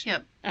much.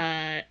 Yep.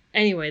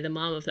 Anyway, the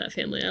mom of that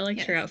family. I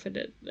liked her outfit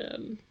at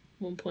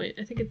one point.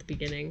 I think at the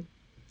beginning.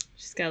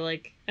 She's got,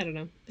 like, I don't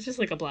know. It's just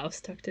like a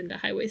blouse tucked into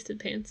high-waisted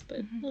pants, but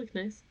it looked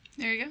nice.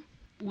 There you go.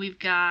 We've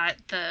got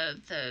the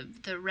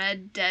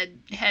Red Dead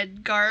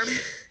head garb,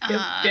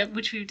 yep.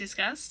 which we've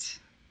discussed.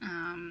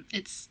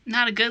 It's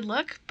not a good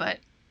look, but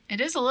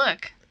it is a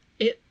look.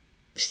 It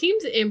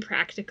seems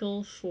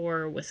impractical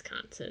for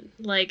Wisconsin.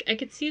 Like, I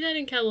could see that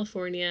in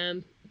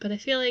California, but I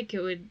feel like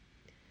it would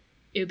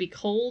be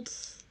cold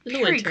in the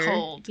very winter.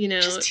 cold. You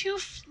know, Just too,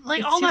 like,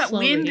 it's all too that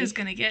wind flowy. is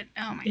going to get,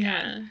 oh my God.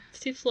 yeah, it's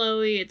too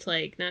flowy. It's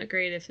like not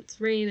great if it's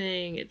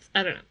raining. It's,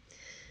 I don't know.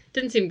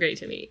 Didn't seem great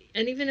to me.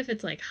 And even if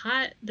it's like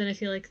hot, then I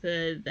feel like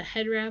the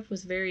head wrap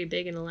was very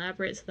big and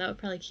elaborate, so that would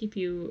probably keep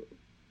you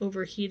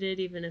overheated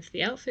even if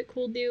the outfit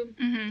cooled you.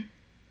 Mm-hmm.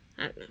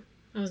 I don't know.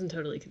 I wasn't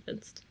totally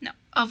convinced. No.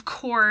 Of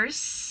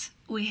course,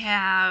 we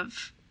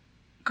have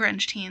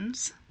grunge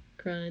teens.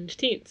 Grunge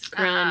teens.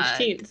 Grunge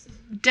teens.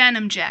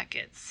 Denim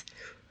jackets.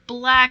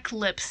 Black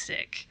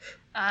lipstick.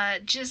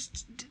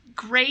 Just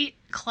great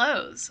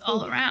clothes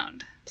all Ooh.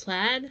 around.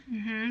 Plaid.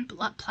 Mm-hmm.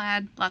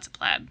 Plaid. Lots of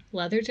plaid.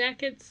 Leather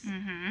jackets.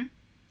 Mm-hmm.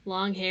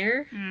 Long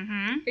hair.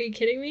 Mm-hmm. Are you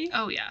kidding me?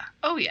 Oh, yeah.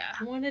 Oh, yeah.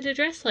 I wanted to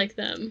dress like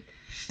them.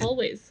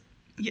 Always.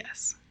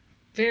 Yes.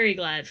 Very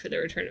glad for the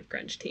return of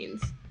grunge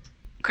teens.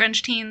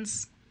 Grunge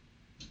teens,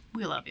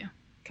 we love you.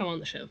 Come on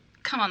the show.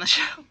 Come on the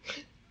show.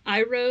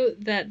 I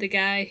wrote that the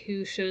guy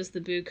who shows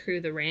the Boo Crew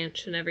the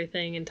ranch and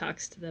everything and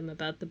talks to them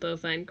about the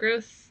bovine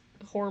growth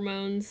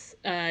hormones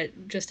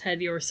just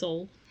had your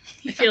soul.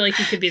 I feel like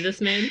he could be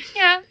this man.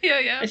 Yeah.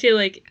 I feel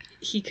like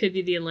he could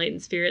be the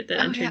enlightened spirit that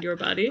Oh, entered yeah. your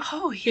body.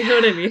 Oh, yeah. You know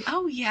what I mean?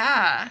 Oh,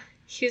 yeah.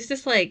 He was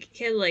just like,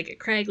 he had like a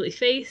craggy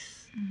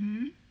face.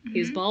 Mm-hmm. He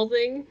was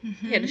balding.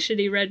 Mm-hmm. He had a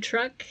shitty red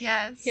truck.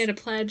 Yes. He had a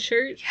plaid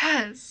shirt.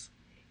 Yes.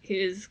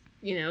 He was,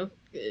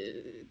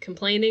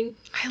 complaining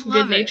I love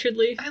it.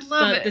 good-naturedly I love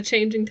about it. the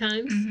changing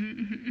times.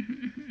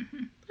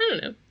 Mm-hmm. I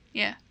don't know.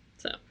 Yeah.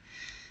 So,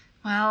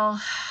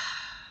 Well,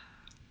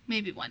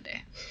 maybe one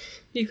day.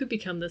 you could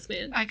become this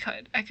man. I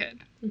could.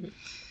 Mhm.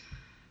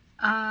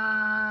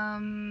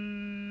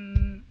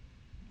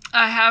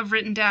 I have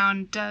written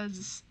down,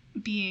 does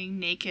being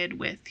naked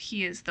with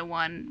 "he is the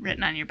one"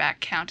 written on your back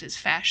count as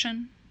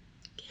fashion?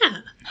 Yeah.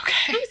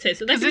 Okay. I would say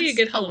so. That 'Cause could be a it's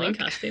good a Halloween look.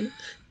 costume.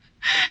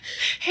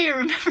 Hey,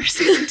 remember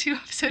season 2,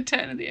 episode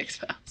 10 of The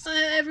X-Files?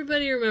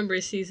 Everybody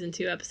remembers season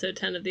 2, episode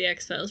 10 of The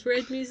X-Files.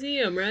 Red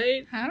Museum,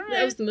 right? All right.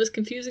 That was the most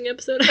confusing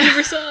episode I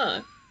ever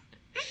saw.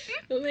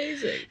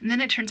 Amazing. And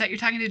then it turns out you're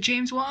talking to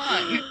James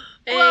Wong.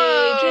 Hey,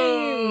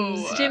 Whoa!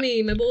 James!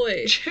 Jimmy, my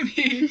boy.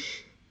 Jimmy.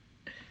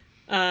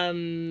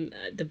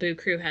 The Boo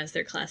Crew has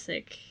their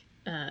classic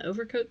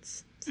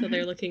overcoats, so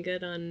they're looking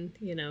good on,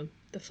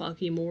 the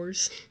foggy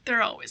moors.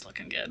 They're always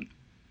looking good.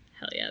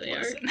 Hell yeah, they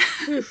Listen.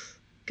 are. Oof.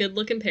 Good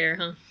looking pair,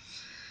 huh?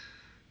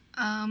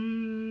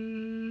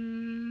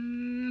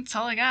 That's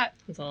all I got.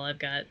 That's all I've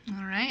got.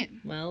 All right.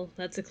 Well,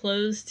 that's a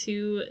close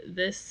to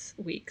this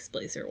week's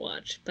Blazer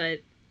Watch,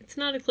 but it's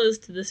not a close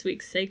to this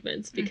week's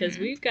segments because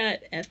we've got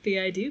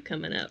FBI Do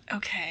coming up.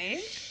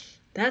 Okay.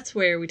 That's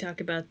where we talk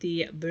about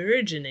the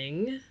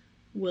burgeoning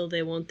will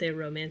they won't they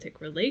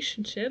romantic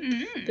relationship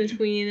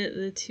between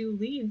the two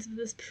leads of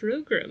this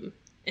program.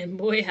 And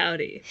boy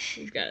howdy,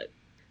 we've got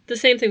the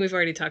same thing we've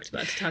already talked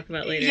about to talk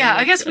about later. Yeah,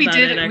 I guess we about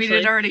did. it, We actually.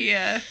 did already.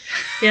 Yeah,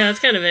 that's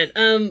kind of it.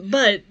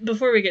 But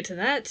before we get to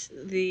that,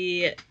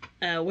 the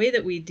way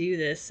that we do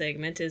this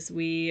segment is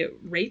we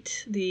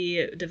rate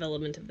the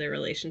development of their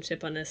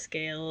relationship on a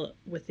scale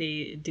with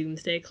a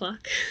doomsday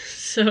clock.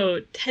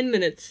 So 10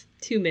 minutes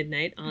to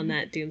midnight on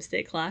that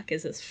doomsday clock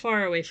is as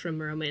far away from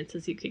romance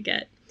as you could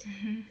get.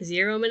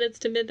 0 minutes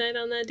to midnight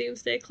on that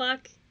doomsday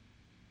clock,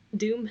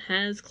 doom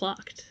has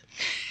clocked.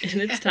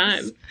 And it's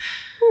time.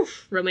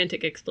 Oof,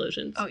 romantic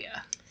explosions. Oh,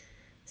 yeah.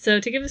 So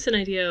to give us an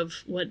idea of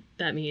what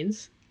that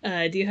means,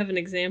 do you have an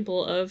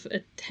example of a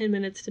 10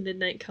 minutes to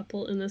midnight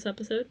couple in this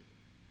episode?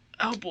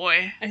 Oh,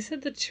 boy. I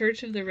said the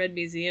Church of the Red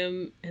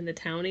Museum and the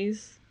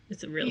Townies.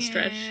 It's a real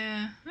stretch.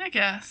 Yeah, I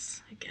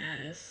guess. I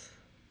guess.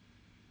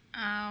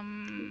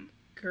 Um,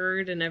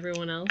 Gerd and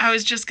everyone else. I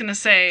was just gonna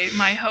say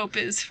my hope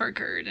is for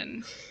Gerd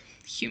and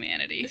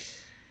humanity.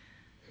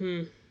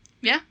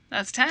 Yeah,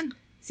 that's 10.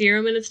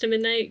 0 minutes to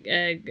midnight,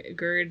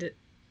 Gerd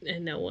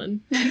and no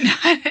one.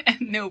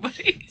 And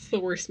nobody. It's the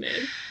worst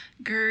man.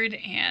 Gerd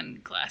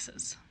and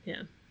glasses.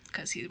 Yeah.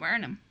 Because he's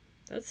wearing them.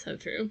 That's so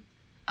true.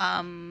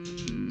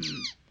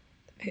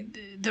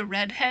 The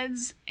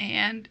redheads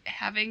and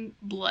having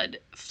blood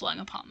flung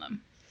upon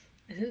them.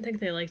 I didn't think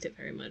they liked it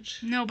very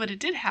much. No, but it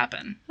did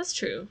happen. That's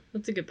true.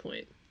 That's a good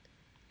point.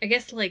 I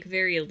guess, like,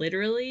 very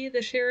literally,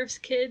 the sheriff's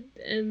kid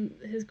and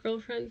his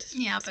girlfriend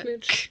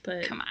smooch,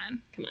 but come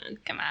on. Come on.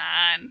 Come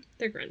on.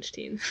 They're grunge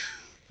teens.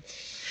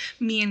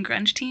 Me and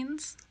grunge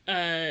teens?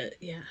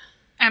 Yeah.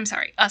 I'm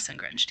sorry, us and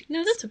grunge teens.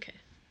 No, that's okay.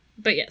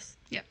 But yes.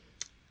 Yep.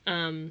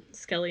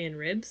 Scully and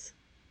Ribs.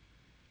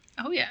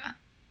 Oh, yeah.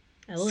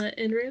 Ella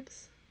and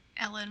Ribs.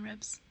 Ella and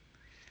Ribs.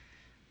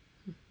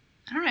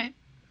 All right.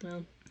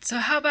 Well. So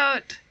how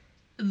about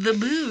the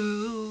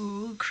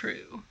Boo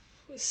Crew?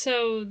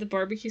 So the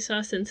barbecue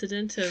sauce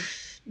incident of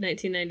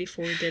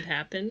 1994 did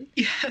happen.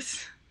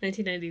 Yes.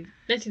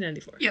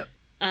 1994. Yep.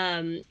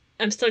 I'm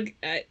still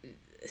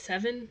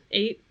 7,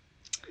 8.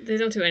 They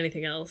don't do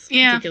anything else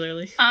Yeah.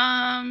 particularly.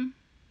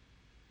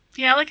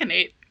 Yeah, like an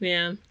 8.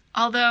 Yeah.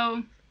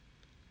 Although,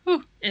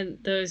 whew. And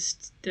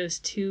those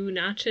 2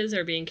 notches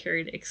are being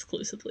carried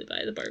exclusively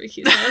by the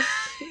barbecue sauce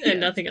and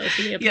nothing else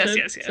in the episode.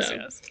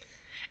 Yes.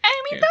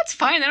 I mean, Yeah. that's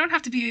fine. They don't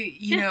have to be,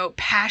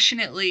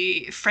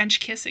 passionately French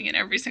kissing in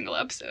every single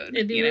episode.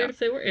 It'd be you weird know? if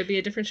they were. It'd be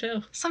a different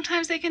show.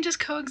 Sometimes they can just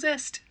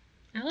coexist.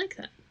 I like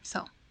that.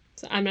 So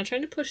I'm not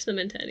trying to push them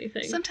into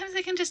anything. sometimes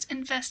they can just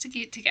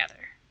investigate together.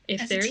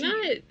 If as a they're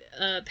team.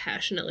 not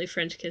passionately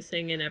French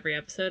kissing in every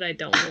episode, I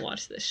don't want to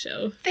watch this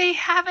show. They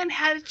haven't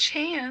had a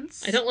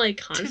chance. I don't like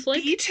to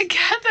conflict, be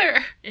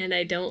together. and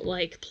I don't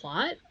like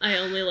plot. I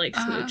only like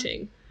Uh-huh.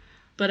 smooching.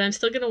 But I'm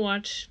still gonna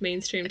watch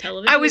mainstream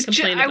television. I was and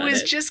complain about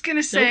it. just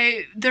gonna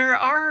say there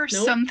are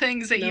Nope. some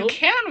things that you Nope.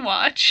 can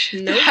watch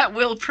Nope. that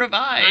will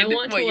provide I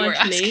want what to you were watch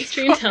asking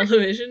mainstream for.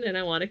 television, and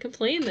I want to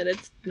complain that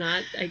it's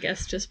not, I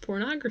guess, just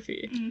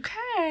pornography.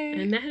 Okay.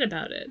 I'm mad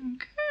about it,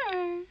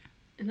 Okay.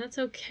 and that's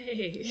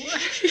okay.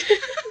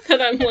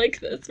 That I'm like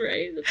this,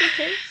 right? That's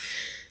okay.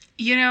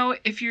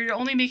 If you're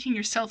only making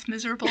yourself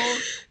miserable,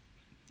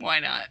 why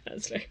not?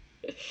 That's fair.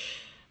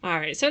 All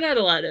right, so not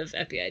a lot of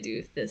Epi I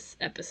do this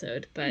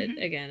episode, but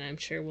Mhm. again, I'm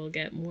sure we'll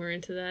get more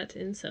into that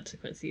in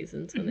subsequent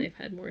seasons when Mhm. they've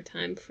had more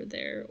time for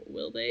their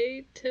will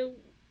they to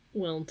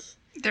won't.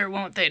 There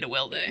won't they to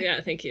will they? Yeah,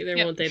 thank you. There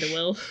Yep. won't they to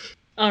will.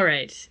 All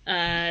right,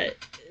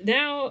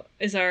 now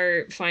is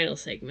our final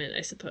segment,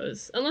 I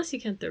suppose. Unless you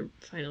count the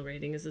final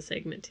rating as a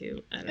segment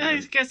too. I don't know. I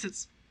guess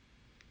it's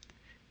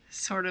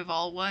sort of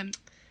all one.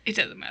 It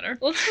doesn't matter.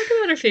 Let's talk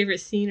about our favorite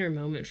scene or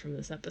moment from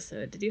this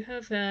episode. Did you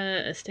have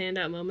a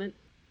standout moment?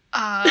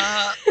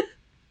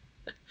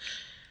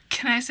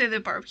 Can I say the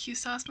barbecue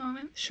sauce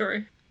moment?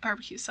 Sure.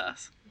 Barbecue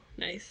sauce.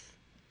 Nice.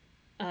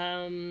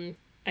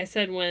 I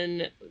said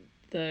when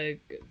the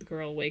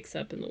girl wakes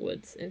up in the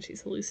woods and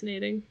she's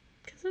hallucinating,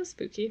 because that was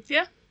spooky.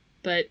 Yeah.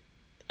 But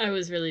I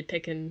was really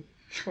picking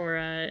for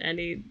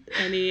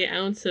any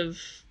ounce of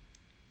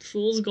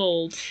fool's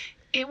gold.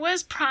 It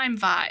was prime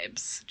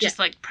vibes, just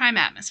like prime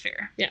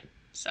atmosphere. Yeah.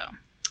 So.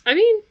 I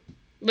mean,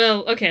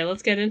 well, okay,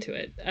 let's get into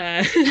it.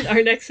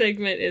 Our next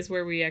segment is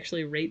where we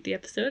actually rate the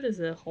episode as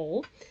a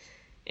whole.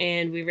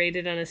 And we rate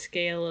it on a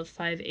scale of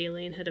 5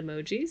 alien head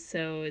emojis.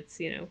 So it's,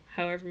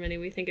 however many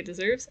we think it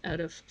deserves out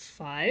of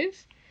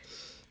 5.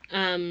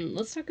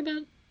 Let's talk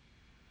about,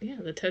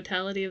 the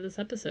totality of this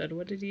episode.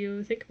 What did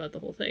you think about the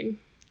whole thing?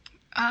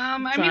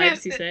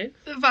 Vibes, you say?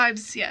 The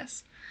vibes,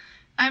 yes.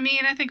 I mean,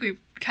 I think we've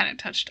kind of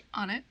touched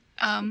on it.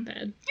 Bad.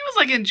 It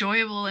was,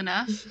 enjoyable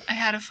enough. I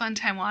had a fun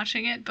time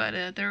watching it,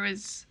 but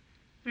there's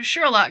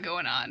sure a lot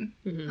going on.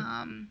 Mm-hmm.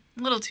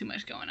 A little too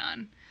much going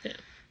on.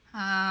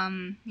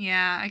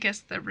 Yeah. I guess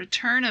the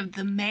return of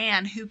the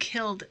man who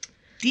killed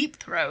Deep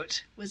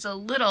Throat was a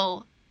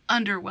little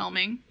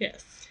underwhelming.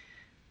 Yes.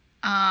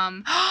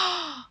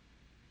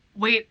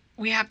 Wait,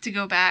 we have to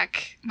go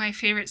back. My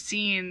favorite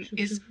scene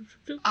is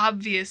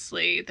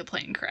obviously the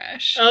plane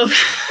crash. Oh.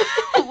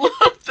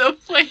 Love the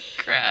plane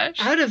crash.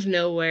 Out of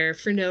nowhere,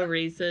 for no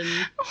reason.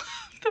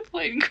 The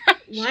plane crash.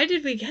 Why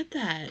did we get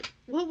that?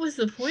 What was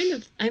the point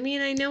of... I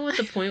mean, I know what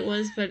the point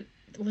was, but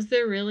was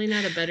there really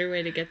not a better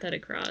way to get that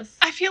across?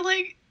 I feel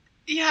like,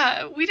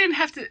 we didn't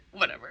have to...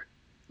 Whatever.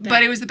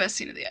 But it was the best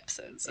scene of the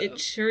episode, so... It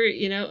sure,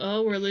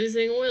 we're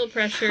losing oil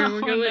pressure. Oh,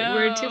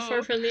 We're too no.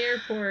 far from the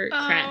airport.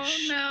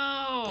 Crash.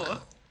 Oh, no.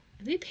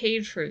 And they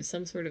paid for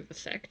some sort of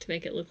effect to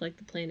make it look like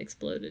the plane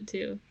exploded,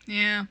 too.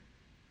 Yeah.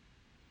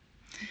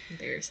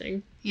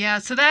 Embarrassing. Yeah,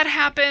 so that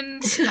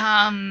happened.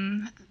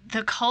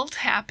 The cult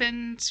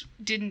happened.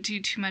 Didn't do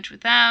too much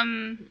with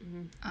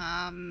them.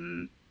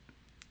 Mm-hmm.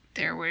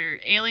 There were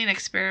alien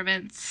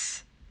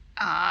experiments,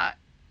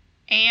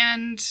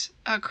 and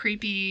a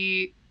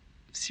creepy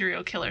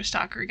serial killer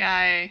stalker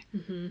guy.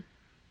 Mm-hmm.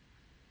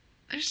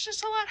 There's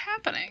just a lot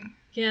happening.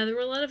 Yeah, there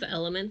were a lot of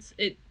elements.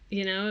 It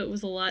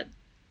was a lot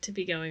to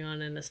be going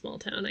on in a small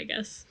town, I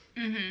guess.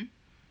 Mm-hmm.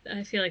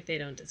 I feel like they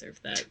don't deserve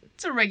that.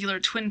 It's a regular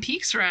Twin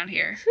Peaks around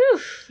here, Whew.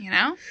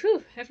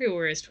 Whew.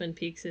 Everywhere is Twin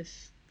Peaks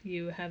if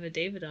you have a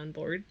David on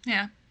board.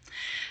 Yeah.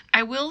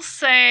 I will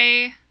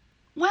say,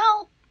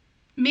 well,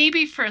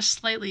 maybe for a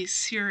slightly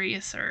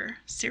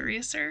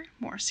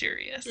more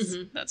serious.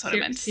 Mm-hmm. That's what I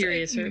meant to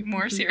Seriouser. say.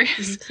 More Mm-hmm.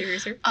 serious.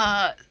 Seriouser.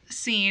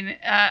 Scene.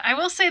 I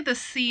will say the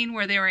scene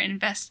where they were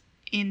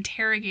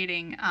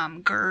interrogating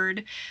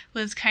Gerd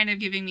was kind of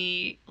giving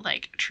me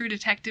True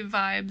Detective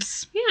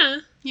vibes. Yeah.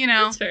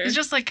 That's fair. It's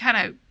just kind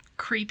of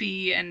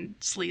creepy and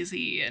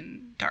sleazy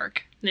and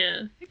dark.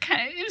 Yeah.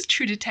 It was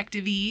True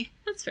Detective-y.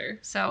 That's fair.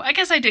 So I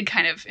guess I did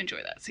kind of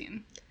enjoy that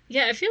scene.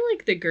 Yeah, I feel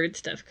like the Gerd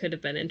stuff could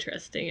have been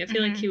interesting. I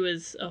feel like Mhm. he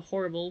was a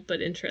horrible but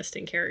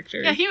interesting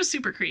character. Yeah, he was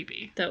super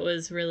creepy. That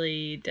was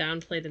really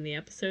downplayed in the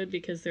episode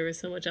because there was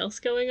so much else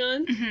going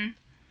on. Mm-hmm.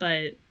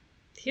 But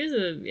he was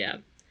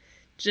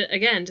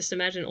again, just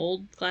imagine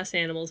old glass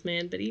animals,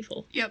 man, but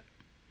evil. Yep.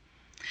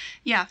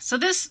 Yeah, so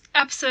this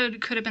episode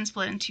could have been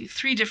split into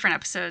 3 different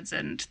episodes,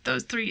 and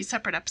those 3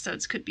 separate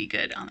episodes could be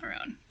good on their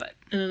own. But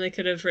And then they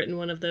could have written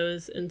one of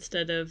those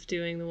instead of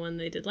doing the one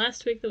they did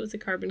last week that was a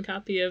carbon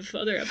copy of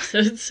other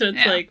episodes. So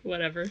it's Yeah.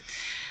 whatever.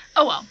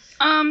 oh well.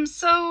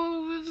 So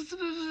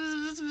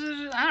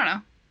I don't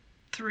know,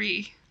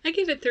 3. I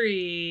gave it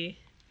 3.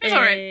 It was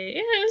alright.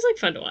 Yeah, it was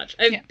fun to watch.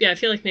 I Yeah.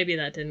 feel like maybe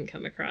that didn't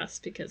come across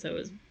because I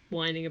was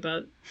whining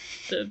about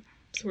the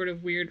sort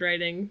of weird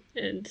writing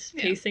and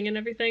Yeah. pacing and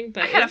everything.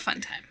 But I had a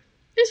fun time.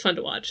 it was fun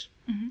to watch.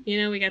 Mm-hmm.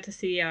 You know, we got to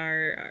see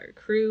our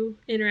crew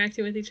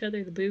interacting with each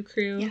other, the Boo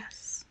crew.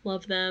 Yes.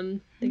 Love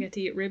them. They got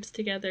to eat ribs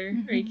together.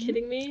 Are you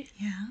kidding me?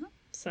 Yeah.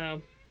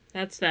 So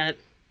that's that.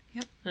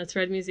 Yep. That's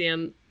Red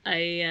Museum.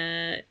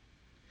 I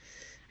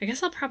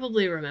guess I'll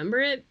probably remember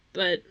it,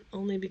 but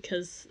only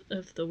because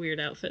of the weird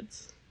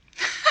outfits.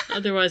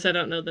 Otherwise, I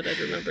don't know that I'd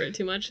remember it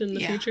too much in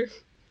the Yeah. future.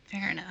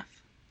 Fair enough.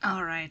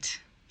 All right.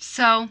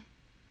 So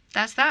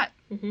that's that.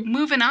 Mhm.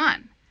 Moving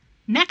on.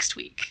 Next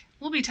week,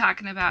 we'll be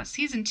talking about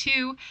season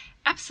 2,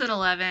 episode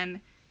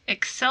 11,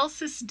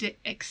 Excelsis Day.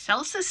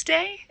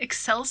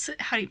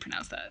 How do you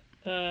pronounce that?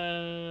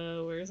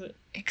 Where is it?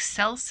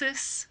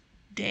 Excelsis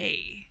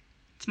Day.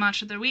 It's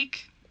Mantra of the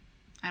Week.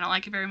 I don't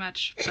like it very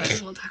much, but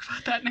we'll talk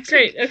about that next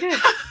Great, week. okay.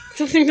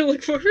 Something to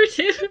look forward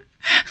to.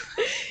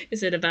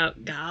 Is it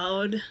about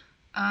God?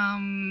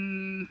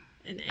 An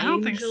angel? I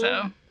don't think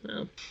so.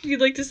 No. If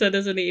you'd like to send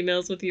us any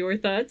emails with your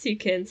thoughts, you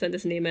can send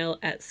us an email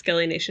at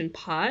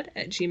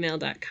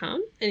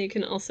skellynationpod@gmail.com. And you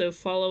can also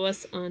follow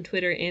us on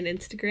Twitter and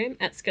Instagram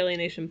at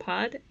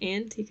skellynationpod.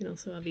 And you can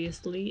also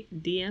obviously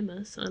DM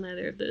us on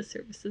either of those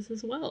services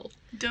as well.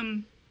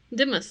 Dumb.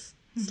 DM us.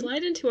 Mhm.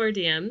 Slide into our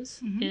DMs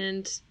Mhm.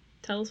 and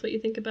tell us what you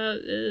think about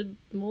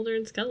Mulder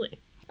and Scully.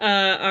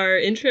 Our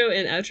intro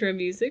and outro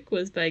music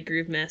was by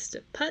Groove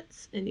Master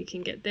Putz, and you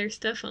can get their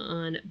stuff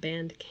on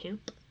Bandcamp.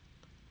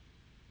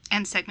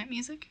 And segment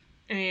music.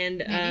 And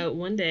Maybe.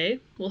 one day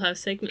we'll have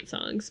segment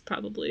songs,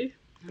 probably,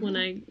 when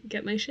Oh. I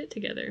get my shit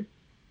together.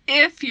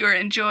 If you're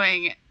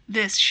enjoying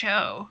this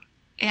show,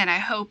 and I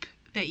hope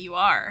that you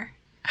are,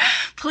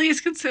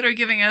 please consider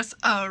giving us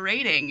a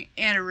rating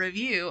and a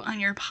review on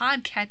your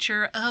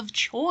podcatcher of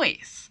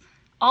choice.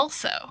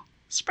 Also,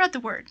 spread the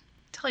word.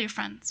 Tell your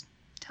friends.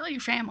 Tell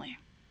your family.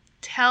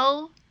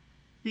 Tell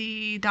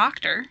the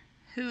doctor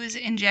who is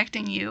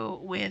injecting you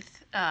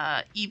with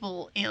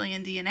evil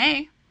alien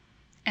DNA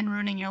and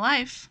ruining your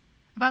life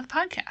about the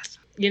podcast.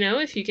 You know,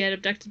 if you get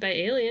abducted by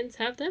aliens,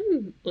 have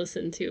them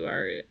listen to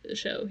our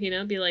show. You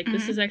know, be like,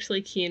 this is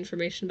actually key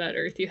information about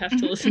Earth. You have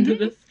to listen to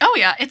this. Oh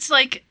yeah, it's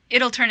like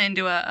it'll turn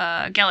into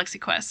a Galaxy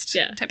Quest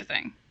type of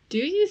thing. Do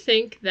you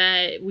think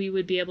that we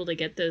would be able to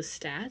get those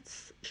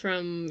stats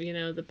from, you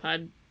know, the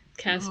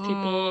podcast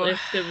people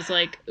if there was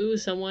like, ooh,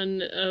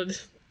 someone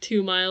of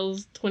 2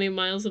 miles, 20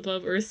 miles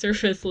above Earth's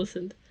surface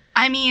listened?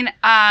 I mean,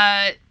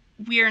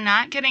 we're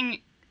not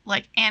getting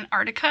like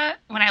Antarctica.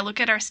 When I look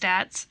at our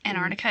stats,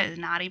 Antarctica is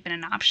not even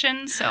an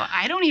option. So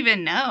I don't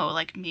even know.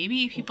 Like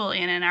maybe people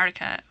in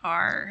Antarctica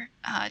are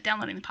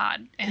downloading the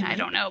pod and I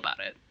don't know about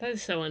it. That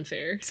is so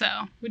unfair.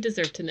 So We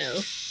deserve to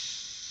know.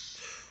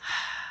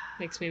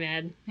 Makes me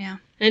mad. yeah.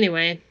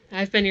 Anyway,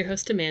 I've been your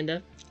host,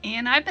 Amanda.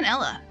 And I've been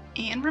Ella.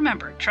 And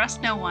remember,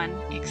 trust no one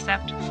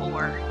except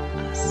for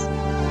us.